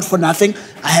 But it's not for nothing.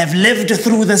 I have lived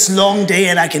through this long day,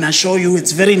 and I can assure you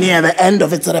it's very near the end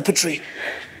of its repertory.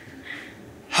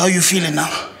 How are you feeling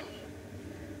now?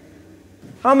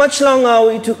 How much longer are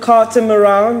we to cart him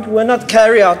around? We're not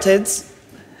caryatids.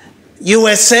 You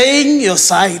were saying your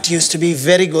sight used to be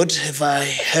very good, if I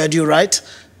heard you right.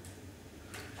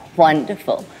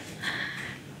 Wonderful.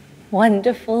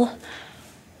 Wonderful.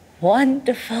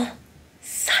 Wonderful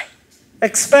sight.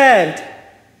 Expand.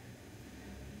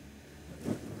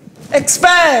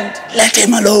 Expand. Let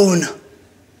him alone.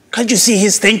 Can't you see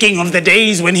he's thinking of the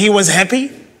days when he was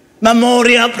happy?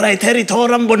 Memoria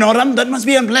praeteritorum bonorum, that must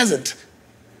be unpleasant.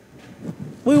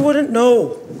 We wouldn't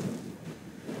know.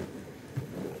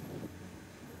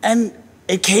 And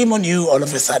it came on you all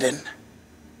of a sudden.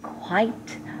 Quite.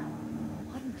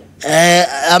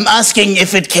 I'm asking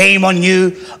if it came on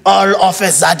you all of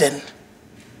a sudden.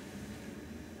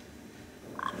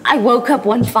 I woke up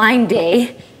one fine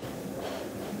day,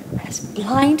 as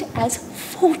blind as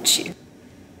fortune.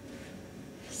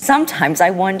 Sometimes I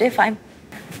wonder if I'm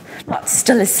not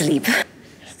still asleep.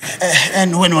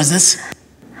 And when was this?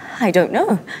 I don't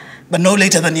know. But no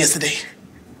later than yesterday.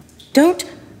 Don't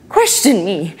question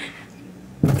me.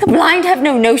 The blind have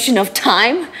no notion of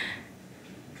time.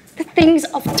 The things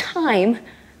of time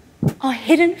are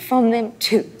hidden from them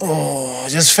too. Oh,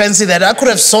 just fancy that. I could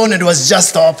have sworn it was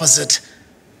just the opposite.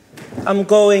 I'm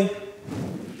going.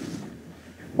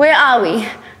 Where are we?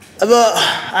 But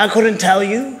I couldn't tell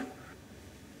you.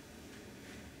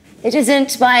 It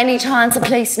isn't by any chance a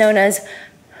place known as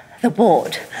the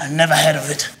Board. I never heard of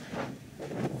it.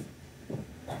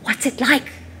 What's it like?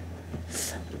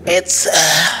 It's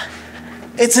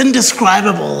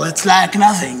indescribable. It's like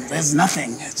nothing. There's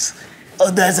nothing.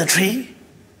 There's a tree.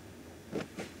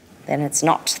 Then it's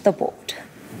not the Board.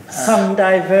 Some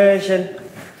diversion.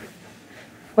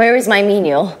 Where is my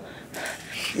menial?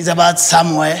 He's about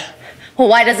somewhere. Well,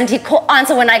 why doesn't he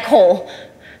answer when I call?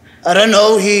 I don't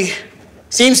know. He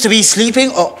seems to be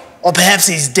sleeping, or perhaps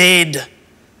he's dead.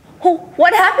 Oh,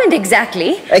 what happened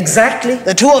exactly? Exactly.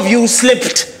 The two of you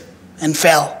slipped and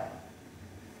fell.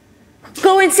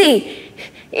 Go and see.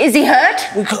 Is he hurt?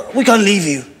 We can't leave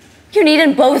you. You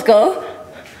needn't both go.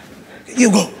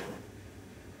 You go.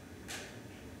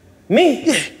 Me?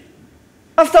 Yeah.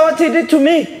 After what he did to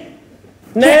me?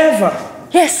 Never.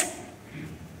 Yes.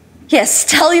 Yes,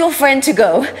 tell your friend to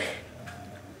go.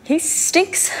 He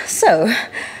stinks so.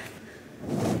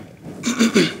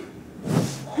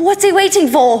 What's he waiting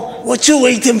for? What you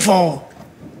waiting for?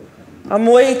 I'm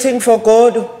waiting for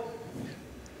Godot.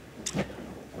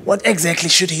 What exactly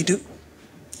should he do?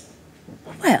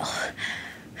 Well,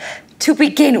 to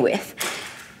begin with,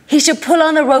 he should pull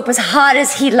on the rope as hard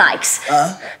as he likes.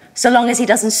 So long as he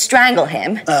doesn't strangle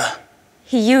him.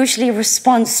 He usually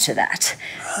responds to that.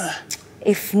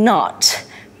 If not,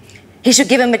 He should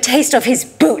give him a taste of his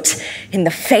boot in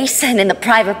the face and in the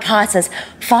private parts as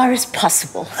far as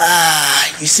possible.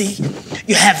 You see,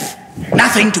 you have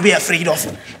nothing to be afraid of.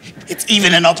 It's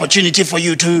even an opportunity for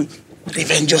you to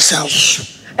revenge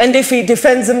yourself. And if he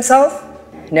defends himself?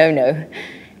 No.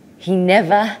 He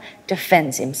never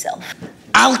defends himself.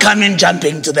 I'll come in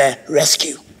jumping to the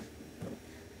rescue.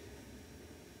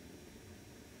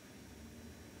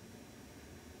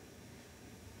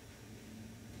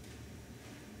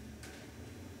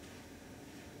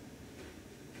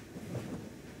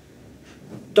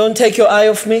 Don't take your eye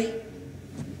off me.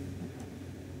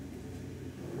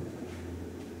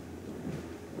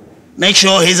 Make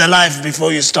sure he's alive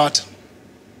before you start.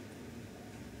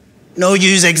 No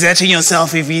use exerting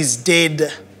yourself if he's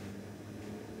dead.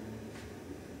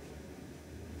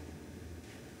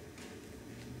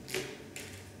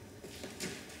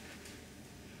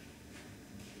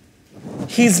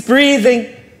 He's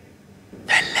breathing.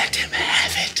 Then let him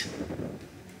have it.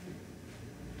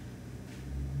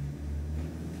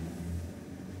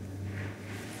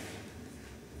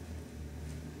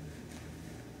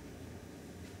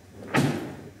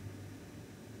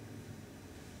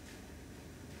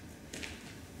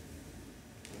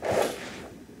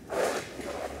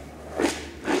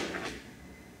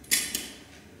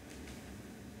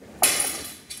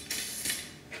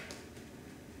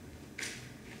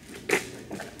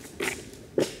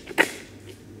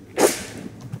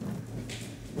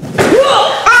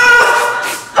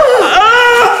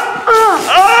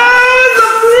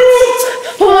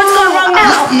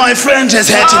 My friend has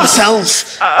hurt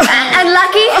himself. And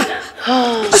Lucky?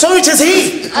 So it is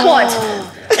he. What?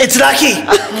 It's Lucky.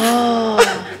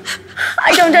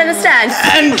 I don't understand.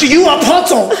 And you are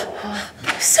Pozzo.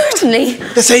 Certainly.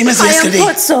 The same as yesterday. I am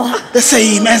Pozzo. The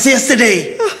same as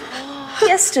yesterday.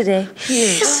 Yesterday?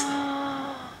 Yes.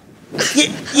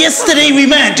 Yesterday we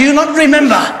met. Do you not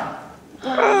remember?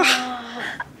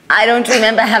 I don't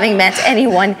remember having met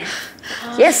anyone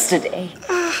yesterday.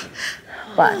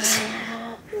 But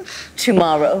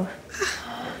tomorrow,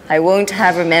 I won't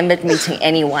have remembered meeting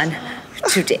anyone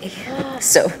today.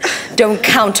 So don't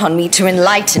count on me to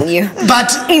enlighten you.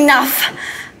 But... Enough!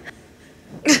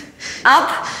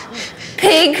 Up,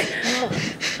 pig!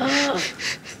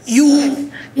 You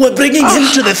were bringing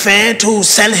him to the fair to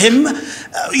sell him.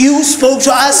 You spoke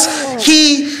to us.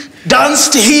 He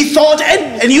danced, he thought,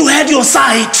 and you had your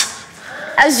sight.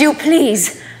 As you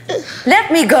please.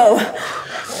 Let me go.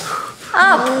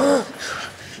 Up.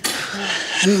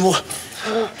 And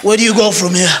where do you go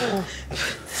from here?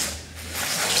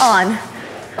 On.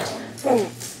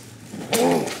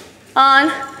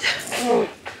 On.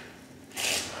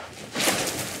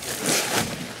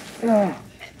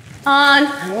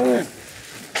 On.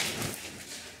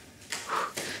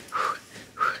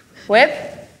 Whip.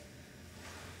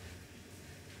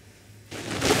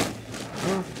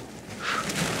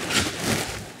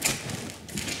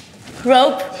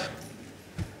 Rope.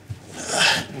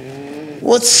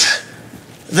 What's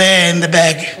there in the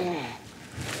bag?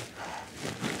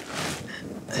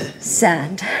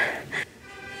 Sand.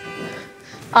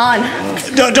 On.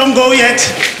 Don't go yet.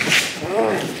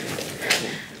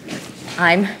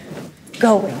 I'm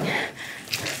going.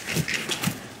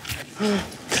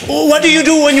 What do you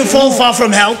do when you fall far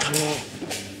from help?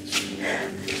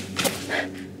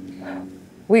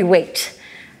 We wait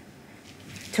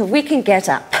till we can get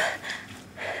up.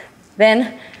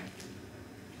 Then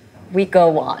we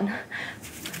go on.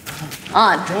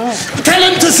 On. Tell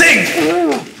him to sing!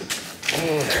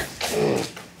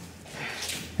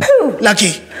 Who?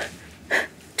 Lucky.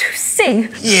 To sing?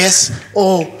 Yes,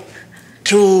 or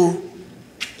to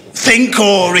think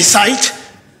or recite.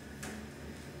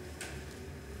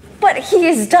 But he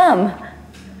is dumb.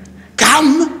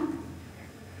 Dumb?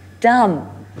 Dumb.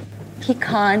 He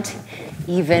can't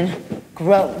even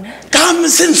groan. Dumb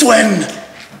since when?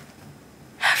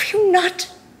 Have you not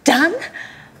done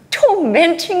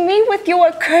tormenting me with your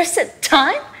accursed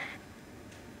time?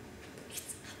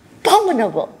 It's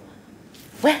abominable.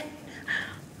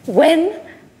 When?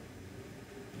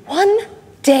 One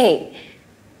day.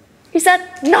 Is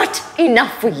that not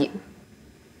enough for you?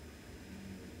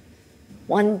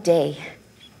 One day,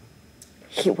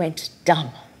 he went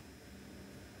dumb.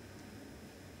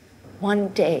 One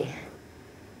day,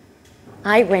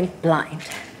 I went blind.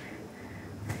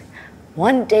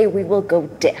 One day we will go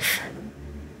deaf.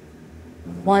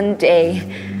 One day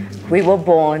we were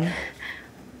born.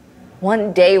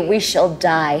 One day we shall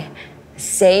die. The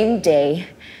same day,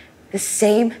 the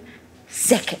same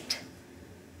second.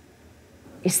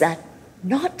 Is that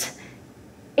not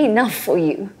enough for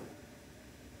you?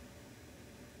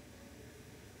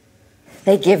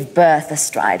 They give birth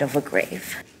astride of a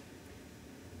grave.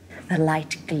 The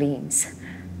light gleams,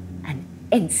 an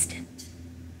instant.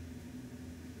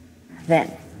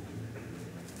 Then,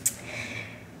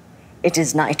 it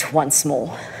is night once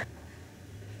more.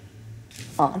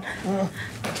 On.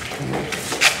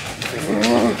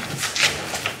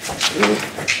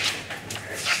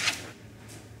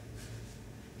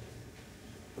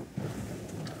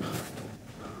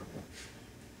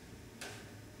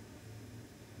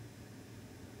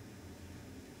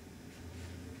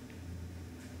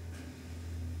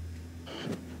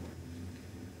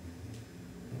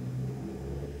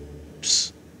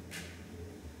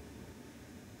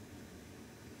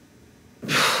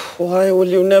 Why will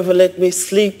you never let me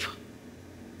sleep?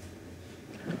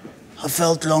 I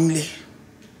felt lonely.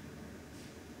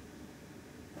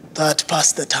 That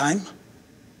passed the time.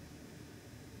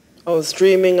 I was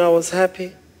dreaming I was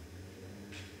happy.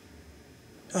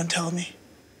 Don't tell me.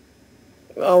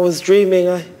 I was dreaming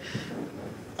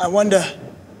I wonder,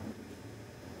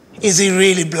 is he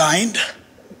really blind?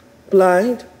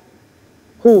 Blind?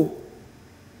 Who?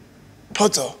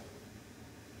 Pozzo.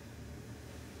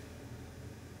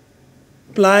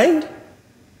 Blind?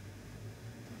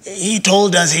 He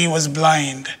told us he was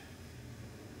blind.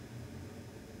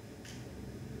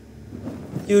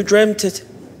 You dreamt it.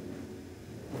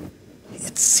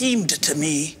 It seemed to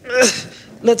me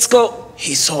Let's go.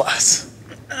 he saw us.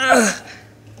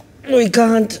 We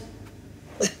can't.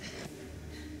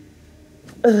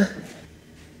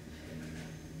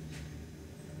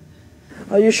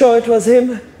 Are you sure it was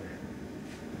him?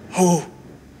 Who?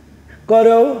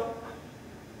 Godot?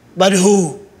 But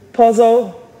who?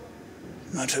 Pozzo?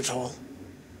 Not at all.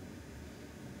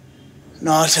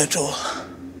 Not at all.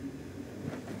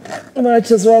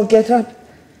 Might as well get up.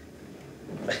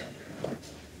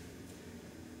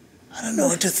 I don't know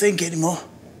what to think anymore.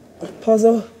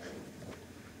 Pozzo?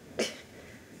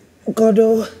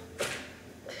 Godot?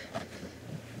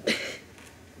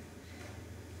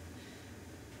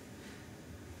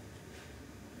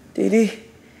 Didi?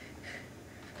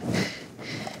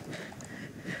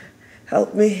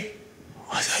 Help me.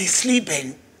 Was I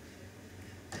sleeping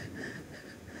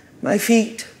My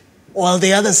feet. while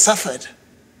the others suffered?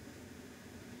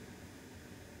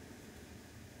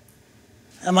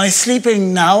 Am I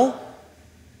sleeping now?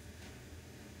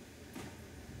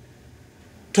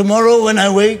 Tomorrow when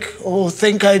I wake or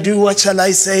think I do, what shall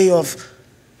I say of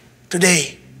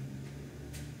today?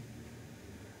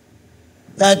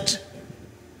 That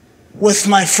with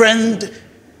my friend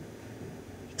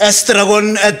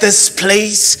Estragon at this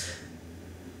place,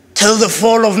 till the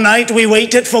fall of night we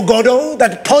waited for Gogo,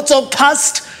 that Pozzo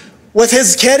passed with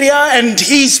his carrier and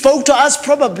he spoke to us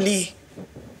probably.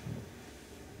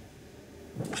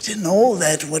 But in all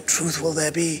that, what truth will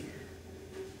there be?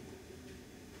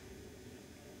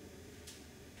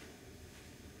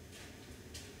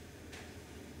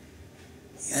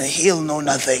 He'll know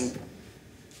nothing.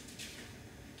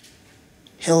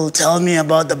 He'll tell me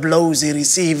about the blows he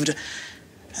received,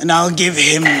 and I'll give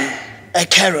him a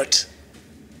carrot.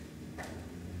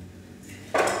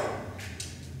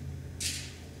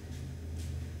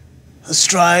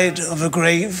 Astride of a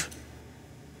grave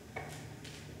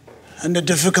and a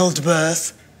difficult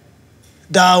birth,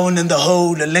 down in the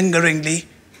hole lingeringly,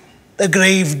 the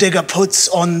grave digger puts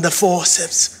on the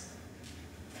forceps.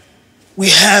 We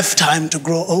have time to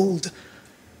grow old.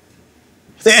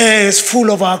 The air is full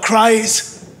of our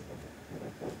cries,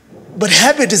 but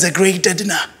habit is a great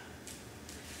deadener.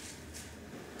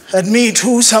 At me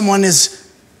too, someone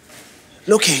is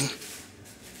looking.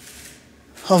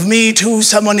 Of me too,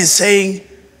 someone is saying,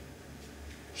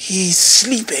 he's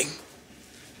sleeping.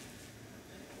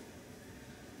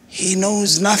 He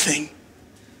knows nothing.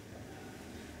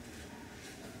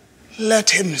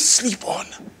 Let him sleep on.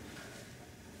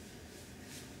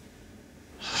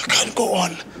 I can't go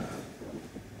on.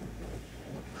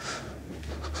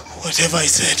 What have I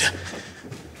said?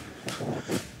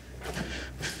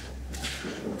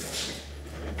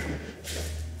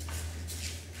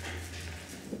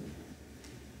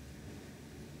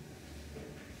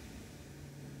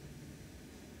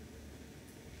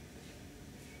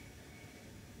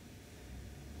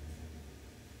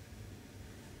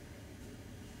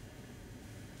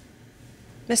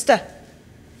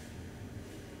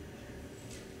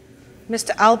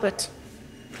 Mr. Albert.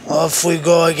 Off we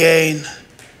go again.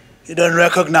 You don't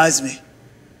recognize me?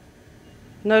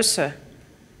 No, sir.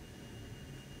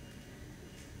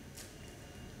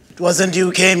 It wasn't you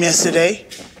who came yesterday?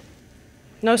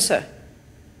 No, sir.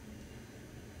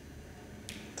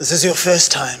 This is your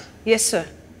first time? Yes, sir.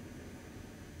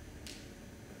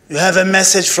 You have a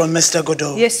message from Mr.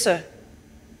 Godot? Yes, sir.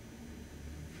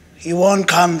 He won't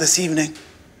come this evening,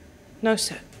 No,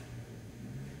 sir.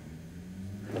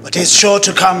 but he's sure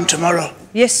to come tomorrow,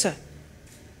 Yes, sir.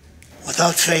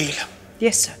 without fail.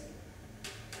 Yes, sir.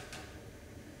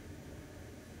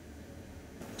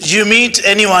 Did you meet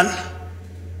anyone?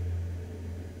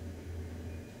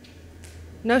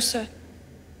 No, sir.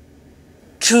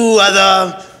 2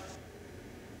 other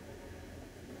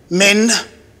men?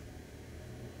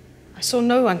 I saw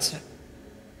no one, sir.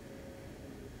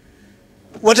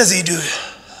 What does he do,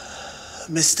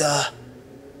 Mr.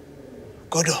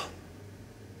 Godot?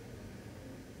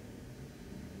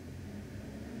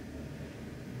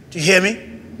 Do you hear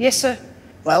me? Yes, sir.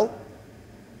 Well,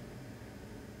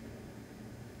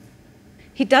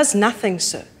 He does nothing,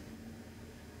 sir.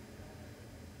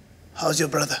 how's your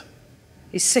brother?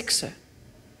 He's sick, sir.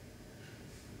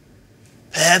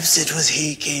 Perhaps it was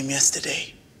he came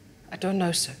yesterday. I don't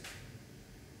know, sir.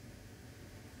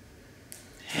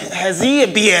 Has he a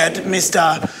beard,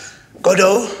 Mr.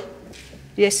 Godot?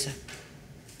 Yes, sir.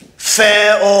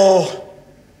 Fair or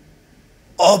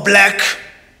black?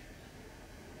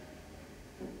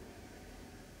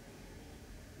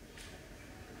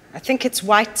 I think it's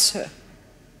white, sir.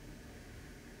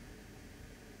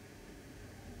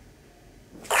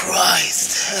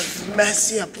 Christ, have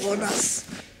mercy upon us.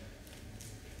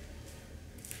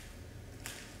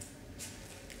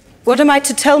 What am I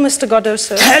to tell Mr. Godot,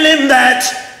 sir? Tell him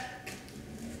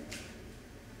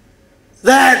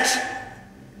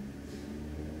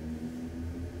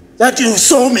that you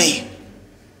saw me.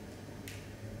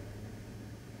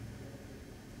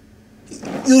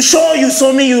 You sure you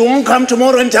saw me? You won't come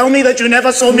tomorrow and tell me that you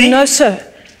never saw me? No, sir.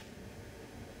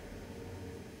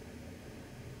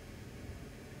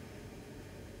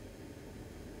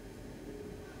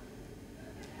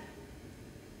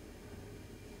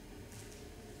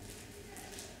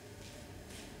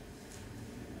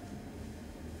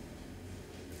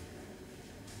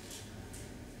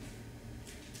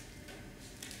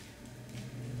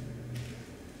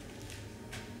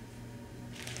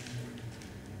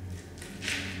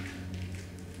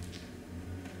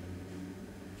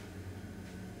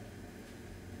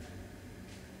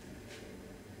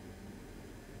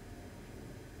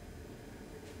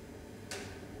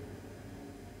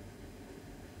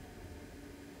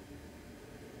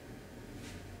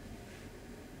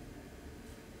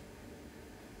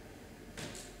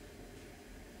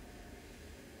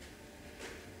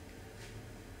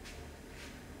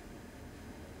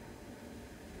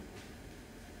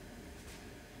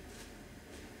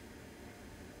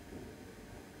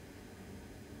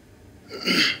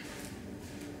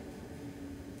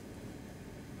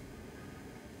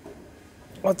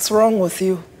 What's wrong with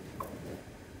you?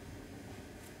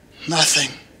 Nothing.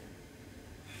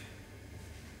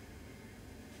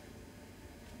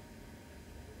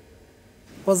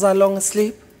 Was I long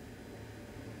asleep?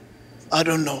 I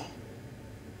don't know.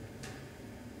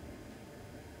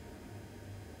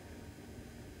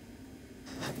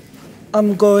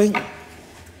 I'm going.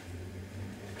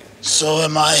 So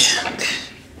am I.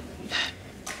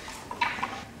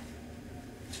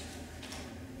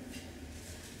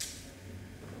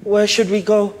 Where should we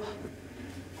go?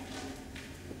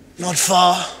 Not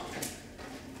far.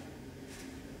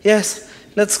 Yes,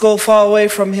 let's go far away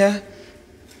from here.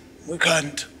 We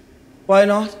can't. Why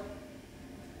not?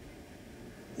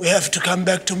 We have to come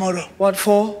back tomorrow What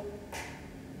for?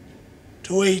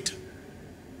 to wait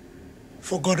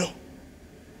for Godot.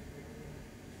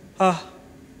 Ah.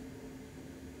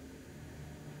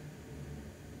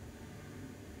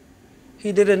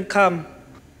 He didn't come.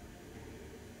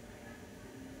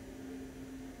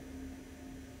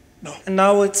 No. And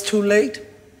now it's too late?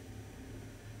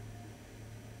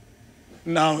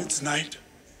 Now it's night.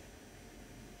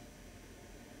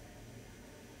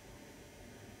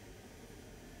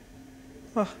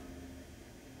 Ah.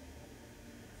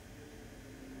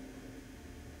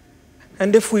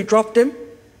 And if we dropped him?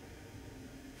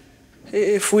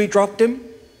 If we dropped him?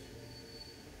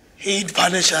 He'd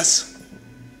punish us.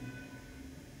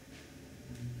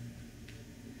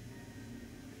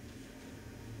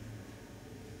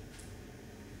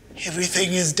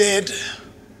 Everything is dead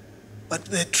but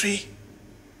the tree.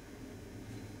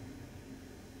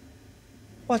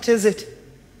 What is it?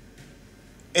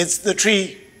 It's the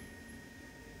tree.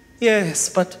 Yes,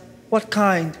 but what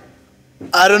kind?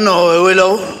 I don't know, a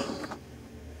willow.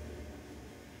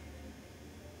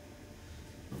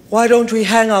 Why don't we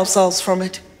hang ourselves from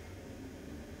it?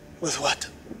 With what?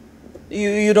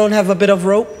 You don't have a bit of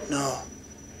rope? No.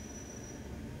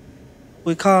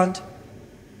 We can't.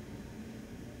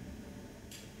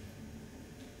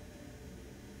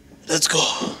 Let's go.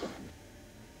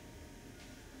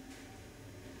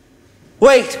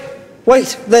 Wait,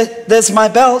 there's my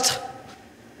belt.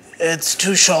 It's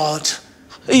too short.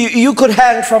 You could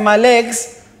hang from my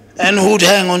legs. And who'd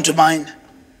hang onto mine?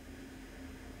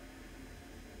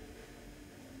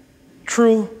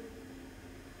 True.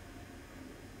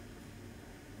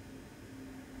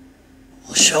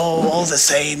 Sure, all the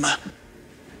same.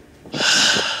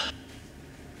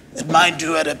 It might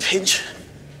do at a pinch.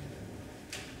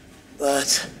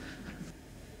 But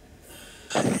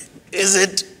is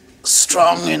it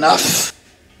strong enough?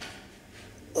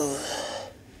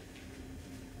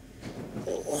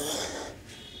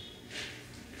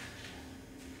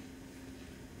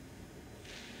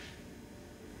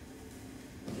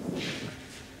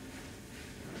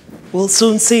 We'll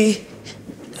soon see.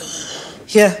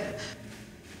 Here.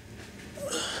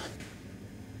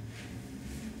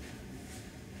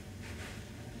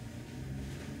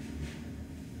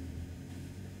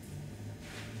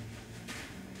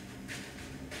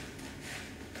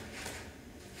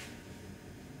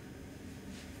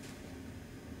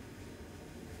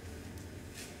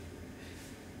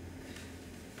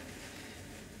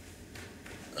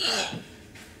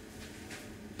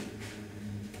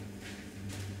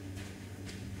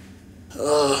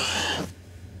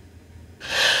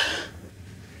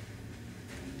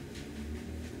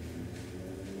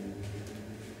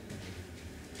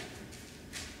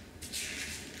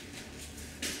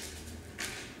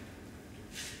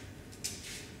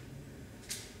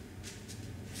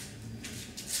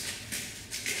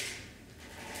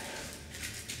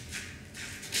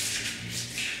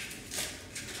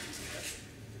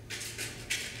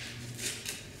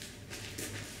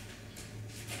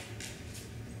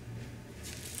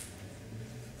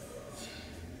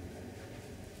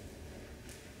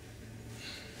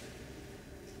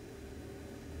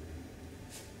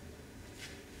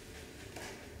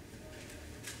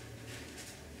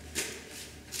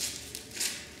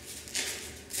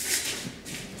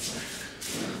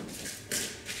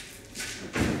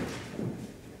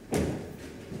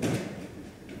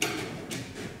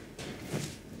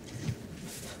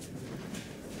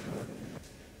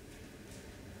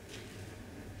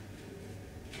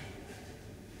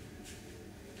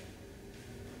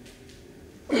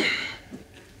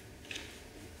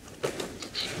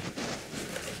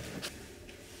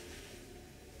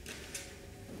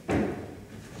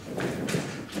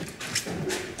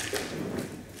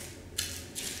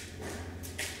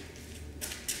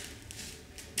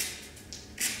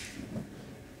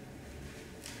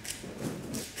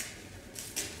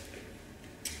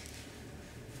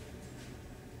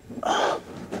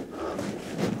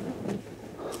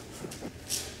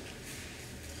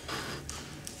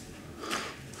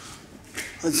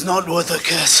 It's not worth a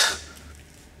kiss.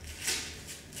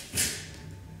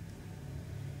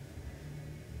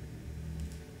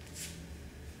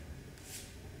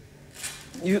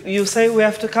 You say we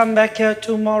have to come back here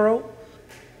tomorrow?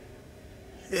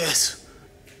 Yes.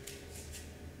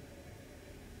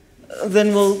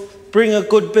 Then we'll bring a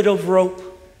good bit of rope.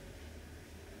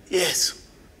 Yes.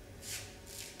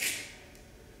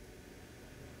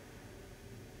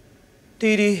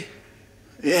 Didi.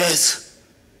 Yes.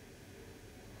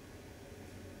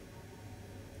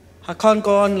 I can't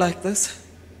go on like this.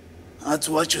 That's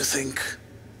what you think.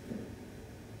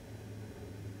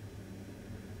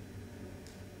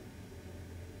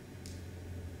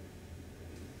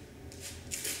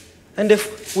 And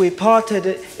if we parted,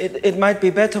 it might be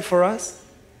better for us.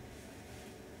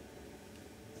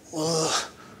 We'll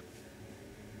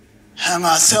hang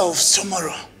ourselves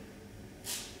tomorrow.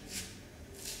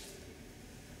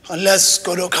 Unless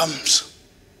Godot comes.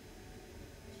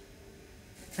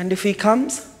 And if he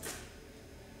comes?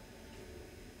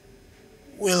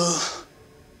 We'll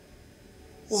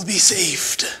be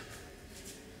saved.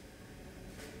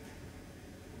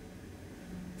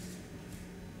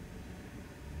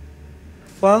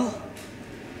 Well,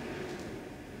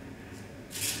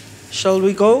 shall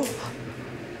we go?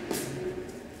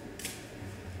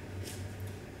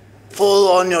 Pull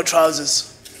on your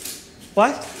trousers.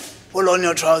 What? Pull on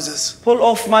your trousers. Pull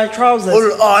off my trousers.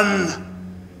 Pull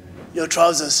on your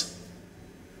trousers.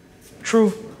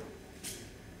 True.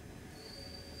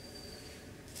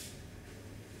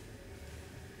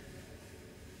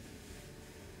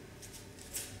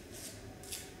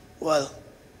 Well,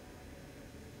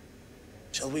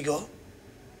 shall we go?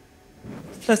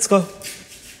 Let's go.